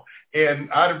 now, and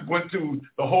I went through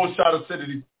the whole Charter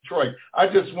City, Detroit. I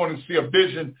just want to see a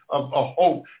vision of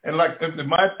hope. And like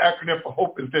my acronym for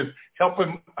hope is this: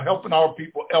 helping our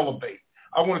people elevate.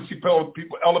 I want to see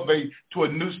people elevate to a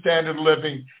new standard of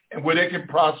living and where they can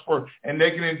prosper and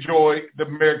they can enjoy the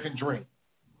American dream.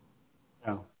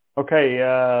 Yeah. Okay,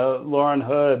 Lauren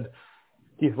Hood,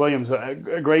 Keith Williams,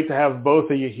 great to have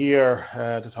both of you here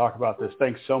to talk about this.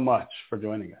 Thanks so much for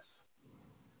joining us.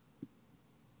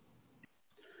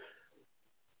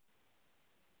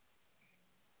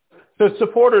 So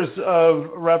supporters of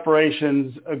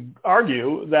reparations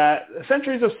argue that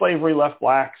centuries of slavery left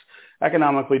blacks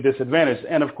economically disadvantaged.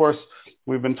 And of course,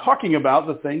 we've been talking about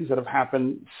the things that have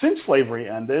happened since slavery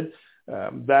ended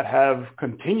that have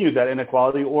continued that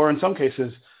inequality or in some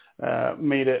cases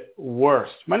made it worse.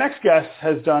 My next guest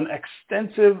has done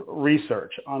extensive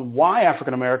research on why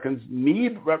African Americans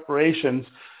need reparations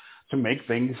to make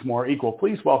things more equal.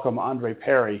 Please welcome Andre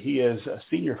Perry. He is a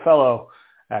senior fellow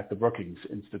at the Brookings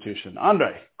Institution.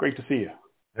 Andre, great to see you.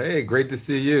 Hey, great to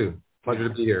see you. Pleasure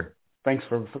to be here. Thanks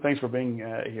for being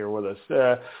here with us.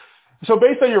 So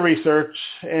based on your research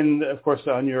and, of course,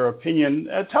 on your opinion,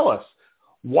 tell us,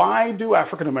 why do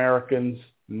African Americans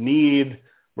need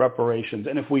reparations?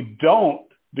 And if we don't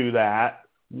do that,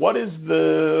 what is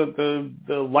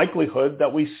the likelihood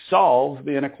that we solve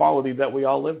the inequality that we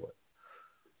all live with?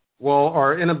 Well,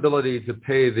 our inability to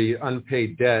pay the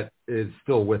unpaid debt is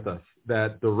still with us.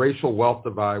 That the racial wealth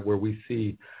divide, where we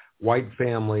see white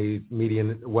families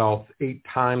median wealth 8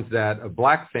 times that of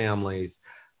black families,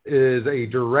 is a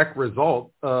direct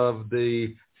result of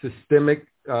the systemic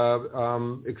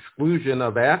exclusion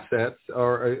of assets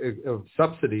or of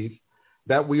subsidies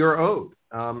that we are owed.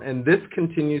 And this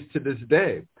continues to this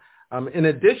day. In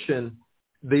addition,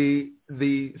 the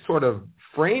sort of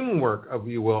framework, if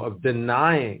you will, of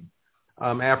denying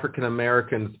African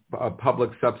Americans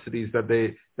public subsidies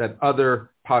that other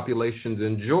populations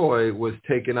enjoy was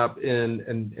taken up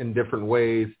in different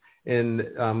ways in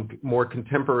more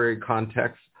contemporary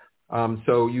contexts.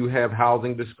 So you have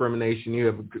housing discrimination, you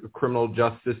have criminal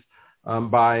justice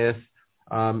bias,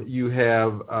 you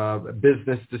have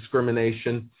business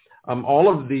discrimination. All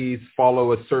of these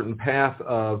follow a certain path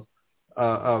of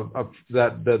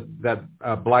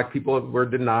that black people were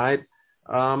denied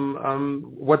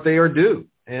what they are due.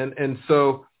 And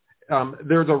so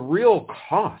there's a real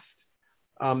cost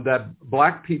that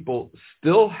black people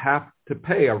still have to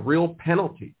pay, a real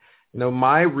penalty. You know,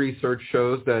 my research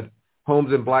shows that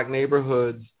homes in black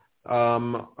neighborhoods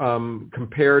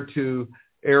compared to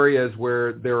areas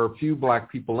where there are few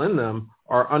black people in them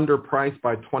are underpriced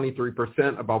by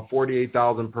 23%, about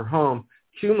 $48,000 per home.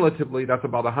 Cumulatively, that's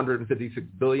about $156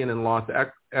 billion in lost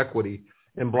equity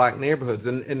in black neighborhoods.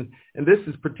 And this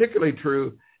is particularly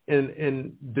true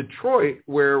in Detroit,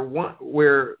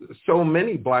 where so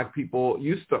many black people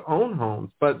used to own homes,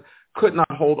 but could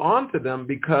not hold on to them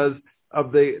because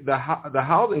of the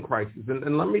housing crisis.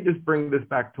 And let me just bring this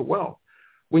back to wealth.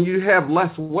 When you have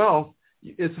less wealth,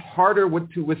 it's harder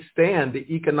to withstand the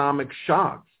economic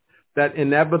shocks that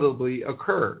inevitably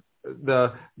occur.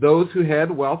 Those who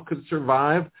had wealth could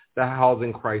survive the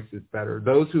housing crisis better.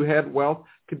 Those who had wealth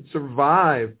could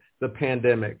survive the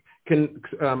pandemic, can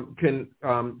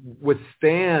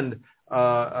withstand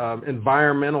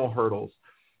environmental hurdles.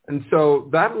 And so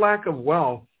that lack of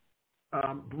wealth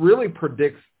really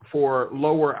predicts for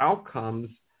lower outcomes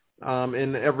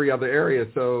in every other area.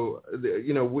 So,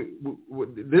 you know,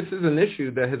 this is an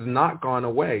issue that has not gone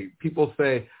away. People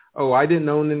say, oh, I didn't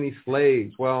own any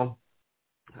slaves. Well,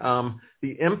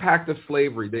 the impact of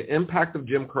slavery, the impact of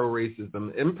Jim Crow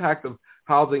racism, the impact of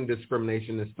housing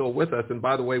discrimination is still with us. And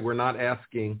by the way, we're not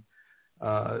asking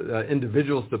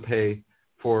individuals to pay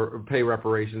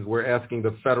reparations. We're asking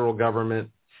the federal government,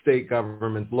 state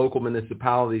governments, local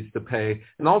municipalities to pay,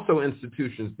 and also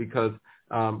institutions, because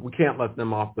we can't let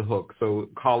them off the hook. So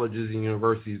colleges and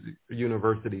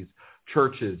universities,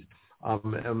 churches.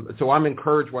 So I'm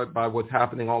encouraged by what's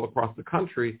happening all across the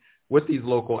country with these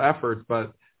local efforts,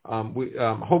 but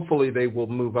hopefully they will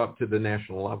move up to the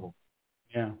national level.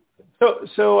 Yeah.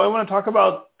 So I want to talk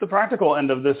about the practical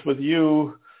end of this with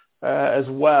you as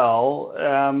well,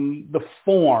 the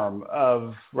form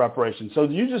of reparations. So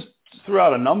you just threw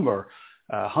out a number,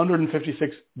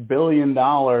 $156 billion,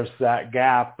 that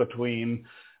gap between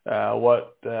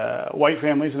what white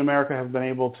families in America have been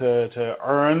able to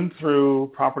earn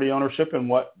through property ownership and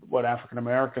what African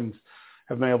Americans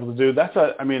have been able to do. That's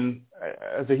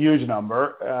a huge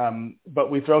number,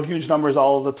 but we throw huge numbers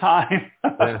all the time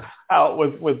out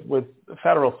with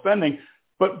federal spending.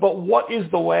 But what is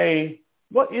the way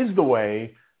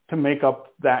to make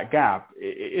up that gap?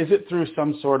 Is it through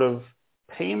some sort of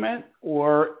payment,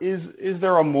 or is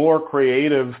there a more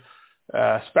creative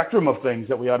spectrum of things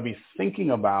that we ought to be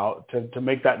thinking about to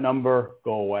make that number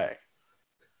go away?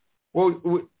 Well,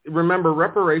 remember,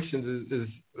 reparations is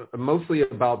mostly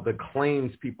about the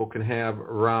claims people can have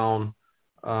around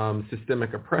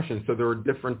systemic oppression. So there are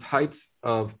different types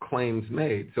of claims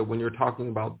made. So when you're talking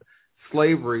about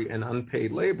slavery and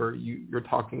unpaid labor, you're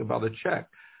talking about a check.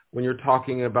 When you're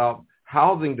talking about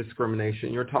housing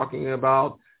discrimination, you're talking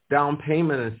about down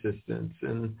payment assistance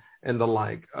and the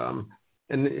like.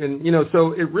 And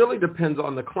so it really depends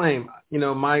on the claim.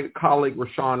 My colleague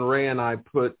Rashawn Ray and I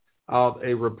put out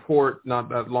a report not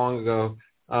that long ago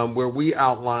where we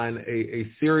outline a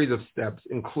series of steps,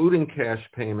 including cash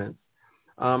payments,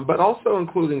 but also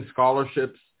including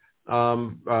scholarships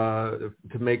to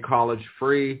make college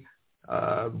free.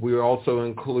 We also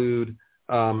include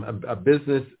a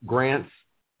business grants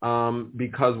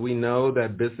because we know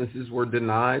that businesses were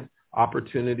denied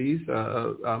opportunities.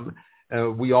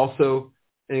 We also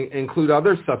include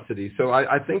other subsidies. So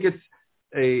I think it's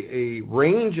a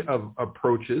range of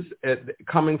approaches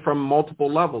coming from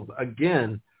multiple levels.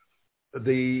 Again,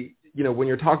 when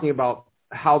you're talking about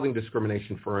housing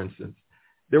discrimination, for instance,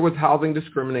 there was housing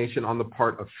discrimination on the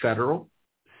part of federal,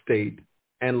 state,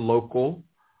 and local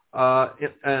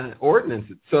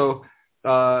ordinances. So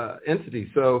entities.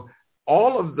 So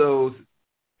all of those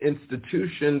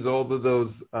institutions, all of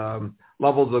those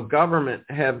levels of government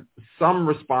have some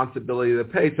responsibility to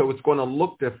pay. So it's going to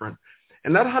look different.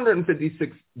 And that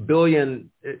 $156 billion,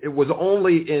 it was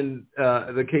only in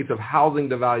the case of housing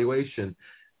devaluation.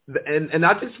 And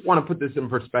I just want to put this in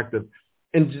perspective.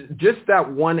 In just that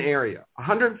one area,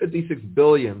 $156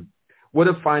 billion would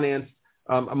have financed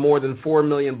more than 4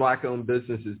 million Black-owned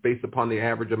businesses based upon the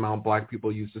average amount Black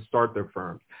people use to start their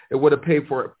firms. It would have paid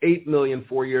for 8 million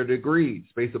four-year degrees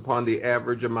based upon the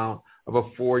average amount of a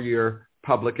four-year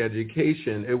public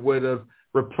education. It would have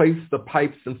replaced the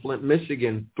pipes in Flint,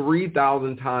 Michigan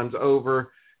 3,000 times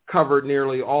over, covered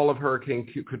nearly all of Hurricane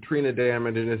Katrina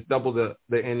damage, and it's doubled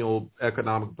the annual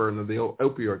economic burden of the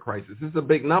opioid crisis. This is a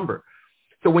big number.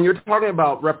 So when you're talking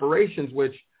about reparations,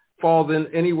 which falls in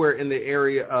anywhere in the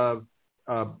area of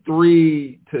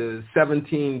 $3 to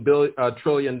 $17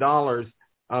 trillion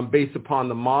based upon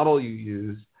the model you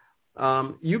use,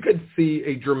 you could see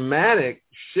a dramatic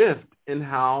shift in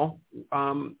how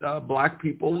Black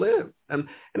people live. And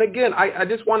again, I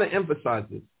just want to emphasize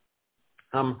this.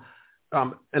 And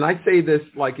I say this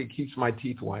like it keeps my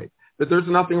teeth white, that there's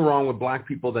nothing wrong with Black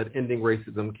people that ending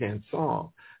racism can't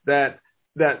solve. That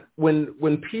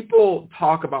when people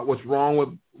talk about what's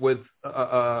wrong with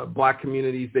Black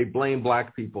communities, they blame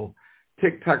Black people.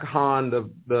 Thich Nhat Hanh,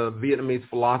 the Vietnamese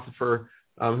philosopher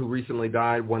who recently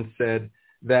died, once said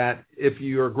that if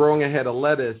you are growing a head of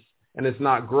lettuce and it's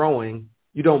not growing,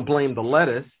 you don't blame the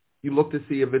lettuce. You look to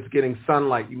see if it's getting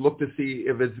sunlight. You look to see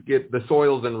if the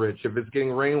soil's enriched, if it's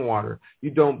getting rainwater.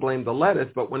 You don't blame the lettuce.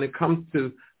 But when it comes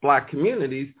to Black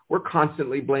communities, we're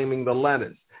constantly blaming the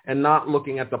lettuce and not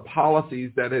looking at the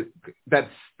policies that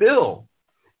still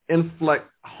inflict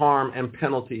harm and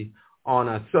penalty on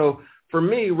us. So for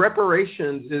me,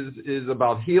 reparations is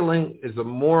about healing, is a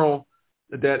moral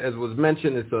debt, as was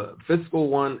mentioned. It's a fiscal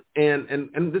one. And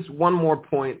this one more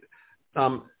point,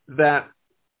 that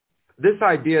this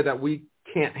idea that we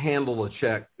can't handle a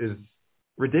check is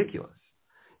ridiculous.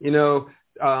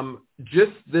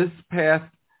 Just this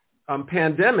past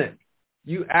pandemic,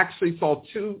 you actually saw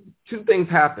two things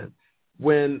happen.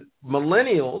 When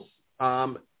millennials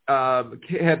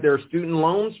had their student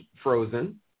loans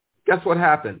frozen, guess what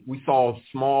happened? We saw a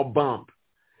small bump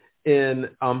in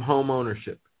home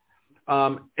ownership.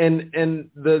 And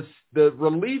the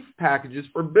relief packages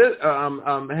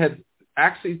had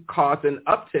actually caused an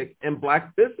uptick in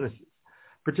Black businesses,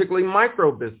 particularly micro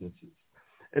businesses.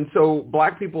 And so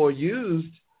Black people used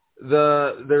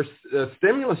their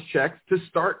stimulus checks to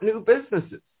start new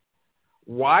businesses.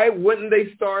 Why wouldn't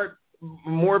they start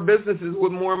more businesses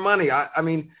with more money? I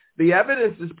mean, the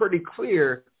evidence is pretty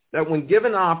clear that when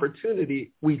given an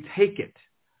opportunity, we take it.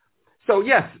 So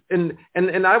yes, and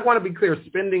I want to be clear,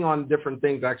 spending on different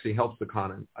things actually helps the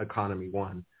economy,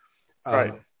 one.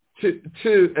 Right.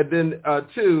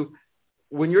 Two,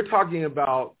 when you're talking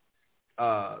about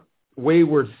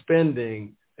wayward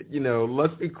spending,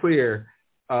 let's be clear.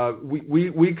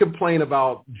 We complain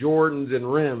about Jordans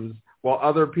and rims while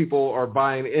other people are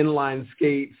buying inline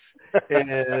skates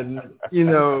and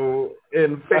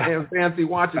and fancy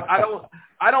watches.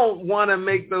 I don't want to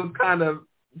make those kind of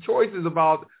choices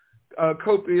about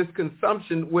copious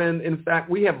consumption when in fact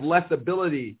we have less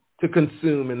ability to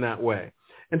consume in that way.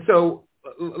 And so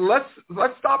let's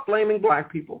stop blaming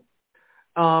Black people,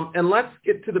 and let's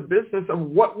get to the business of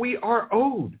what we are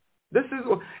owed. This is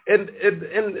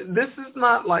and this is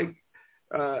not like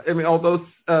although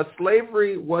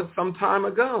slavery was some time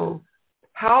ago,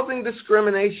 housing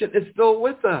discrimination is still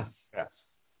with us.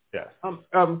 Yes.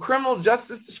 Criminal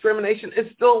justice discrimination is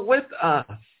still with us.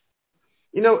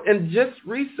 And just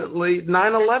recently,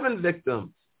 9/11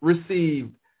 victims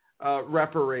received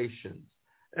reparations.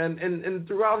 And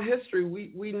throughout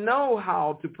history, we know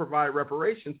how to provide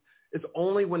reparations. It's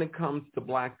only when it comes to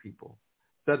Black people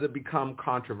does it become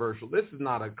controversial. This is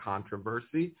not a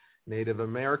controversy. Native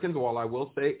Americans, while I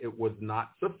will say it was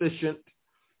not sufficient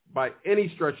by any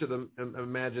stretch of the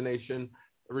imagination,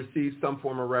 received some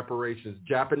form of reparations.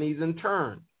 Japanese in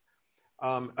turn.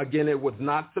 Again, it was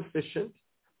not sufficient,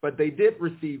 but they did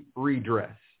receive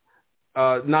redress.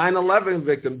 9/11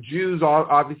 victims, Jews,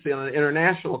 obviously on an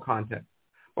international context.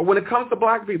 But when it comes to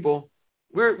Black people,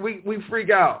 we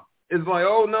freak out. It's like,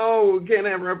 oh no, we can't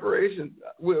have reparations.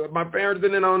 My parents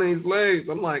didn't own any slaves.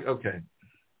 I'm like, okay.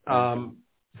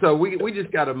 So we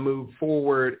just got to move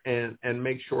forward and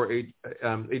make sure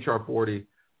HR 40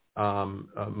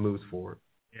 moves forward.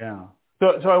 Yeah.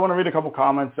 So I want to read a couple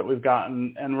comments that we've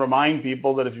gotten and remind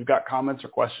people that if you've got comments or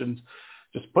questions,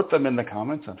 just put them in the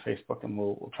comments on Facebook and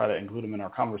we'll try to include them in our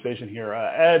conversation here.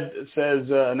 Ed says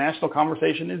a national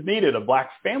conversation is needed. A Black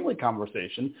family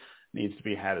conversation needs to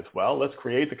be had as well. Let's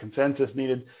create the consensus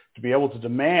needed to be able to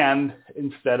demand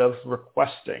instead of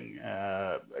requesting.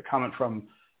 A comment from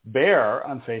Bear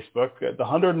on Facebook, the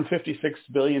 $156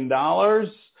 billion,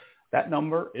 that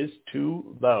number is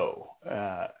too low.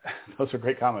 Those are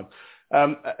great comments.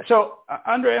 So,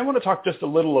 Andre, I want to talk just a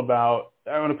little about,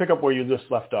 I want to pick up where you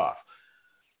just left off.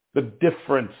 The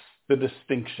difference, the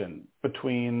distinction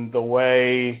between the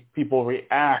way people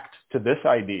react to this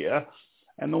idea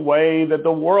and the way that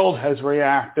the world has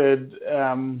reacted,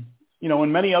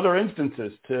 in many other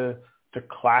instances to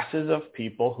classes of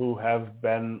people who have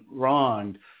been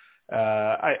wronged.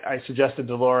 I suggested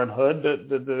to Lauren Hood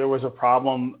that there was a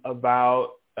problem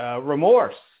about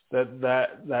remorse,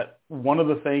 that one of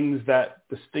the things that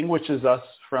distinguishes us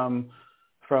from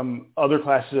other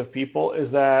classes of people is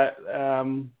that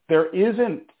there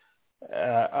isn't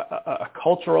a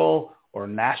cultural or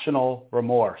national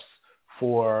remorse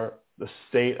for the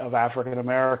state of African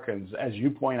Americans. As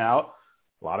you point out,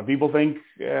 a lot of people think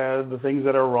the things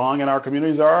that are wrong in our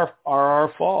communities are our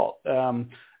fault.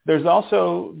 There's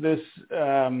also this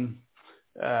the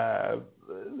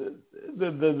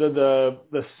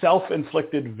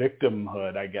self-inflicted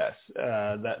victimhood, I guess,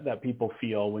 that people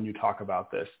feel when you talk about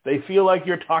this. They feel like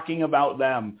you're talking about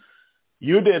them.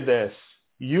 You did this.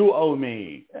 You owe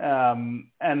me.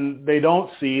 And they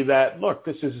don't see that, look,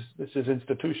 this is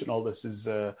institutional. This is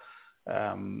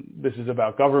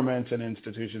about governments and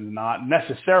institutions, not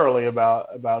necessarily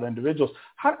about individuals.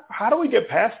 How do we get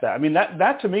past that? I mean,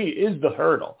 that to me is the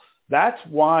hurdle. That's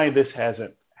why this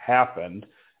hasn't happened.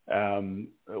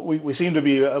 We seem to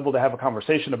be able to have a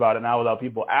conversation about it now without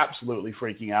people absolutely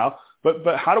freaking out.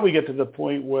 But how do we get to the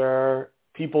point where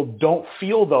people don't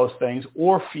feel those things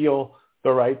or feel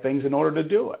the right things in order to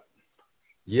do it?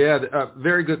 Yeah,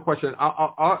 very good question.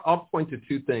 I'll point to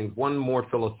two things, one more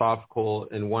philosophical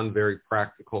and one very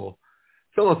practical.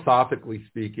 Philosophically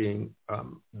speaking,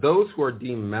 those who are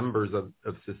deemed members of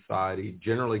society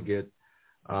generally get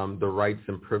the rights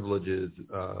and privileges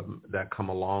that come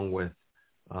along with,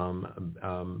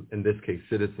 in this case,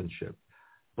 citizenship.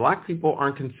 Black people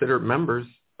aren't considered members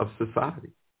of society.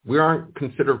 We aren't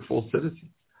considered full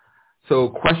citizens. So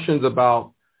questions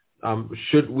about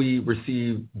should we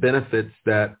receive benefits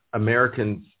that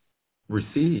Americans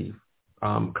receive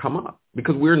come up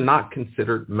because we're not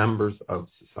considered members of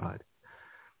society.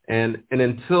 And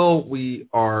until we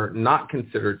are not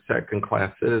considered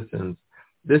second-class citizens,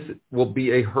 this will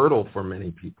be a hurdle for many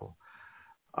people.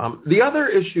 The other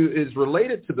issue is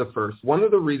related to the first. One of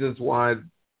the reasons why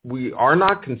we are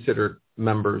not considered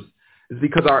members is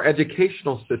because our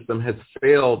educational system has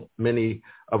failed many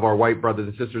of our white brothers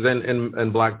and sisters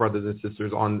and Black brothers and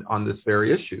sisters on this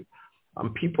very issue.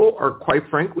 People are, quite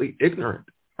frankly, ignorant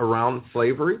around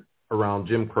slavery, around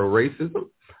Jim Crow racism,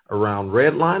 around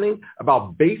redlining,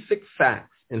 about basic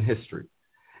facts in history.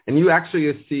 And you actually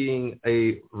are seeing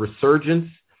a resurgence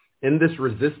in this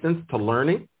resistance to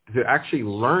learning, to actually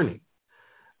learning.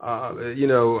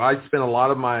 I spent a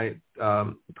lot of my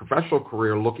professional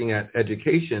career looking at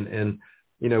education, and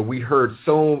we heard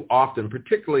so often,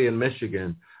 particularly in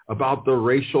Michigan, about the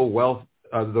racial wealth,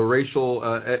 the racial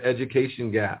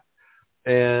education gap.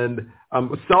 And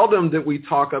seldom did we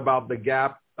talk about the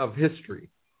gap of history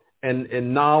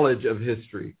and knowledge of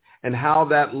history and how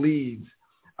that leads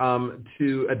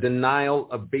to a denial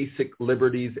of basic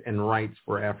liberties and rights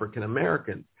for African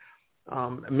Americans.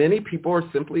 Many people are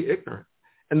simply ignorant.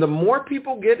 And the more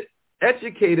people get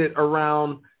educated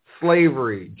around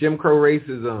slavery, Jim Crow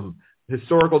racism,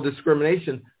 historical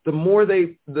discrimination, the more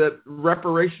the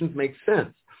reparations make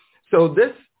sense. So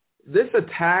this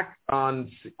attack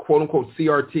on quote unquote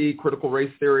CRT, critical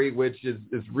race theory, which is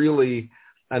really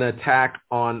an attack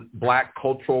on Black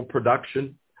cultural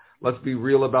production. Let's be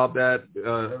real about that.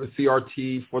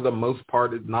 CRT, for the most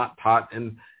part, is not taught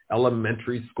in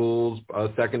elementary schools,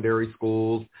 secondary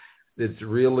schools. It's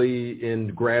really in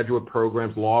graduate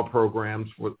programs, law programs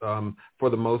for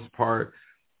the most part.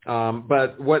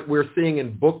 But what we're seeing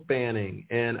in book banning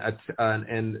and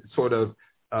sort of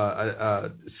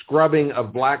scrubbing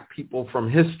of Black people from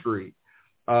history,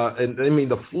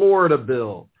 the Florida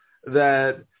bill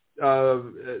that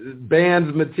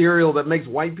bans material that makes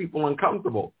white people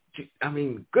uncomfortable.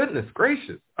 Goodness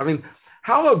gracious.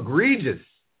 How egregious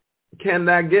can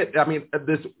that get?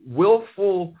 This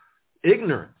willful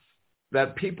ignorance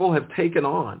that people have taken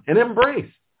on and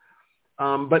embraced.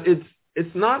 But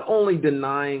it's not only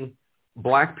denying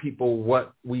Black people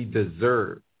what we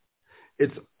deserve,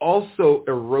 it's also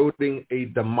eroding a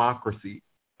democracy.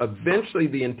 Eventually,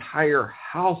 the entire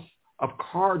house of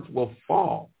cards will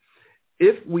fall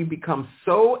if we become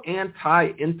so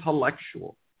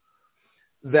anti-intellectual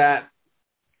that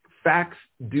facts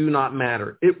do not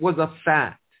matter. It was a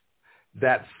fact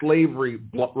that slavery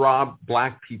robbed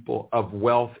Black people of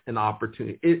wealth and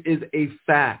opportunity. It is a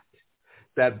fact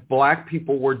that Black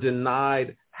people were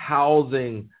denied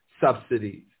housing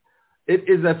subsidies. It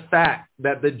is a fact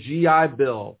that the GI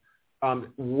Bill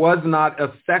was not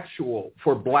effectual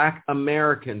for Black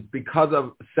Americans because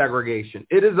of segregation.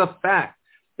 It is a fact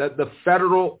that the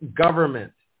federal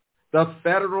government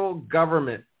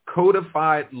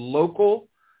codified local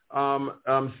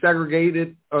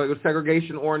segregation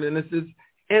ordinances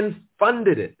and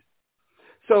funded it.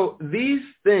 So these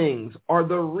things are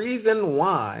the reason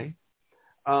why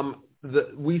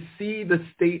we see the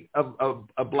state of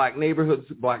Black neighborhoods,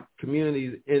 Black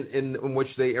communities in which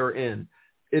they are in.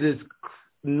 It is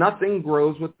nothing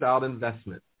grows without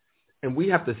investment. And we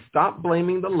have to stop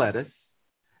blaming the lettuce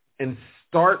and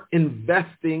start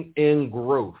investing in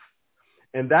growth.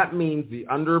 And that means the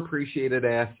underappreciated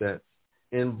assets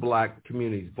in Black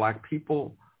communities, Black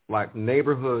people, Black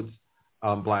neighborhoods,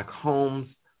 Black homes,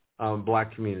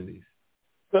 Black communities.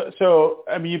 So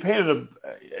you painted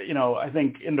I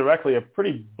think indirectly a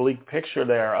pretty bleak picture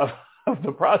there of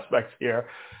the prospects here.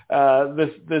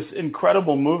 This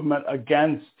incredible movement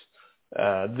against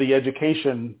the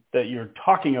education that you're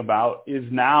talking about is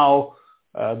now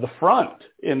the front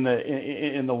in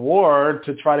the war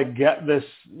to try to get this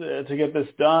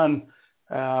done.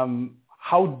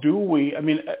 How do we?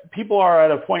 People are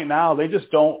at a point now. They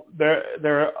just don't.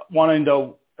 They're wanting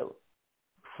to,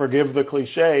 forgive the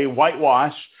cliche,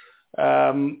 whitewash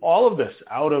all of this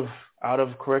out of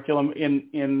curriculum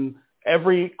in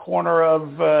every corner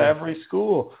of every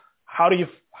school. How do you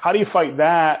fight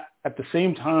that at the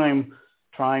same time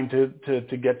trying to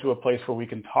get to a place where we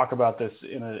can talk about this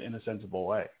in a sensible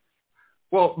way?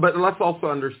 Well, but let's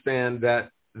also understand that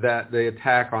the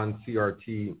attack on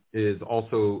CRT is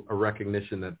also a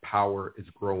recognition that power is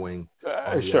growing.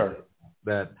 Sure.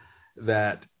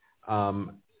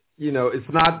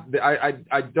 It's not. I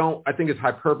think it's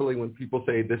hyperbole when people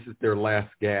say this is their last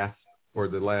gasp or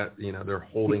they're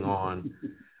holding on.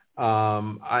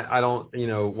 I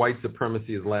don't. White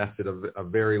supremacy has lasted a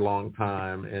very long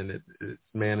time, and it's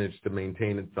managed to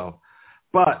maintain itself.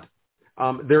 But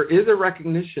there is a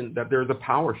recognition that there's a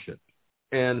power shift,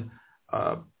 and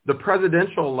the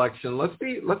presidential election. Let's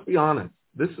be honest.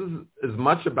 This is as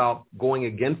much about going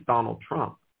against Donald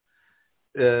Trump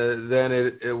than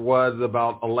it was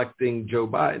about electing Joe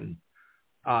Biden.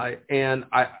 And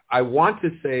I want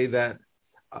to say that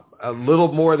a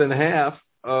little more than half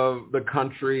of the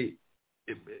country,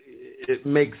 it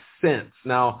makes sense.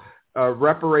 Now,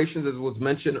 reparations, as was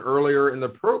mentioned earlier in the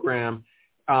program,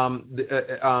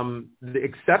 the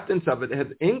acceptance of it has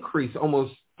increased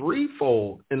almost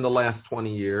threefold in the last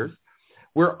 20 years.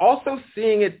 We're also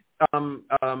seeing it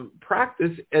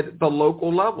practiced at the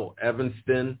local level.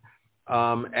 Evanston,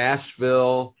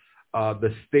 Asheville,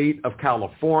 the state of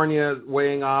California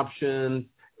weighing options,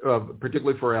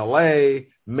 particularly for LA,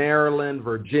 Maryland,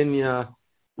 Virginia.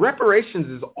 Reparations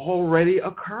is already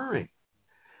occurring.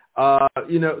 But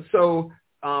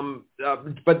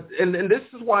this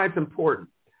is why it's important.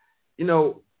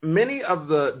 Many of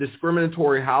the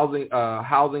discriminatory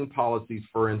housing policies,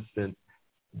 for instance,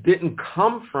 didn't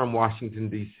come from Washington,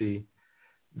 D.C.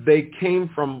 They came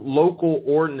from local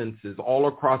ordinances all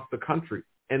across the country,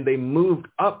 and they moved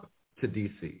up to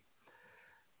D.C.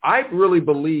 I really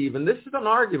believe, and this is an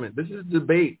argument, this is a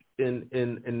debate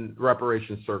in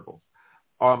reparations circles,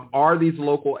 are these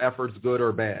local efforts good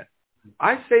or bad?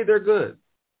 I say they're good,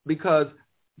 because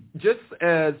just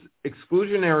as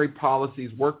exclusionary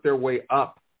policies work their way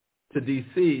up to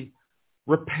D.C.,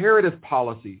 reparative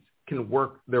policies can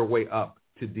work their way up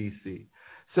to D.C.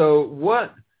 So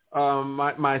what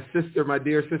my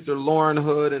dear sister Lauren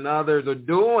Hood and others are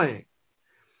doing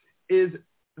is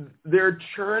they're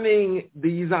churning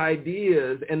these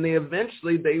ideas, and they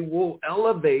will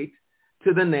elevate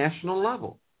to the national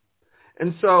level.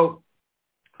 And so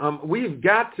we've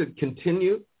got to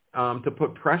continue to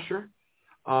put pressure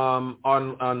on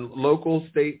local,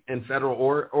 state, and federal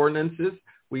ordinances.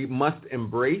 We must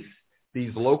embrace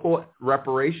these local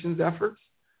reparations efforts,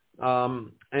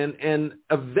 and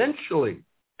eventually,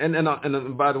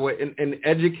 and by the way, and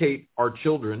educate our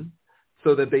children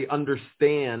so that they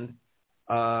understand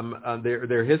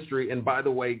their history. And by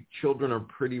the way, children are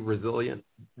pretty resilient.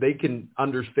 They can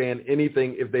understand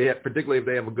anything particularly if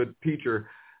they have a good teacher.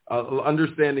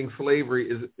 Understanding slavery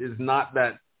is not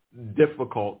that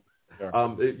difficult.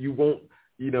 Sure. You won't,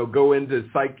 go into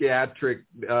psychiatric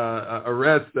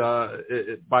arrest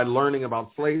by learning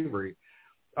about slavery.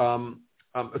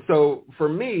 So for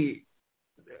me,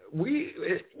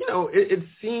 it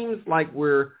seems like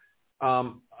we're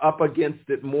up against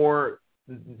it more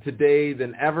today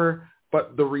than ever,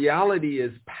 but the reality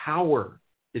is power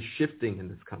is shifting in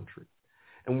this country,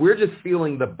 and we're just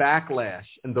feeling the backlash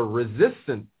and the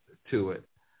resistance to it.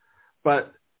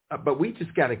 But we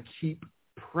just got to keep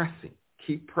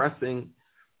pressing,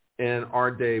 and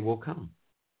our day will come.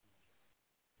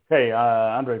 Hey,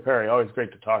 Andre Perry, always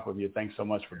great to talk with you. Thanks so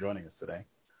much for joining us today.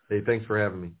 Hey, thanks for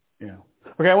having me. Yeah.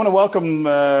 Okay, I want to welcome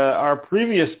our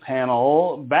previous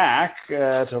panel back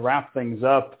to wrap things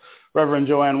up. Reverend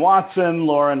Joanne Watson,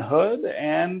 Lauren Hood,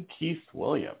 and Keith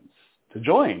Williams to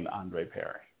join Andre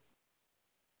Perry.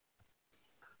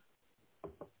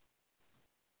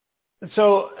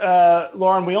 So,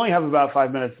 Lauren, we only have about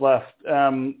 5 minutes left.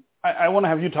 I want to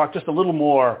have you talk just a little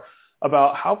more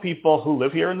about how people who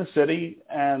live here in the city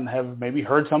and have maybe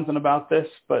heard something about this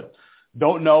but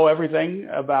don't know everything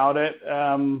about it,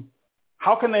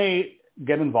 how can they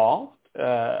get involved?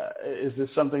 Is this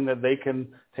something that they can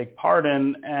take part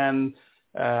in? And,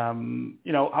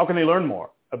 how can they learn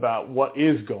more about what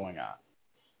is going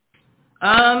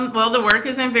on? Well, the work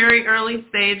is in very early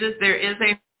stages. There is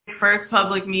a first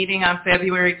public meeting on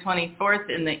February 24th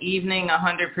in the evening,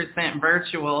 100%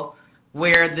 virtual,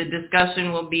 where the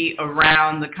discussion will be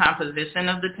around the composition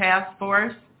of the task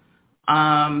force,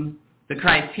 the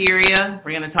criteria.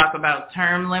 We're going to talk about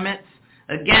term limits.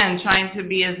 Again, trying to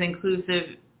be as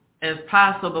inclusive as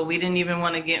possible. We didn't even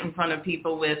want to get in front of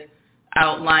people with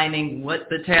outlining what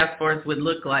the task force would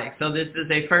look like. So this is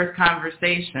a first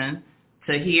conversation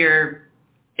to hear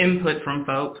input from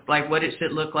folks, like what it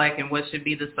should look like and what should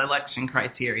be the selection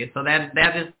criteria. So that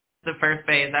is the first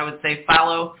phase. I would say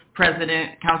follow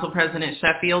Council President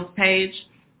Sheffield's page,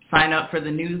 sign up for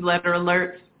the newsletter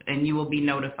alerts, and you will be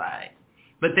notified.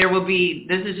 But this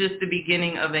is just the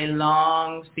beginning of a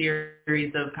long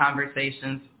series of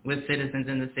conversations with citizens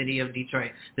in the city of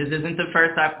Detroit. This isn't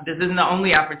the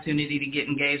only opportunity to get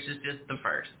engaged, it's just the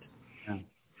first. Yeah.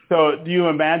 So do you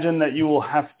imagine that you will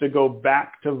have to go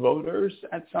back to voters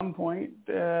at some point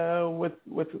with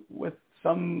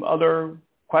some other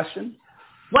question?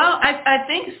 Well, I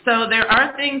think so. There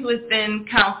are things within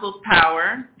council's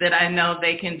power that I know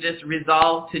they can just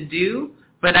resolve to do.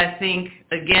 But I think,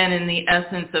 again, in the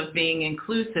essence of being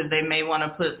inclusive, they may want to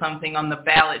put something on the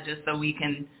ballot just so we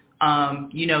can,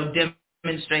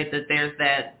 demonstrate that there's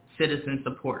that citizen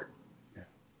support.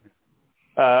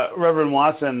 Reverend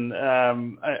Watson,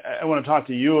 I want to talk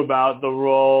to you about the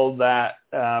role that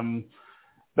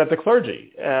the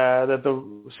clergy, that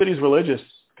the city's religious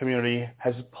community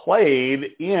has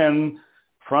played in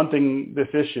fronting this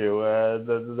issue.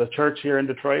 The church here in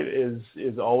Detroit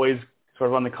is always sort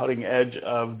of on the cutting edge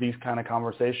of these kind of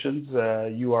conversations.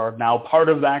 You are now part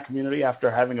of that community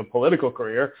after having a political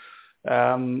career.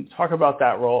 Talk about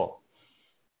that role.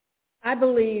 I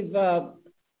believe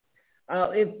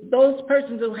if those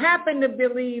persons who happen to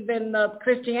believe in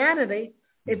Christianity,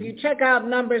 if you check out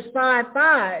Numbers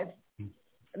 5:5,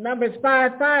 Numbers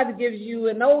 5:5 gives you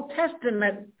an Old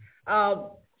Testament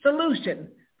solution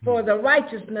for the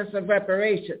righteousness of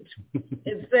reparations.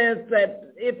 It says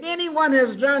that if anyone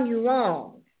has done you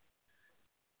wrong,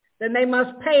 then they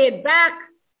must pay it back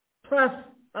plus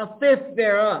a fifth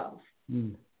thereof.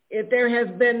 If there has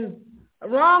been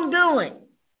wrongdoing,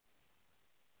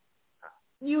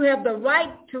 you have the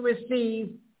right to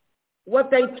receive what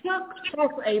they took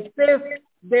plus a fifth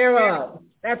thereof.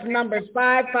 That's Numbers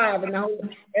 5:5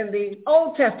 in the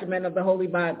Old Testament of the Holy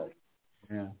Bible.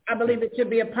 Yeah. I believe it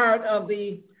should be a part of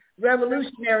the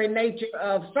revolutionary nature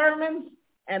of sermons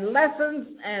and lessons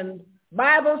and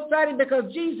Bible study,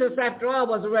 because Jesus, after all,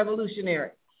 was a revolutionary.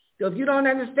 So if you don't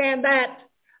understand that,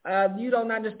 you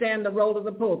don't understand the role of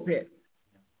the pulpit.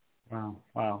 Wow.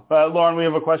 Lauren, we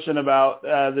have a question about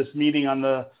this meeting on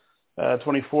the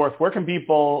 24th. Where can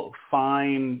people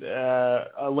find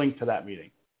a link to that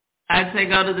meeting? I'd say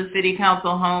go to the City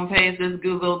Council homepage. Just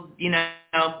Google,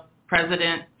 Council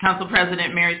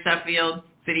President Mary Sheffield,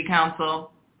 City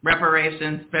Council,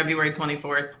 reparations, February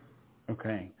 24th.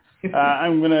 Okay.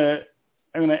 I'm gonna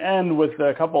end with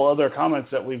a couple other comments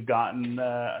that we've gotten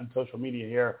on social media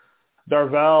here.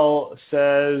 Darvel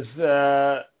says,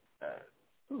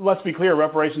 let's be clear,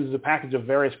 reparations is a package of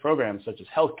various programs such as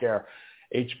healthcare,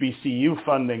 HBCU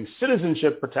funding,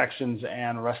 citizenship protections,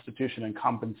 and restitution and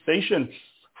compensation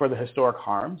for the historic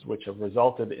harms which have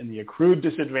resulted in the accrued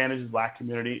disadvantage the Black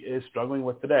community is struggling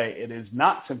with today. It is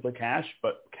not simply cash,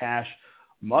 but cash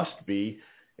must be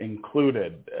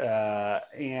included.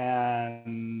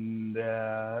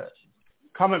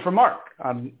 Comment from Mark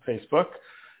on Facebook.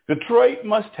 Detroit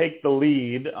must take the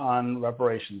lead on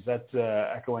reparations. That's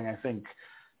echoing, I think,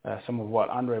 some of what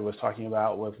Andre was talking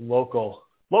about with local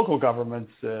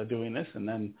governments doing this and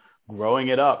then growing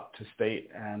it up to state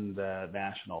and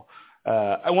national.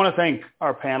 I want to thank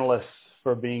our panelists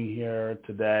for being here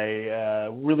today.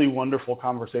 Really wonderful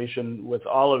conversation with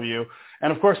all of you.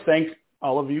 And of course, thank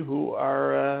all of you who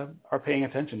are paying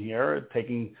attention here,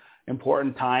 taking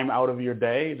important time out of your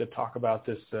day to talk about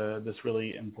this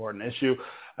really important issue.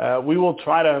 We will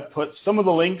try to put some of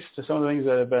the links to some of the things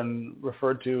that have been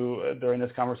referred to during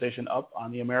this conversation up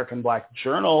on the American Black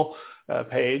Journal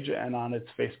page and on its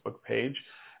Facebook page.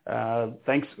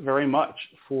 Thanks very much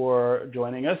for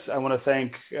joining us. I want to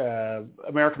thank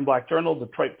American Black Journal,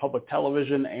 Detroit Public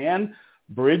Television, and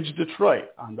Bridge Detroit.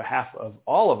 On behalf of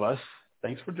all of us,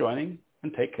 thanks for joining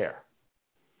and take care.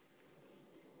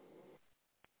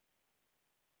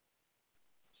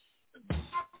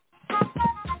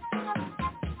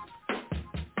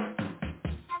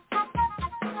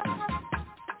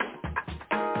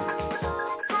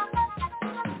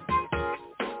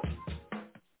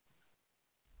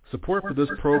 Support for this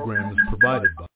program is provided by